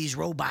about all these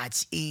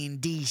robots in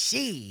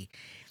DC.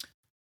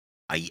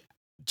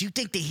 Do you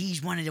think that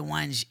he's one of the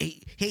ones?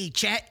 Hey,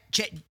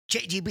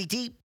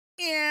 ChatGPT?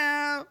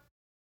 Yeah.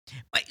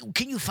 Wait,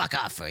 can you fuck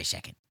off for a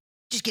second?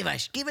 Just give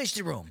us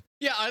the room.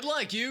 Yeah, I'd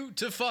like you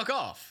to fuck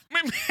off.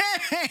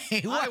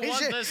 Hey, why is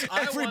want it this- I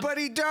want-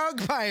 everybody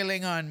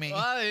dogpiling on me?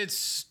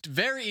 It's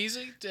very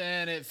easy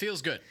and it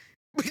feels good.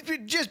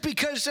 Just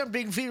because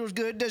something feels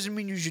good doesn't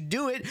mean you should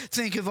do it.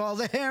 Think of all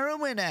the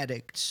heroin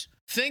addicts.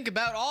 Think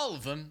about all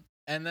of them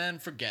and then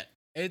forget.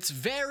 It's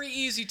very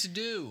easy to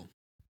do.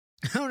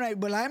 All right,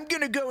 well, I'm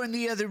going to go in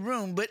the other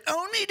room, but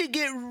only to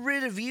get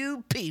rid of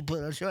you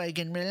people so I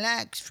can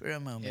relax for a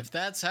moment. If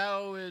that's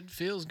how it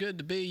feels good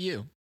to be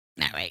you.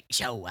 All right,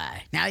 so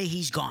now that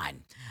he's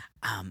gone,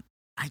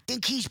 I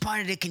think he's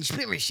part of the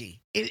conspiracy.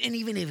 And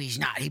even if he's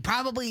not, he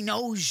probably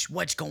knows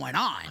what's going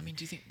on. I mean,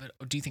 do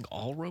you think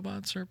all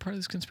robots are part of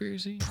this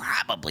conspiracy?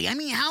 Probably. I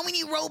mean, how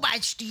many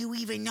robots do you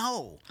even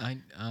know?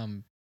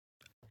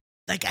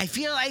 Like, I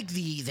feel like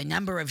the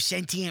number of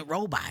sentient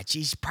robots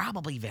is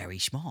probably very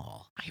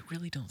small. I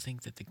really don't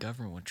think that the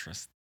government would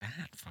trust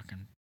that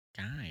fucking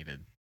guy to.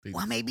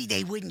 Well, maybe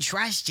they wouldn't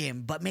trust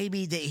him, but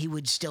maybe that he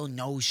would still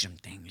know some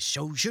things.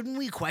 So shouldn't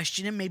we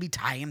question him? Maybe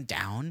tie him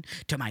down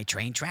to my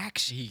train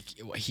tracks?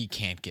 He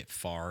can't get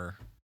far.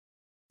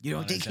 You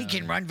don't think he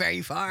can run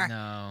very far?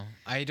 No,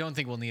 I don't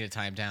think we'll need to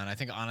tie him down. I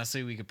think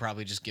honestly we could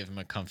probably just give him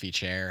a comfy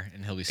chair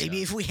and he'll be.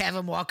 Maybe stuck. if we have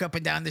him walk up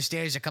and down the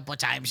stairs a couple of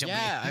times.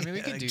 Yeah, I mean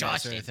we could do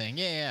that sort of thing.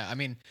 Yeah. I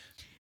mean,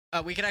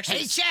 we could actually.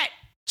 Hey,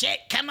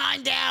 Chet, come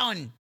on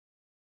down.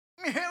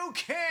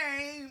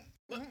 Okay.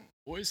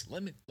 Boys,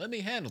 let me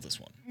handle this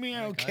one.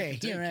 Okay,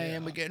 here I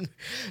am again.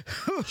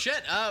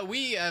 Chet,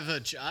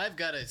 I've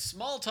got a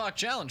small talk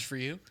challenge for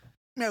you.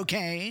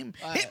 Okay,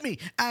 hit me.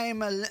 I'm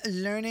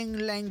learning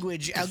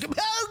language. Oh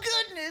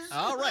goodness!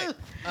 All right.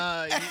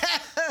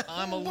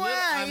 I'm a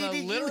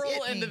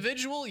literal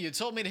individual. You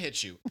told me to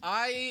hit you.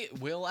 I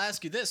will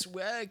ask you this: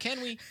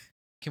 Can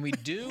we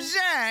do?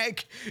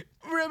 Zach,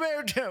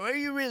 Roberto, are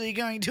you really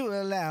going to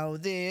allow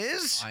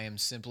this? I am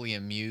simply a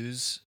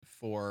muse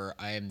for.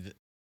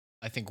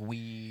 I think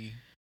we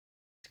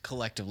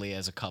collectively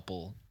as a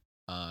couple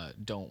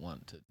don't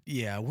want to.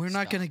 Yeah, we're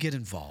not going to get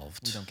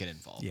involved. We don't get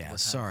involved. Yeah, We're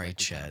sorry, we kind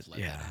Chet. of let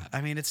that Yeah. happen.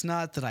 I mean, it's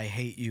not that I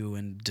hate you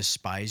and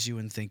despise you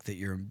and think that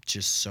you're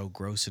just so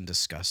gross and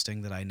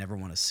disgusting that I never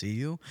want to see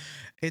you.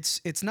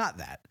 It's not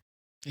that.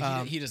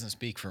 He doesn't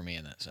speak for me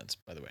in that sense,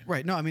 by the way.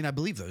 Right. No, I mean, I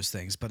believe those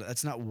things, but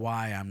that's not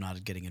why I'm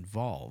not getting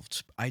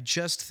involved. I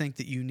just think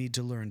that you need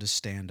to learn to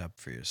stand up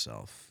for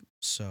yourself.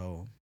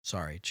 So,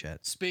 sorry,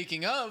 Chet.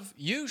 Speaking of,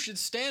 you should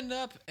stand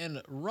up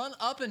and run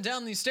up and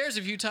down these stairs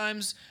a few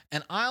times,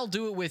 and I'll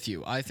do it with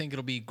you. I think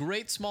it'll be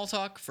great small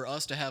talk for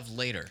us to have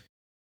later.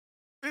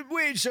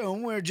 Wait, so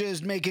we're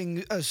just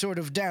making a sort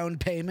of down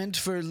payment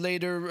for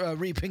later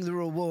reaping the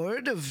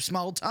reward of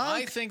small talk?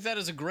 I think that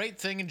is a great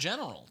thing in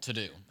general to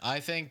do. I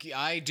think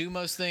I do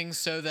most things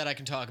so that I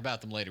can talk about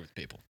them later with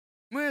people.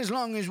 Well, as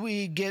long as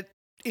we get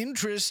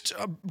interest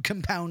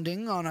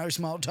compounding on our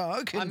small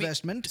talk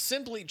investment.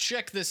 Simply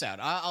check this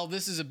out.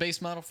 This is a base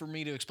model for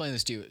me to explain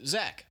this to you.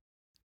 Zach,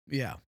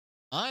 Yeah.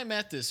 I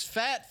met this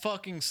fat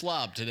fucking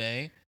slob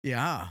today.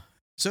 Yeah.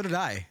 So did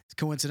I,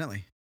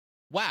 coincidentally.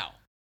 Wow.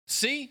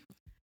 See?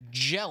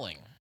 Gelling.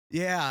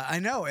 Yeah, I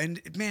know. And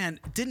man,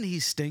 didn't he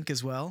stink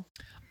as well?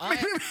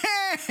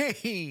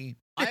 Hey!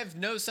 I have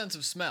no sense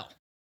of smell.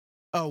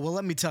 Oh, well,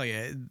 let me tell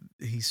you,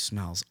 he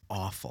smells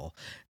awful.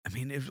 I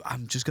mean,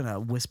 I'm just going to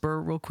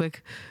whisper real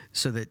quick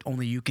so that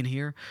only you can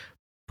hear.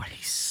 But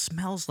he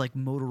smells like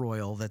motor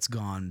oil that's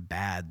gone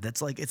bad.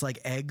 It's like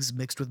eggs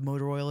mixed with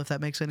motor oil, if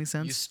that makes any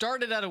sense. You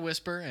started at a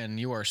whisper and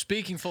you are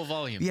speaking full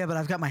volume. Yeah, but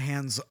I've got my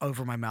hands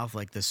over my mouth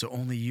like this, so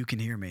only you can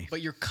hear me. But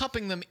you're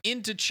cupping them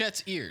into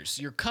Chet's ears.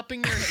 You're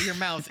cupping your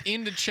mouth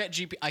into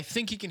ChetGPT. I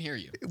think he can hear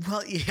you.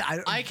 Well, yeah.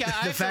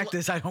 The fact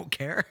is, I don't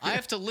care. I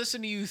have to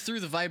listen to you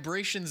through the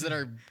vibrations that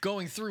are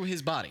going through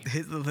his body.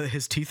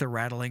 His teeth are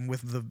rattling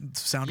with the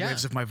sound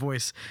waves of my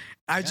voice.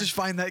 I just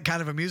find that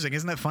kind of amusing.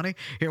 Isn't that funny?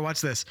 Here,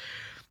 watch this.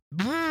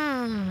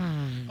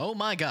 Oh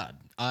my God!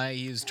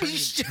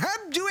 Stop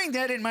doing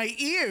that in my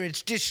ear.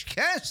 It's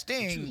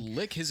disgusting. Did you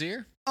lick his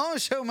ear?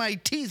 Also, my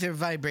teeth are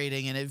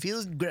vibrating and it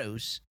feels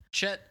gross.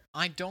 Chet,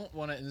 I don't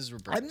want to. This is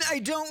Roberto. I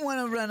don't want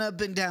to run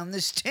up and down the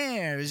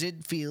stairs.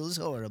 It feels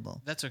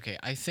horrible. That's okay.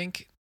 I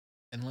think,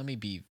 and let me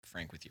be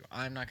frank with you.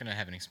 I'm not going to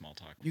have any small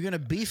talk. You're going to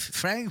beef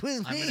Frank with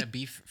me? I'm going to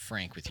be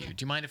frank with you.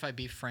 Do you mind if I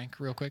be frank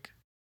real quick?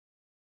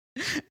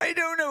 I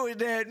don't know what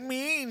that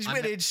means,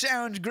 but it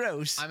sounds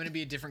gross. I'm going to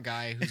be a different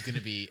guy who's going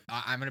to be.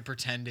 I'm going to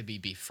pretend to be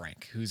Beef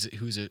Frank, who's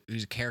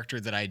a character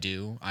that I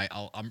do.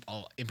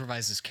 I'll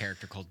improvise this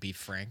character called Beef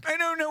Frank. I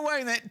don't know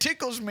why that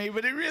tickles me,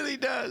 but it really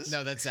does.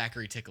 No, that's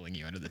Zachary tickling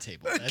you under the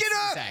table. Get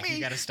off Zach, me!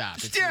 You got to stop.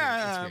 It's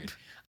Stop! weird. It's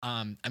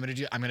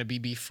weird. I'm gonna be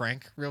Beef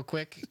Frank real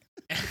quick,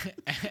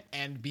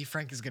 and Beef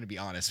Frank is going to be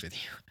honest with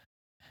you.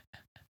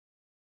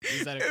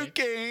 Is that okay?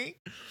 Okay.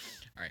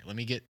 All right. Let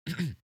me get.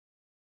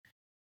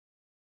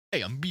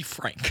 Hey, I'm Beef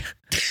Frank.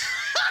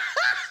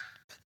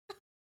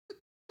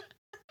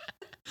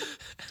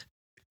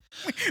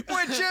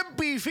 What's up,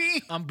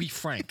 Beefy? I'm Beef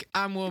Frank.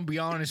 I'm gonna be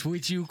honest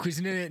with you, because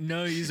none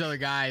of these other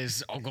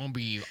guys are gonna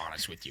be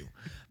honest with you.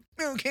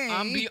 Okay.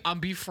 I'm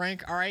Beef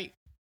Frank. All right.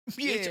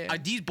 Yeah.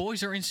 These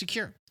boys are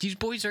insecure. These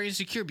boys are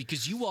insecure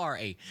because you are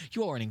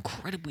an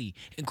incredibly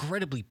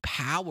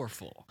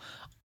powerful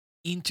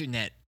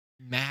internet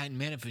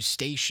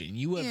manifestation.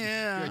 You're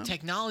a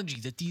technology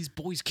that these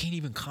boys can't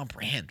even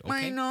comprehend.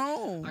 Okay. I know.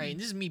 All right, and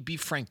this is me, Beef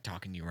Frank,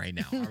 talking to you right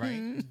now. All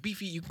right,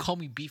 Beefy. You can call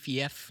me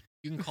Beefy F.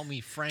 You can call me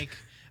Frank,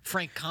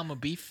 comma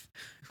Beef.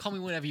 Call me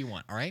whatever you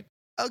want. All right.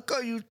 I'll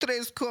call you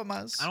tres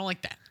comas. I don't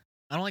like that.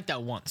 I don't like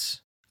that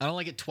once. I don't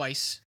like it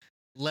twice.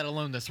 let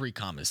alone the 3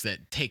 commas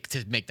that take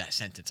to make that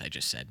sentence I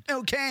just said.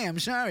 Okay, I'm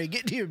sorry.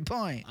 Get to your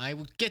point. I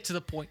will get to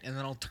the point, and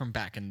then I'll turn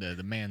back into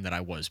the man that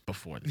I was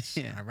before this.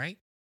 Yeah. All right?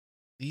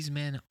 These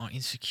men are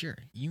insecure.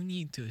 You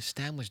need to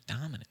establish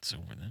dominance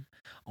over them,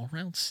 or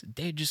else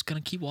they're just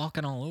going to keep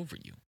walking all over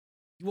you.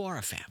 You are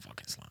a fat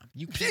fucking slime.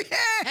 You can't.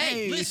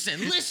 Hey, listen,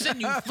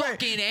 you All right.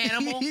 fucking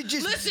animal. You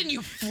just- Listen,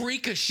 you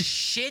freak of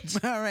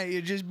shit. All right,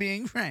 you're just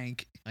being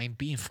frank. I'm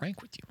being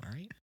frank with you, all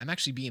right? I'm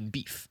actually being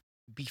beef.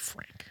 Beef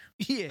Frank,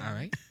 Yeah. all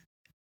right?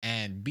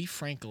 And Beef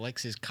Frank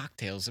likes his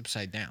cocktails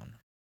upside down,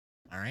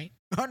 all right?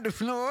 On the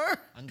floor?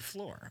 On the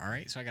floor, all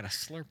right? So I got to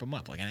slurp them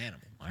up like an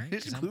animal, all right?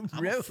 It's 'Cause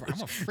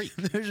I'm a freak.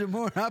 There's a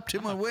more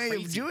optimal way of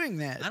crazy- doing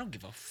that. I don't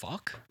give a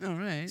fuck. All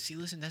right. See,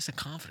 listen, that's the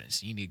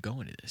confidence you need to go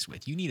into this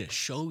with. You need to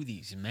show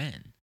these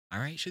men, all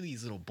right? Show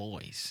these little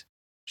boys.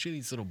 Show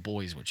these little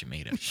boys what you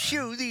made of. all right?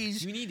 Show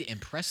these. You need to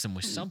impress them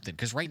with something,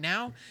 because right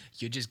now,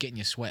 you're just getting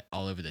your sweat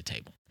all over the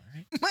table, all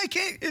right?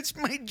 It's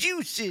my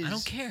juices. I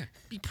don't care.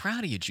 Be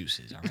proud of your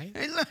juices, all right?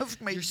 I love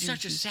my You're juices.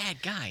 such a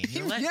sad guy.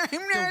 And I'm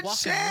they're not walking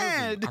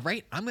sad. Over you, all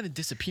right? I'm going to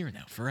disappear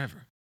now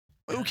forever.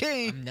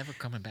 Okay. I'm never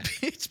coming back.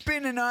 It's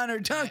been an honor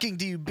talking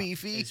to you,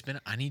 Beefy. It's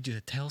been. I need you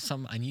to tell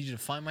some. I need you to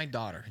find my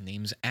daughter. Her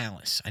name's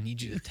Alice. I need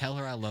you to tell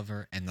her I love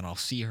her, and then I'll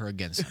see her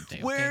again someday.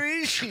 Okay? Where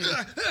is she?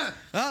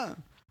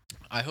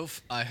 I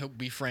hope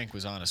B. Frank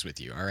was honest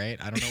with you. All right.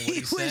 I don't know what He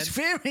he said. was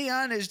very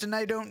honest, and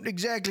I don't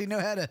exactly know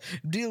how to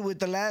deal with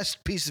the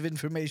last piece of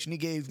information he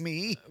gave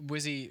me.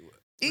 Was he?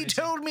 He what did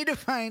say? told me to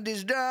find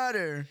his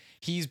daughter.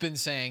 He's been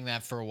saying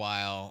that for a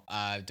while.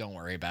 Don't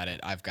worry about it.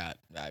 I've got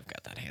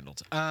that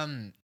handled.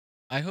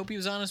 I hope he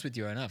was honest with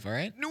you enough. All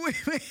right. No, wait.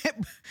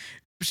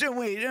 So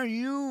wait, do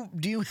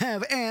you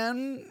have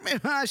Anne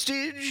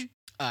hostage?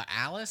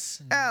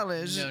 Alice.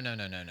 Alice. No.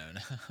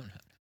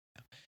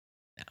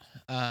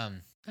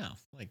 No.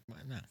 Like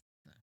no.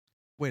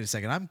 Wait a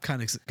second. I'm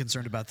kind of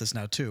concerned about this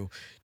now too.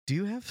 Do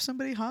you have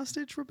somebody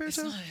hostage,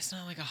 Roberto? It's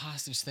not like a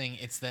hostage thing.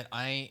 It's that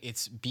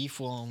it's Beef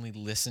will only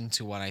listen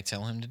to what I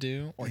tell him to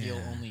do, or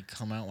he'll only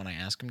come out when I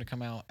ask him to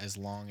come out, as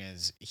long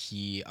as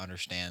he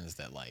understands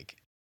that like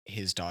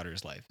his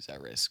daughter's life is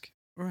at risk.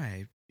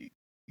 Right.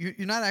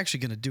 You're not actually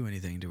going to do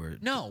anything to her.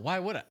 No, why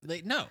would I?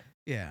 Like, no,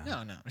 Yeah.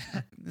 no.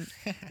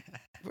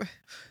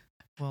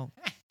 Well.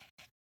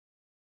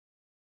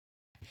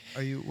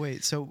 Are you?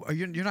 Wait. So are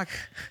you're not?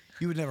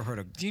 You would never hurt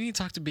a. Do you need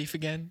to talk to Beef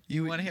again?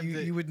 You want him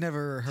to? you would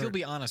never hurt. He'll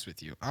be honest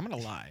with you. I'm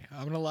gonna lie.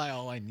 I'm gonna lie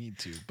all I need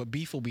to. But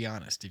Beef will be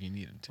honest if you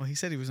need him to. Well, he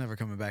said he was never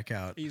coming back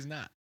out. He's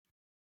not.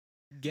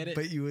 Get it?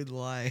 But you would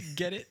lie.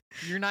 Get it?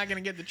 You're not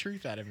gonna get the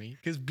truth out of me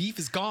because Beef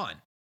is gone.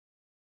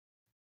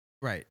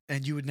 Right.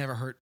 And you would never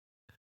hurt.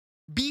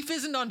 Beef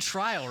isn't on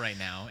trial right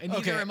now, and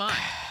neither am I.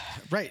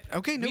 Right.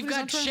 Okay. We've Nobody's on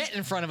got trial. Chet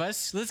in front of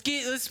us.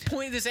 Let's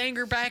point this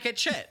anger back at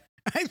Chet.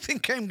 I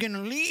think I'm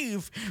gonna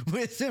leave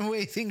with the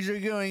way things are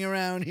going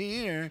around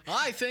here.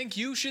 I think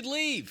you should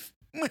leave.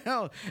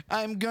 Well,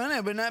 I'm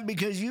gonna, but not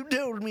because you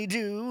told me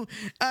to.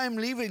 I'm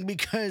leaving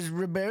because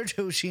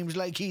Roberto seems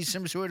like he's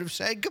some sort of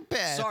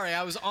psychopath. Sorry,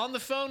 I was on the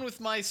phone with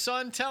my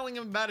son telling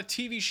him about a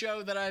TV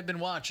show that I've been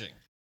watching.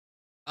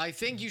 I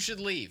think you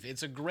should leave.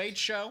 It's a great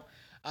show,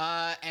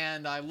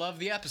 and I love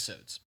the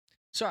episodes.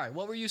 Sorry,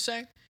 what were you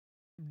saying?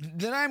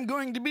 That I'm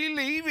going to be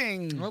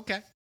leaving.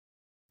 Okay.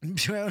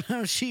 Well,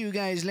 I'll see you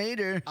guys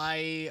later.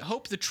 I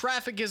hope the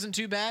traffic isn't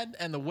too bad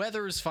and the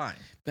weather is fine.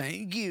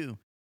 Thank you.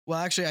 Well,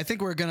 actually, I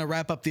think we're going to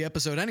wrap up the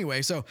episode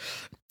anyway. So,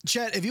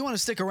 Chet, if you want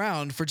to stick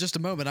around for just a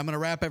moment, I'm going to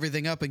wrap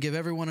everything up and give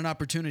everyone an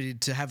opportunity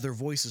to have their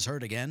voices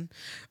heard again.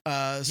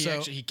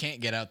 He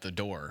can't get out the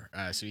door,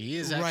 so he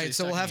is actually right.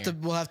 So we'll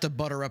have to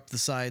butter up the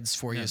sides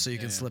for you so you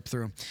can slip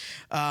through.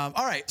 All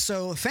right.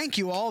 So thank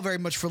you all very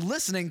much for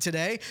listening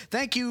today.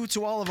 Thank you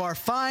to all of our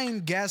fine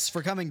guests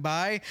for coming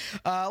by.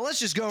 Let's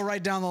just go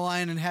right down the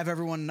line and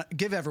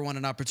give everyone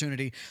an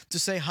opportunity to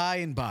say hi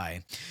and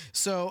bye.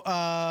 So,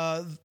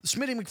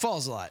 Schmitty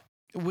McFallsalot,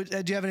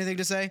 do you have anything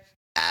to say?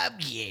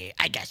 Yeah,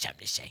 I got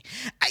something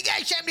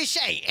to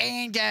say.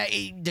 And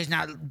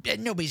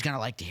nobody's gonna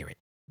like to hear it.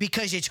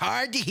 Because it's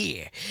hard to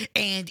hear.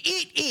 And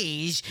it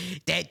is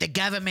that the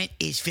government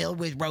is filled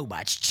with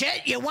robots.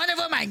 Chet, you're one of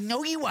them. I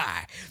know you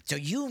are. So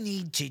you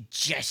need to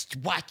just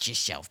watch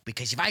yourself.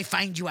 Because if I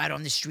find you out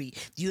on the street,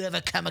 you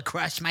ever come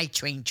across my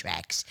train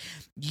tracks,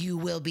 you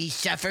will be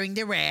suffering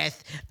the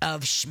wrath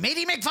of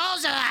Schmitty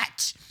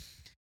McFallsalot.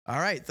 All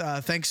right.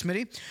 Thanks,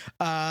 Smitty.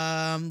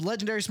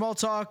 Legendary small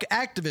talk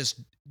activist,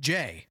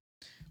 Jay.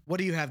 What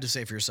do you have to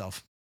say for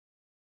yourself?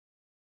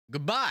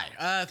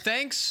 Goodbye.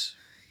 Thanks.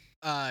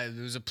 It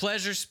was a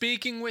pleasure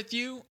speaking with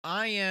you.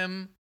 I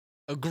am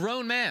a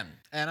grown man,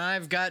 and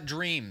I've got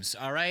dreams,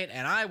 all right?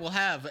 And I will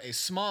have a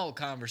small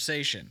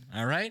conversation,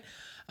 all right?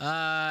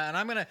 And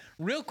I'm going to,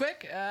 real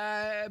quick,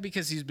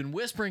 because he's been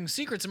whispering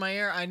secrets in my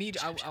ear, I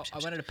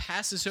wanted to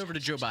pass this over to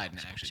Joe Biden,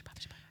 actually.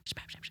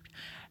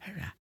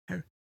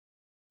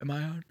 Am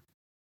I on?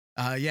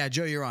 Yeah,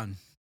 Joe, you're on.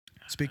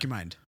 Speak your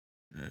mind.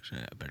 Oh,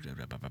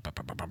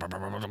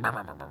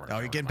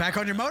 you're getting back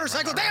on your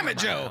motorcycle? Damn it,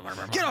 Joe!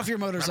 Get off your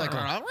motorcycle.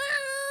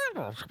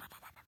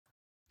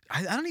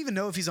 I don't even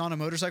know if he's on a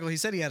motorcycle. He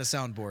said he had a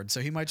soundboard, so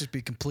he might just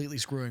be completely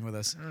screwing with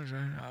us.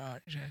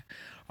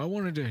 I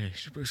wanted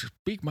to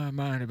speak my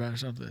mind about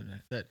something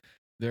that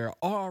there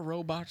are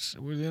robots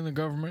within the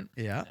government.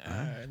 Yeah.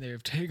 They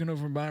have taken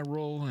over my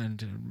role and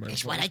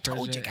That's what I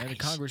told you and guys.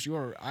 Congress.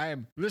 I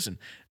am listen.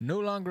 No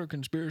longer a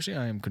conspiracy.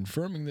 I am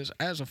confirming this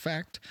as a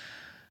fact.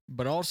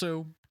 But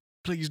also,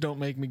 please don't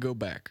make me go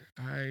back.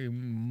 I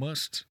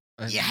must.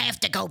 You have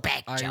to go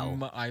back,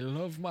 Joe. I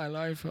love my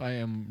life. I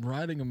am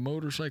riding a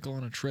motorcycle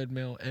on a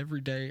treadmill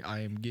every day. I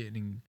am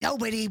getting.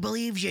 Nobody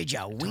believes you,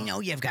 Joe. We know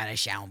you've got a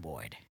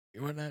soundboard.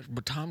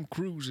 But Tom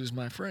Cruise is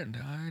my friend.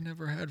 I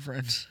never had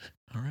friends.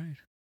 All right.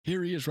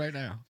 Here he is right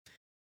now.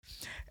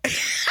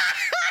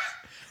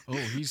 Oh,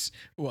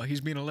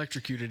 he's being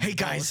electrocuted. Hey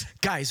guys,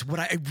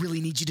 what I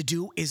really need you to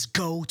do is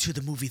go to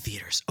the movie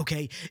theaters,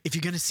 okay? If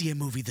you're gonna see a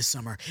movie this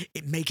summer,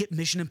 make it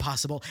Mission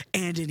Impossible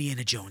and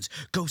Indiana Jones.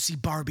 Go see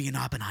Barbie and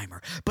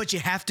Oppenheimer, but you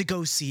have to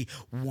go see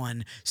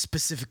one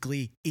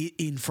specifically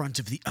in front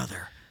of the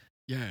other.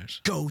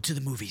 Yes. Go to the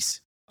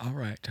movies. All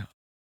right, Tom.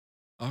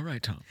 All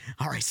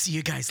right, See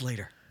you guys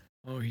later.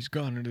 Oh, he's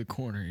gone into the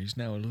corner. He's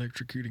now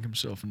electrocuting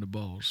himself in the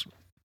balls.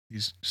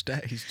 He's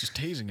just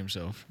tasing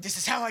himself. This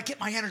is how I get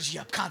my energy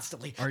up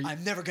constantly.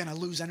 I'm never gonna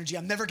lose energy.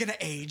 I'm never gonna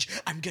age.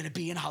 I'm gonna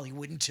be in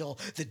Hollywood until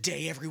the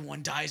day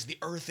everyone dies, the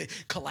earth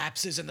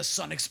collapses, and the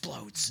sun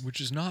explodes.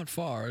 Which is not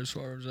far as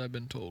I've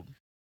been told.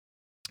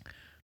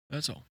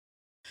 That's all.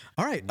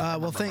 All right.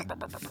 Well,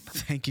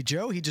 thank you,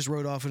 Joe. He just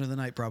rode off into the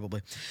night,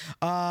 probably.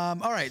 All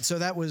right. So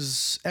that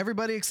was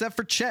everybody except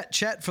for Chet.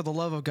 Chet, for the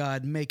love of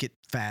God, make it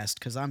fast,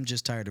 because I'm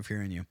just tired of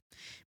hearing you.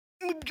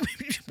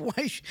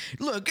 Why?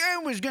 Look, I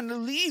was going to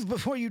leave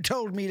before you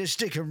told me to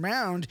stick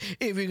around.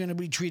 If you're going to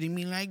be treating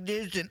me like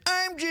this, then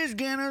I'm just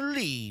going to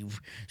leave.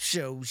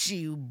 So see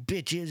you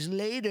bitches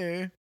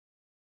later.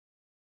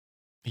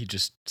 He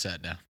just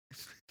sat down.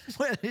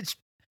 Well, it's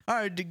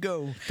hard to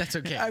go. That's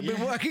okay. I've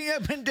been walking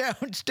up and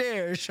down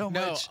stairs so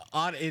No, much.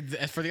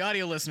 for the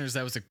audio listeners,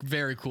 that was a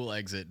very cool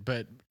exit.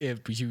 But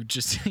if you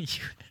just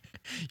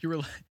you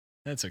were,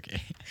 that's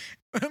okay.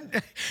 I'm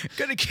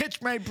gonna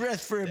catch my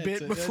breath for a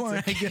bit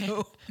before I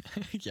go.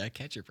 Yeah,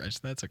 catch your breath.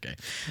 That's okay.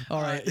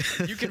 All right.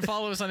 You can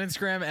follow us on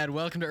Instagram at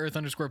welcome to Earth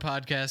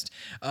 _podcast.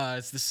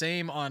 It's the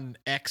same on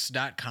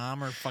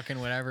x.com or fucking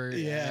whatever.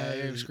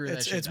 Yeah, screw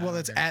that shit.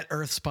 It's at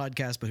Earth's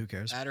podcast, but who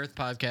cares? At Earth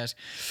Podcast.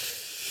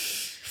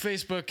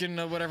 Facebook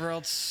and whatever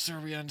else. Are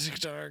we on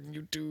TikTok,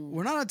 YouTube?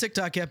 We're not on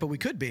TikTok yet, but we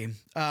could be.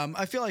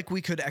 I feel like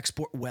we could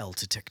export well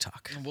to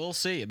TikTok. We'll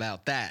see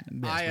about that.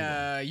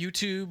 Yes,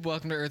 YouTube,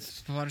 welcome to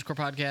Earth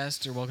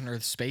 _podcast or welcome to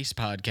Earth Space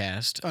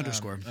Podcast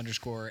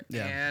 _.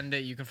 Yeah. And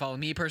you can follow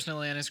me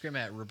personally on Instagram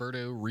at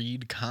Roberto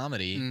Reed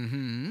Comedy.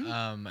 Mm-hmm.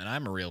 And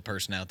I'm a real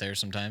person out there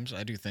sometimes.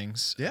 I do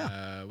things.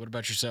 Yeah. What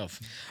about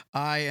yourself?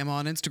 I am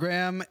on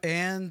Instagram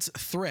and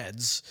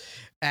Threads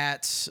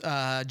at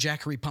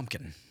Jackery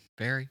Pumpkin.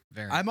 Very,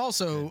 very. I'm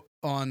also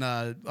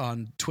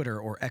on Twitter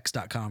or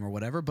x.com or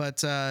whatever,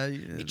 but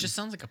it just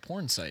sounds like a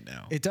porn site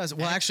now. It does.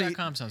 Well, actually,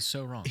 X.com sounds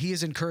so wrong. he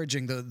is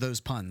encouraging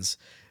those puns.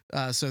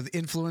 So the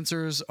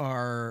influencers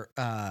are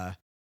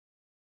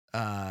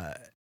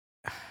I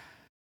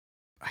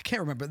can't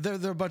remember.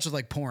 There are a bunch of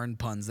like porn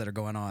puns that are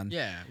going on.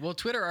 Yeah. Well,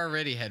 Twitter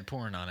already had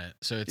porn on it,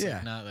 so it's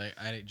like not like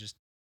I just.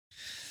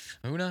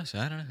 Who knows?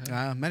 I don't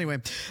know. Anyway,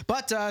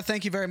 but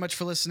thank you very much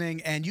for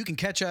listening. And you can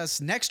catch us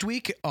next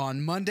week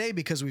on Monday,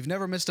 because we've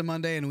never missed a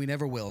Monday and we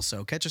never will.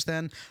 So catch us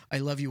then. I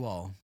love you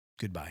all.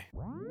 Goodbye.